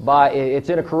by, it's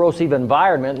in a corrosive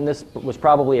environment, and this was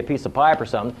probably a piece of pipe or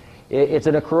something. It's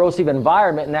in a corrosive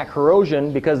environment, and that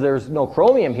corrosion, because there's no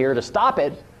chromium here to stop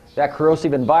it, that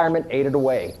corrosive environment ate it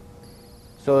away.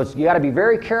 So you got to be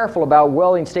very careful about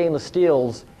welding stainless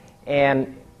steels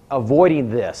and avoiding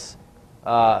this.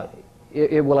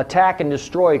 It will attack and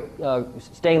destroy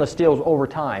stainless steels over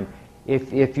time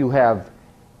if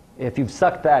you've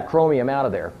sucked that chromium out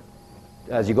of there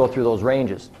as you go through those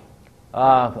ranges.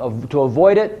 To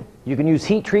avoid it, you can use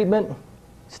heat treatment,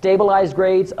 stabilized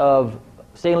grades of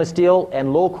stainless steel,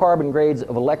 and low carbon grades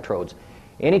of electrodes.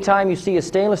 Anytime you see a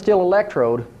stainless steel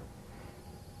electrode,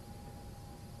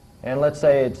 and let's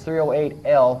say it's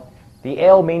 308L, the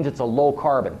L means it's a low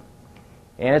carbon.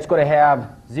 And it's going to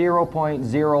have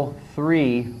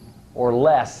 0.03 or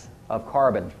less of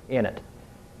carbon in it.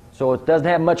 So it doesn't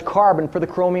have much carbon for the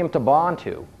chromium to bond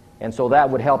to. And so that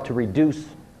would help to reduce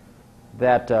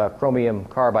that chromium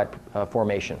carbide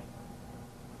formation.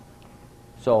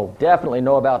 So definitely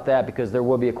know about that, because there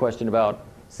will be a question about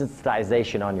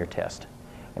sensitization on your test.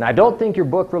 And I don't think your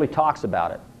book really talks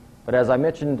about it. But as I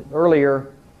mentioned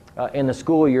earlier, in the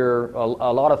school year, a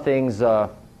lot of things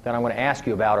that I'm going to ask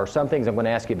you about, or some things I'm going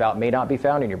to ask you about, may not be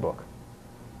found in your book.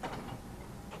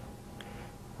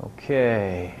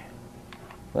 Okay.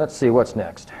 Let's see what's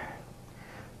next.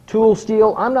 Tool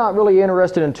steel. I'm not really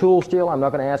interested in tool steel. I'm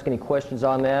not going to ask any questions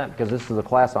on that, because this is a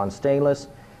class on stainless.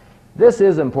 This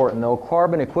is important, though,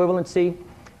 carbon equivalency.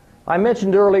 I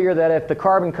mentioned earlier that if the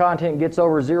carbon content gets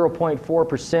over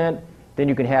 0.4%, then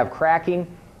you can have cracking.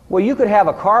 Well, you could have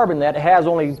a carbon that has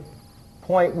only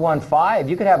 0.15.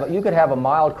 You could have a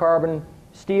mild carbon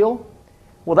steel.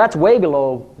 Well, that's way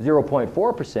below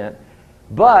 0.4%.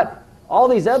 But all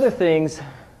these other things,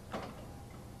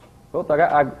 oops,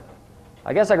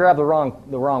 I guess I grabbed the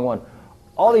wrong one.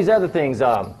 All these other things,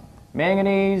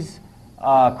 manganese,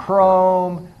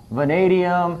 chrome,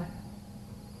 vanadium.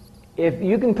 If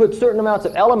you can put certain amounts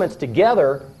of elements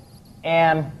together,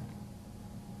 and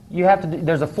you have to,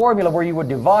 there's a formula where you would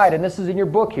divide, and this is in your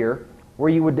book here, where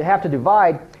you would have to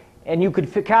divide, and you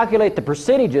could calculate the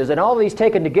percentages, and all these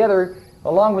taken together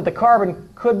along with the carbon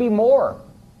could be more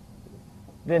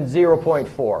than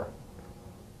 0.4.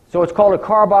 So it's called a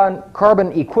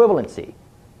carbon equivalency.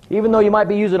 Even though you might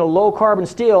be using a low carbon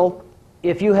steel,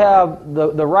 if you have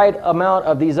the right amount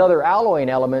of these other alloying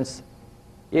elements,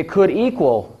 it could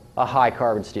equal a high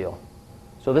carbon steel.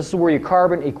 So this is where your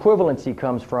carbon equivalency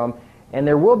comes from. And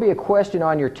there will be a question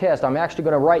on your test. I'm actually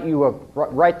going to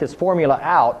write this formula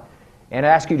out and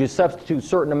ask you to substitute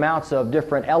certain amounts of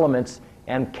different elements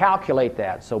and calculate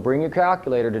that. So bring your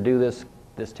calculator to do this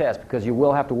test, because you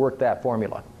will have to work that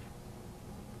formula.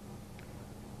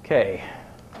 Okay.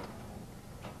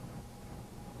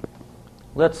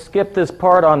 Let's skip this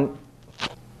part on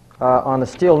the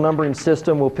steel numbering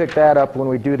system. We'll pick that up when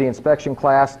we do the inspection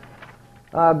class.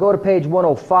 Go to page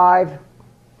 105.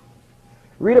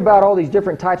 Read about all these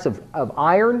different types of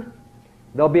iron.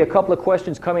 There'll be a couple of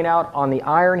questions coming out on the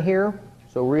iron here,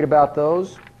 So read about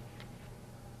those.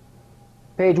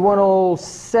 Page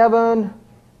 107,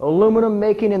 aluminum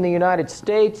making in the United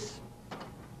States.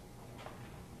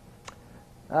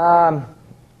 Who's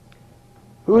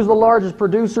the largest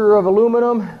producer of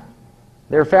aluminum?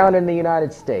 They're found in the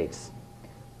United States.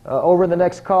 Over in the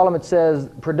next column it says,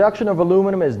 production of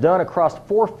aluminum is done across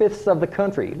 4/5 of the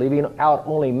country, leaving out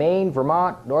only Maine,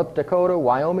 Vermont, North Dakota,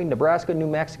 Wyoming, Nebraska, New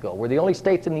Mexico. We're the only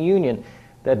states in the Union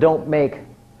that don't make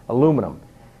aluminum.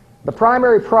 The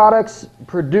primary products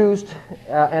produced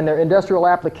and their industrial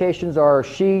applications are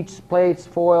sheets, plates,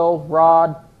 foil,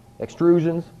 rod,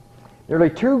 extrusions. Nearly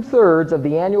 2/3 of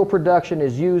the annual production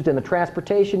is used in the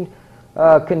transportation,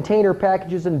 container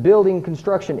packages, and building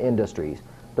construction industries.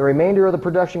 The remainder of the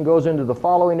production goes into the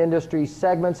following industry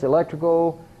segments: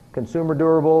 electrical, consumer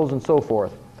durables, and so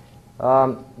forth.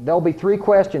 There'll be 3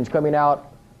 questions coming out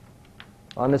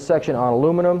on this section on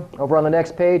aluminum. Over on the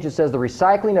next page it says the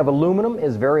recycling of aluminum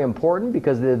is very important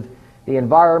because of the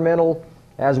environmental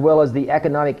as well as the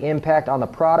economic impact on the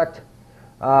product.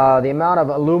 The amount of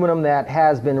aluminum that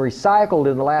has been recycled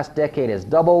in the last decade has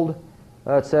doubled,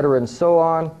 etc., and so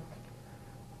on.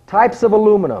 Types of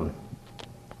aluminum.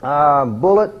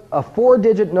 Bullet, a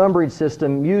 4-digit numbering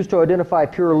system used to identify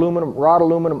pure aluminum, wrought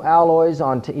aluminum alloys.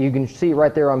 You can see it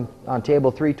right there on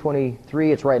table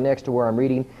 323. It's right next to where I'm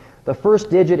reading. The first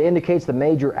digit indicates the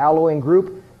major alloying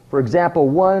group. For example,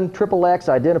 1XXX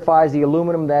identifies the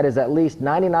aluminum that is at least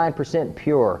 99%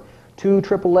 pure.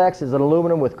 2XXX is an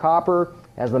aluminum with copper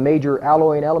as the major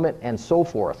alloying element, and so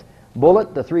forth.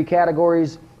 Bullet, the 3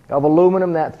 categories of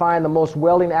aluminum that find the most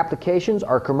welding applications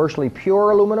are commercially pure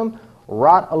aluminum,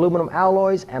 wrought aluminum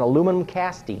alloys, and aluminum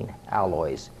casting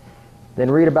alloys.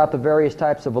 Then read about the various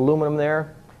types of aluminum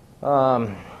there.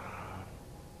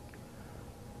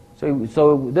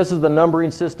 So this is the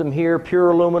numbering system here: pure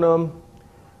aluminum,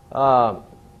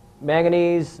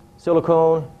 manganese,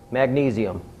 silicone,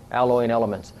 magnesium, alloying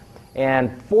elements.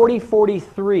 And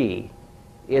 4043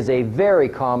 is a very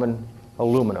common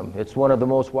aluminum. It's one of the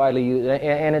most widely used,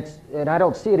 and I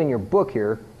don't see it in your book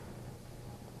here,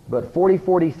 but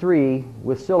 4043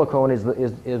 with silicone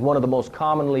is one of the most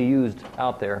commonly used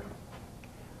out there.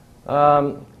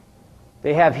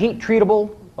 They have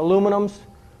heat-treatable aluminums: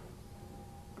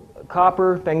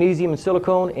 copper, magnesium, and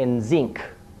silicone, and zinc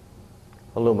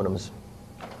aluminums.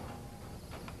 I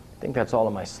think that's all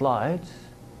of my slides.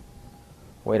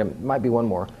 Wait, it might be one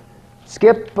more.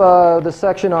 Skip the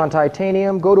section on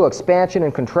titanium. Go to expansion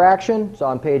and contraction. It's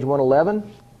on page 111.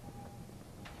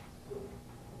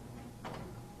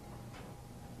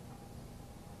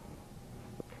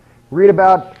 Read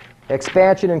about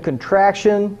expansion and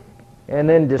contraction, and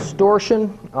then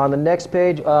distortion on the next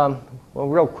page. Well,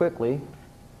 real quickly,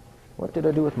 what did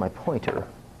I do with my pointer?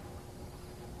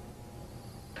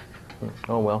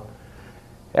 Oh well.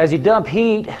 As you dump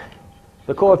heat,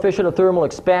 the coefficient of thermal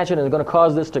expansion is going to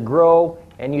cause this to grow,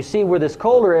 and you see where this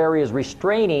colder area is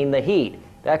restraining the heat.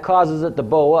 That causes it to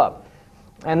bow up.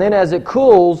 And then as it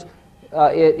cools,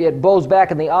 it bows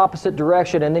back in the opposite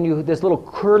direction, and then this little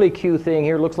curlicue thing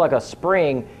here looks like a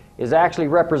spring is actually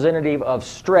representative of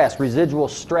stress, residual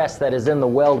stress that is in the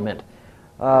weldment.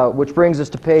 Which brings us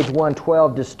to page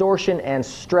 112, distortion and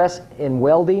stress in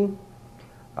welding.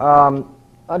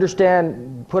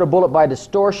 Understand, put a bullet by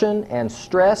distortion and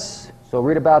stress, so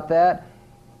read about that.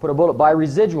 Put a bullet by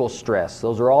residual stress.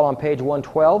 Those are all on page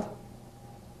 112.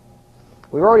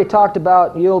 We've already talked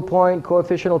about yield point,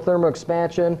 coefficient of thermal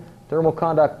expansion, thermal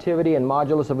conductivity, and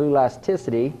modulus of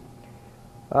elasticity.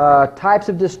 Types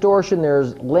of distortion: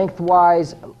 there's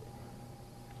lengthwise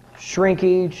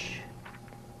shrinkage,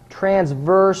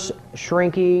 transverse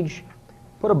shrinkage.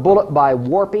 Put a bullet by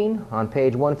warping on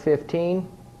page 115.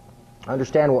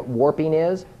 Understand what warping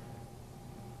is.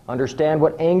 Understand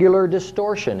what angular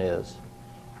distortion is.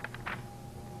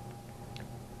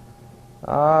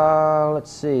 Let's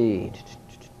see.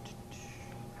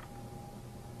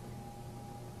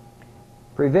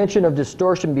 Prevention of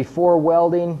distortion before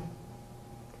welding.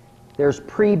 There's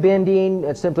pre-bending.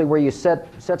 It's simply where you set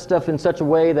stuff in such a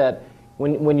way that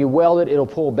when you weld it, it'll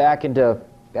pull back into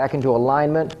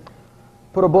alignment.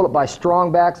 Put a bullet by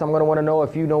strongbacks. I'm going to want to know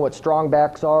if you know what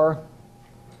strongbacks are.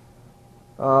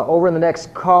 Over in the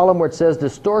next column where it says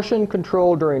distortion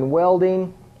control during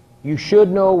welding, you should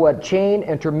know what chain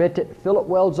intermittent fillet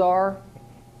welds are,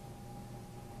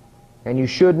 and you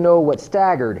should know what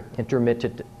staggered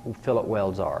intermittent fillet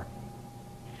welds are.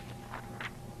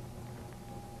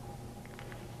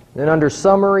 Then under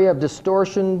summary of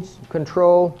distortions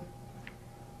control,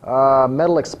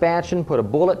 metal expansion, put a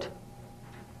bullet.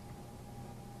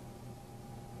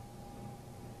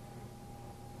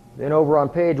 Then over on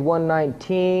page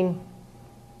 119,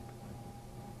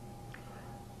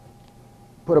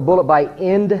 put a bullet by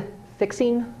end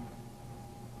fixing.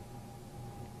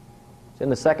 It's in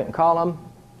the second column.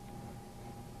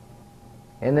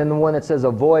 And then the one that says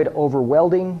avoid over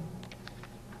welding.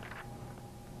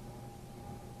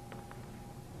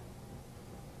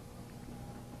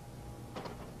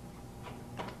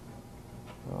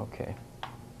 Okay.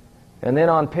 And then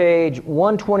on page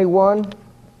 121,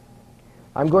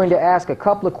 I'm going to ask a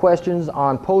couple of questions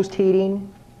on post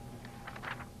heating,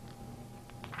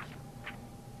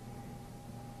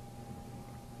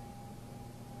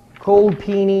 cold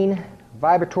peening,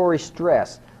 vibratory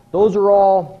stress. Those are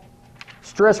all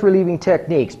stress relieving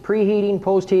techniques. Preheating,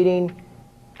 post heating,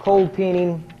 cold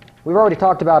peening. We've already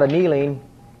talked about annealing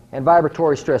and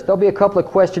vibratory stress. There'll be a couple of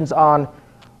questions on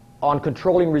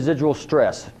controlling residual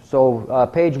stress. So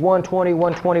page 120,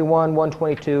 121,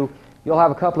 122, you'll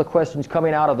have a couple of questions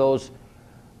coming out of those.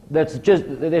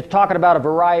 It's talking about a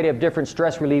variety of different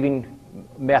stress relieving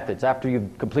methods after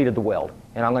you've completed the weld.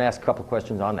 And I'm going to ask a couple of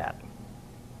questions on that.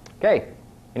 Okay,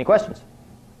 any questions?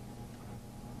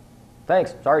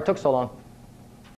 Thanks. Sorry it took so long.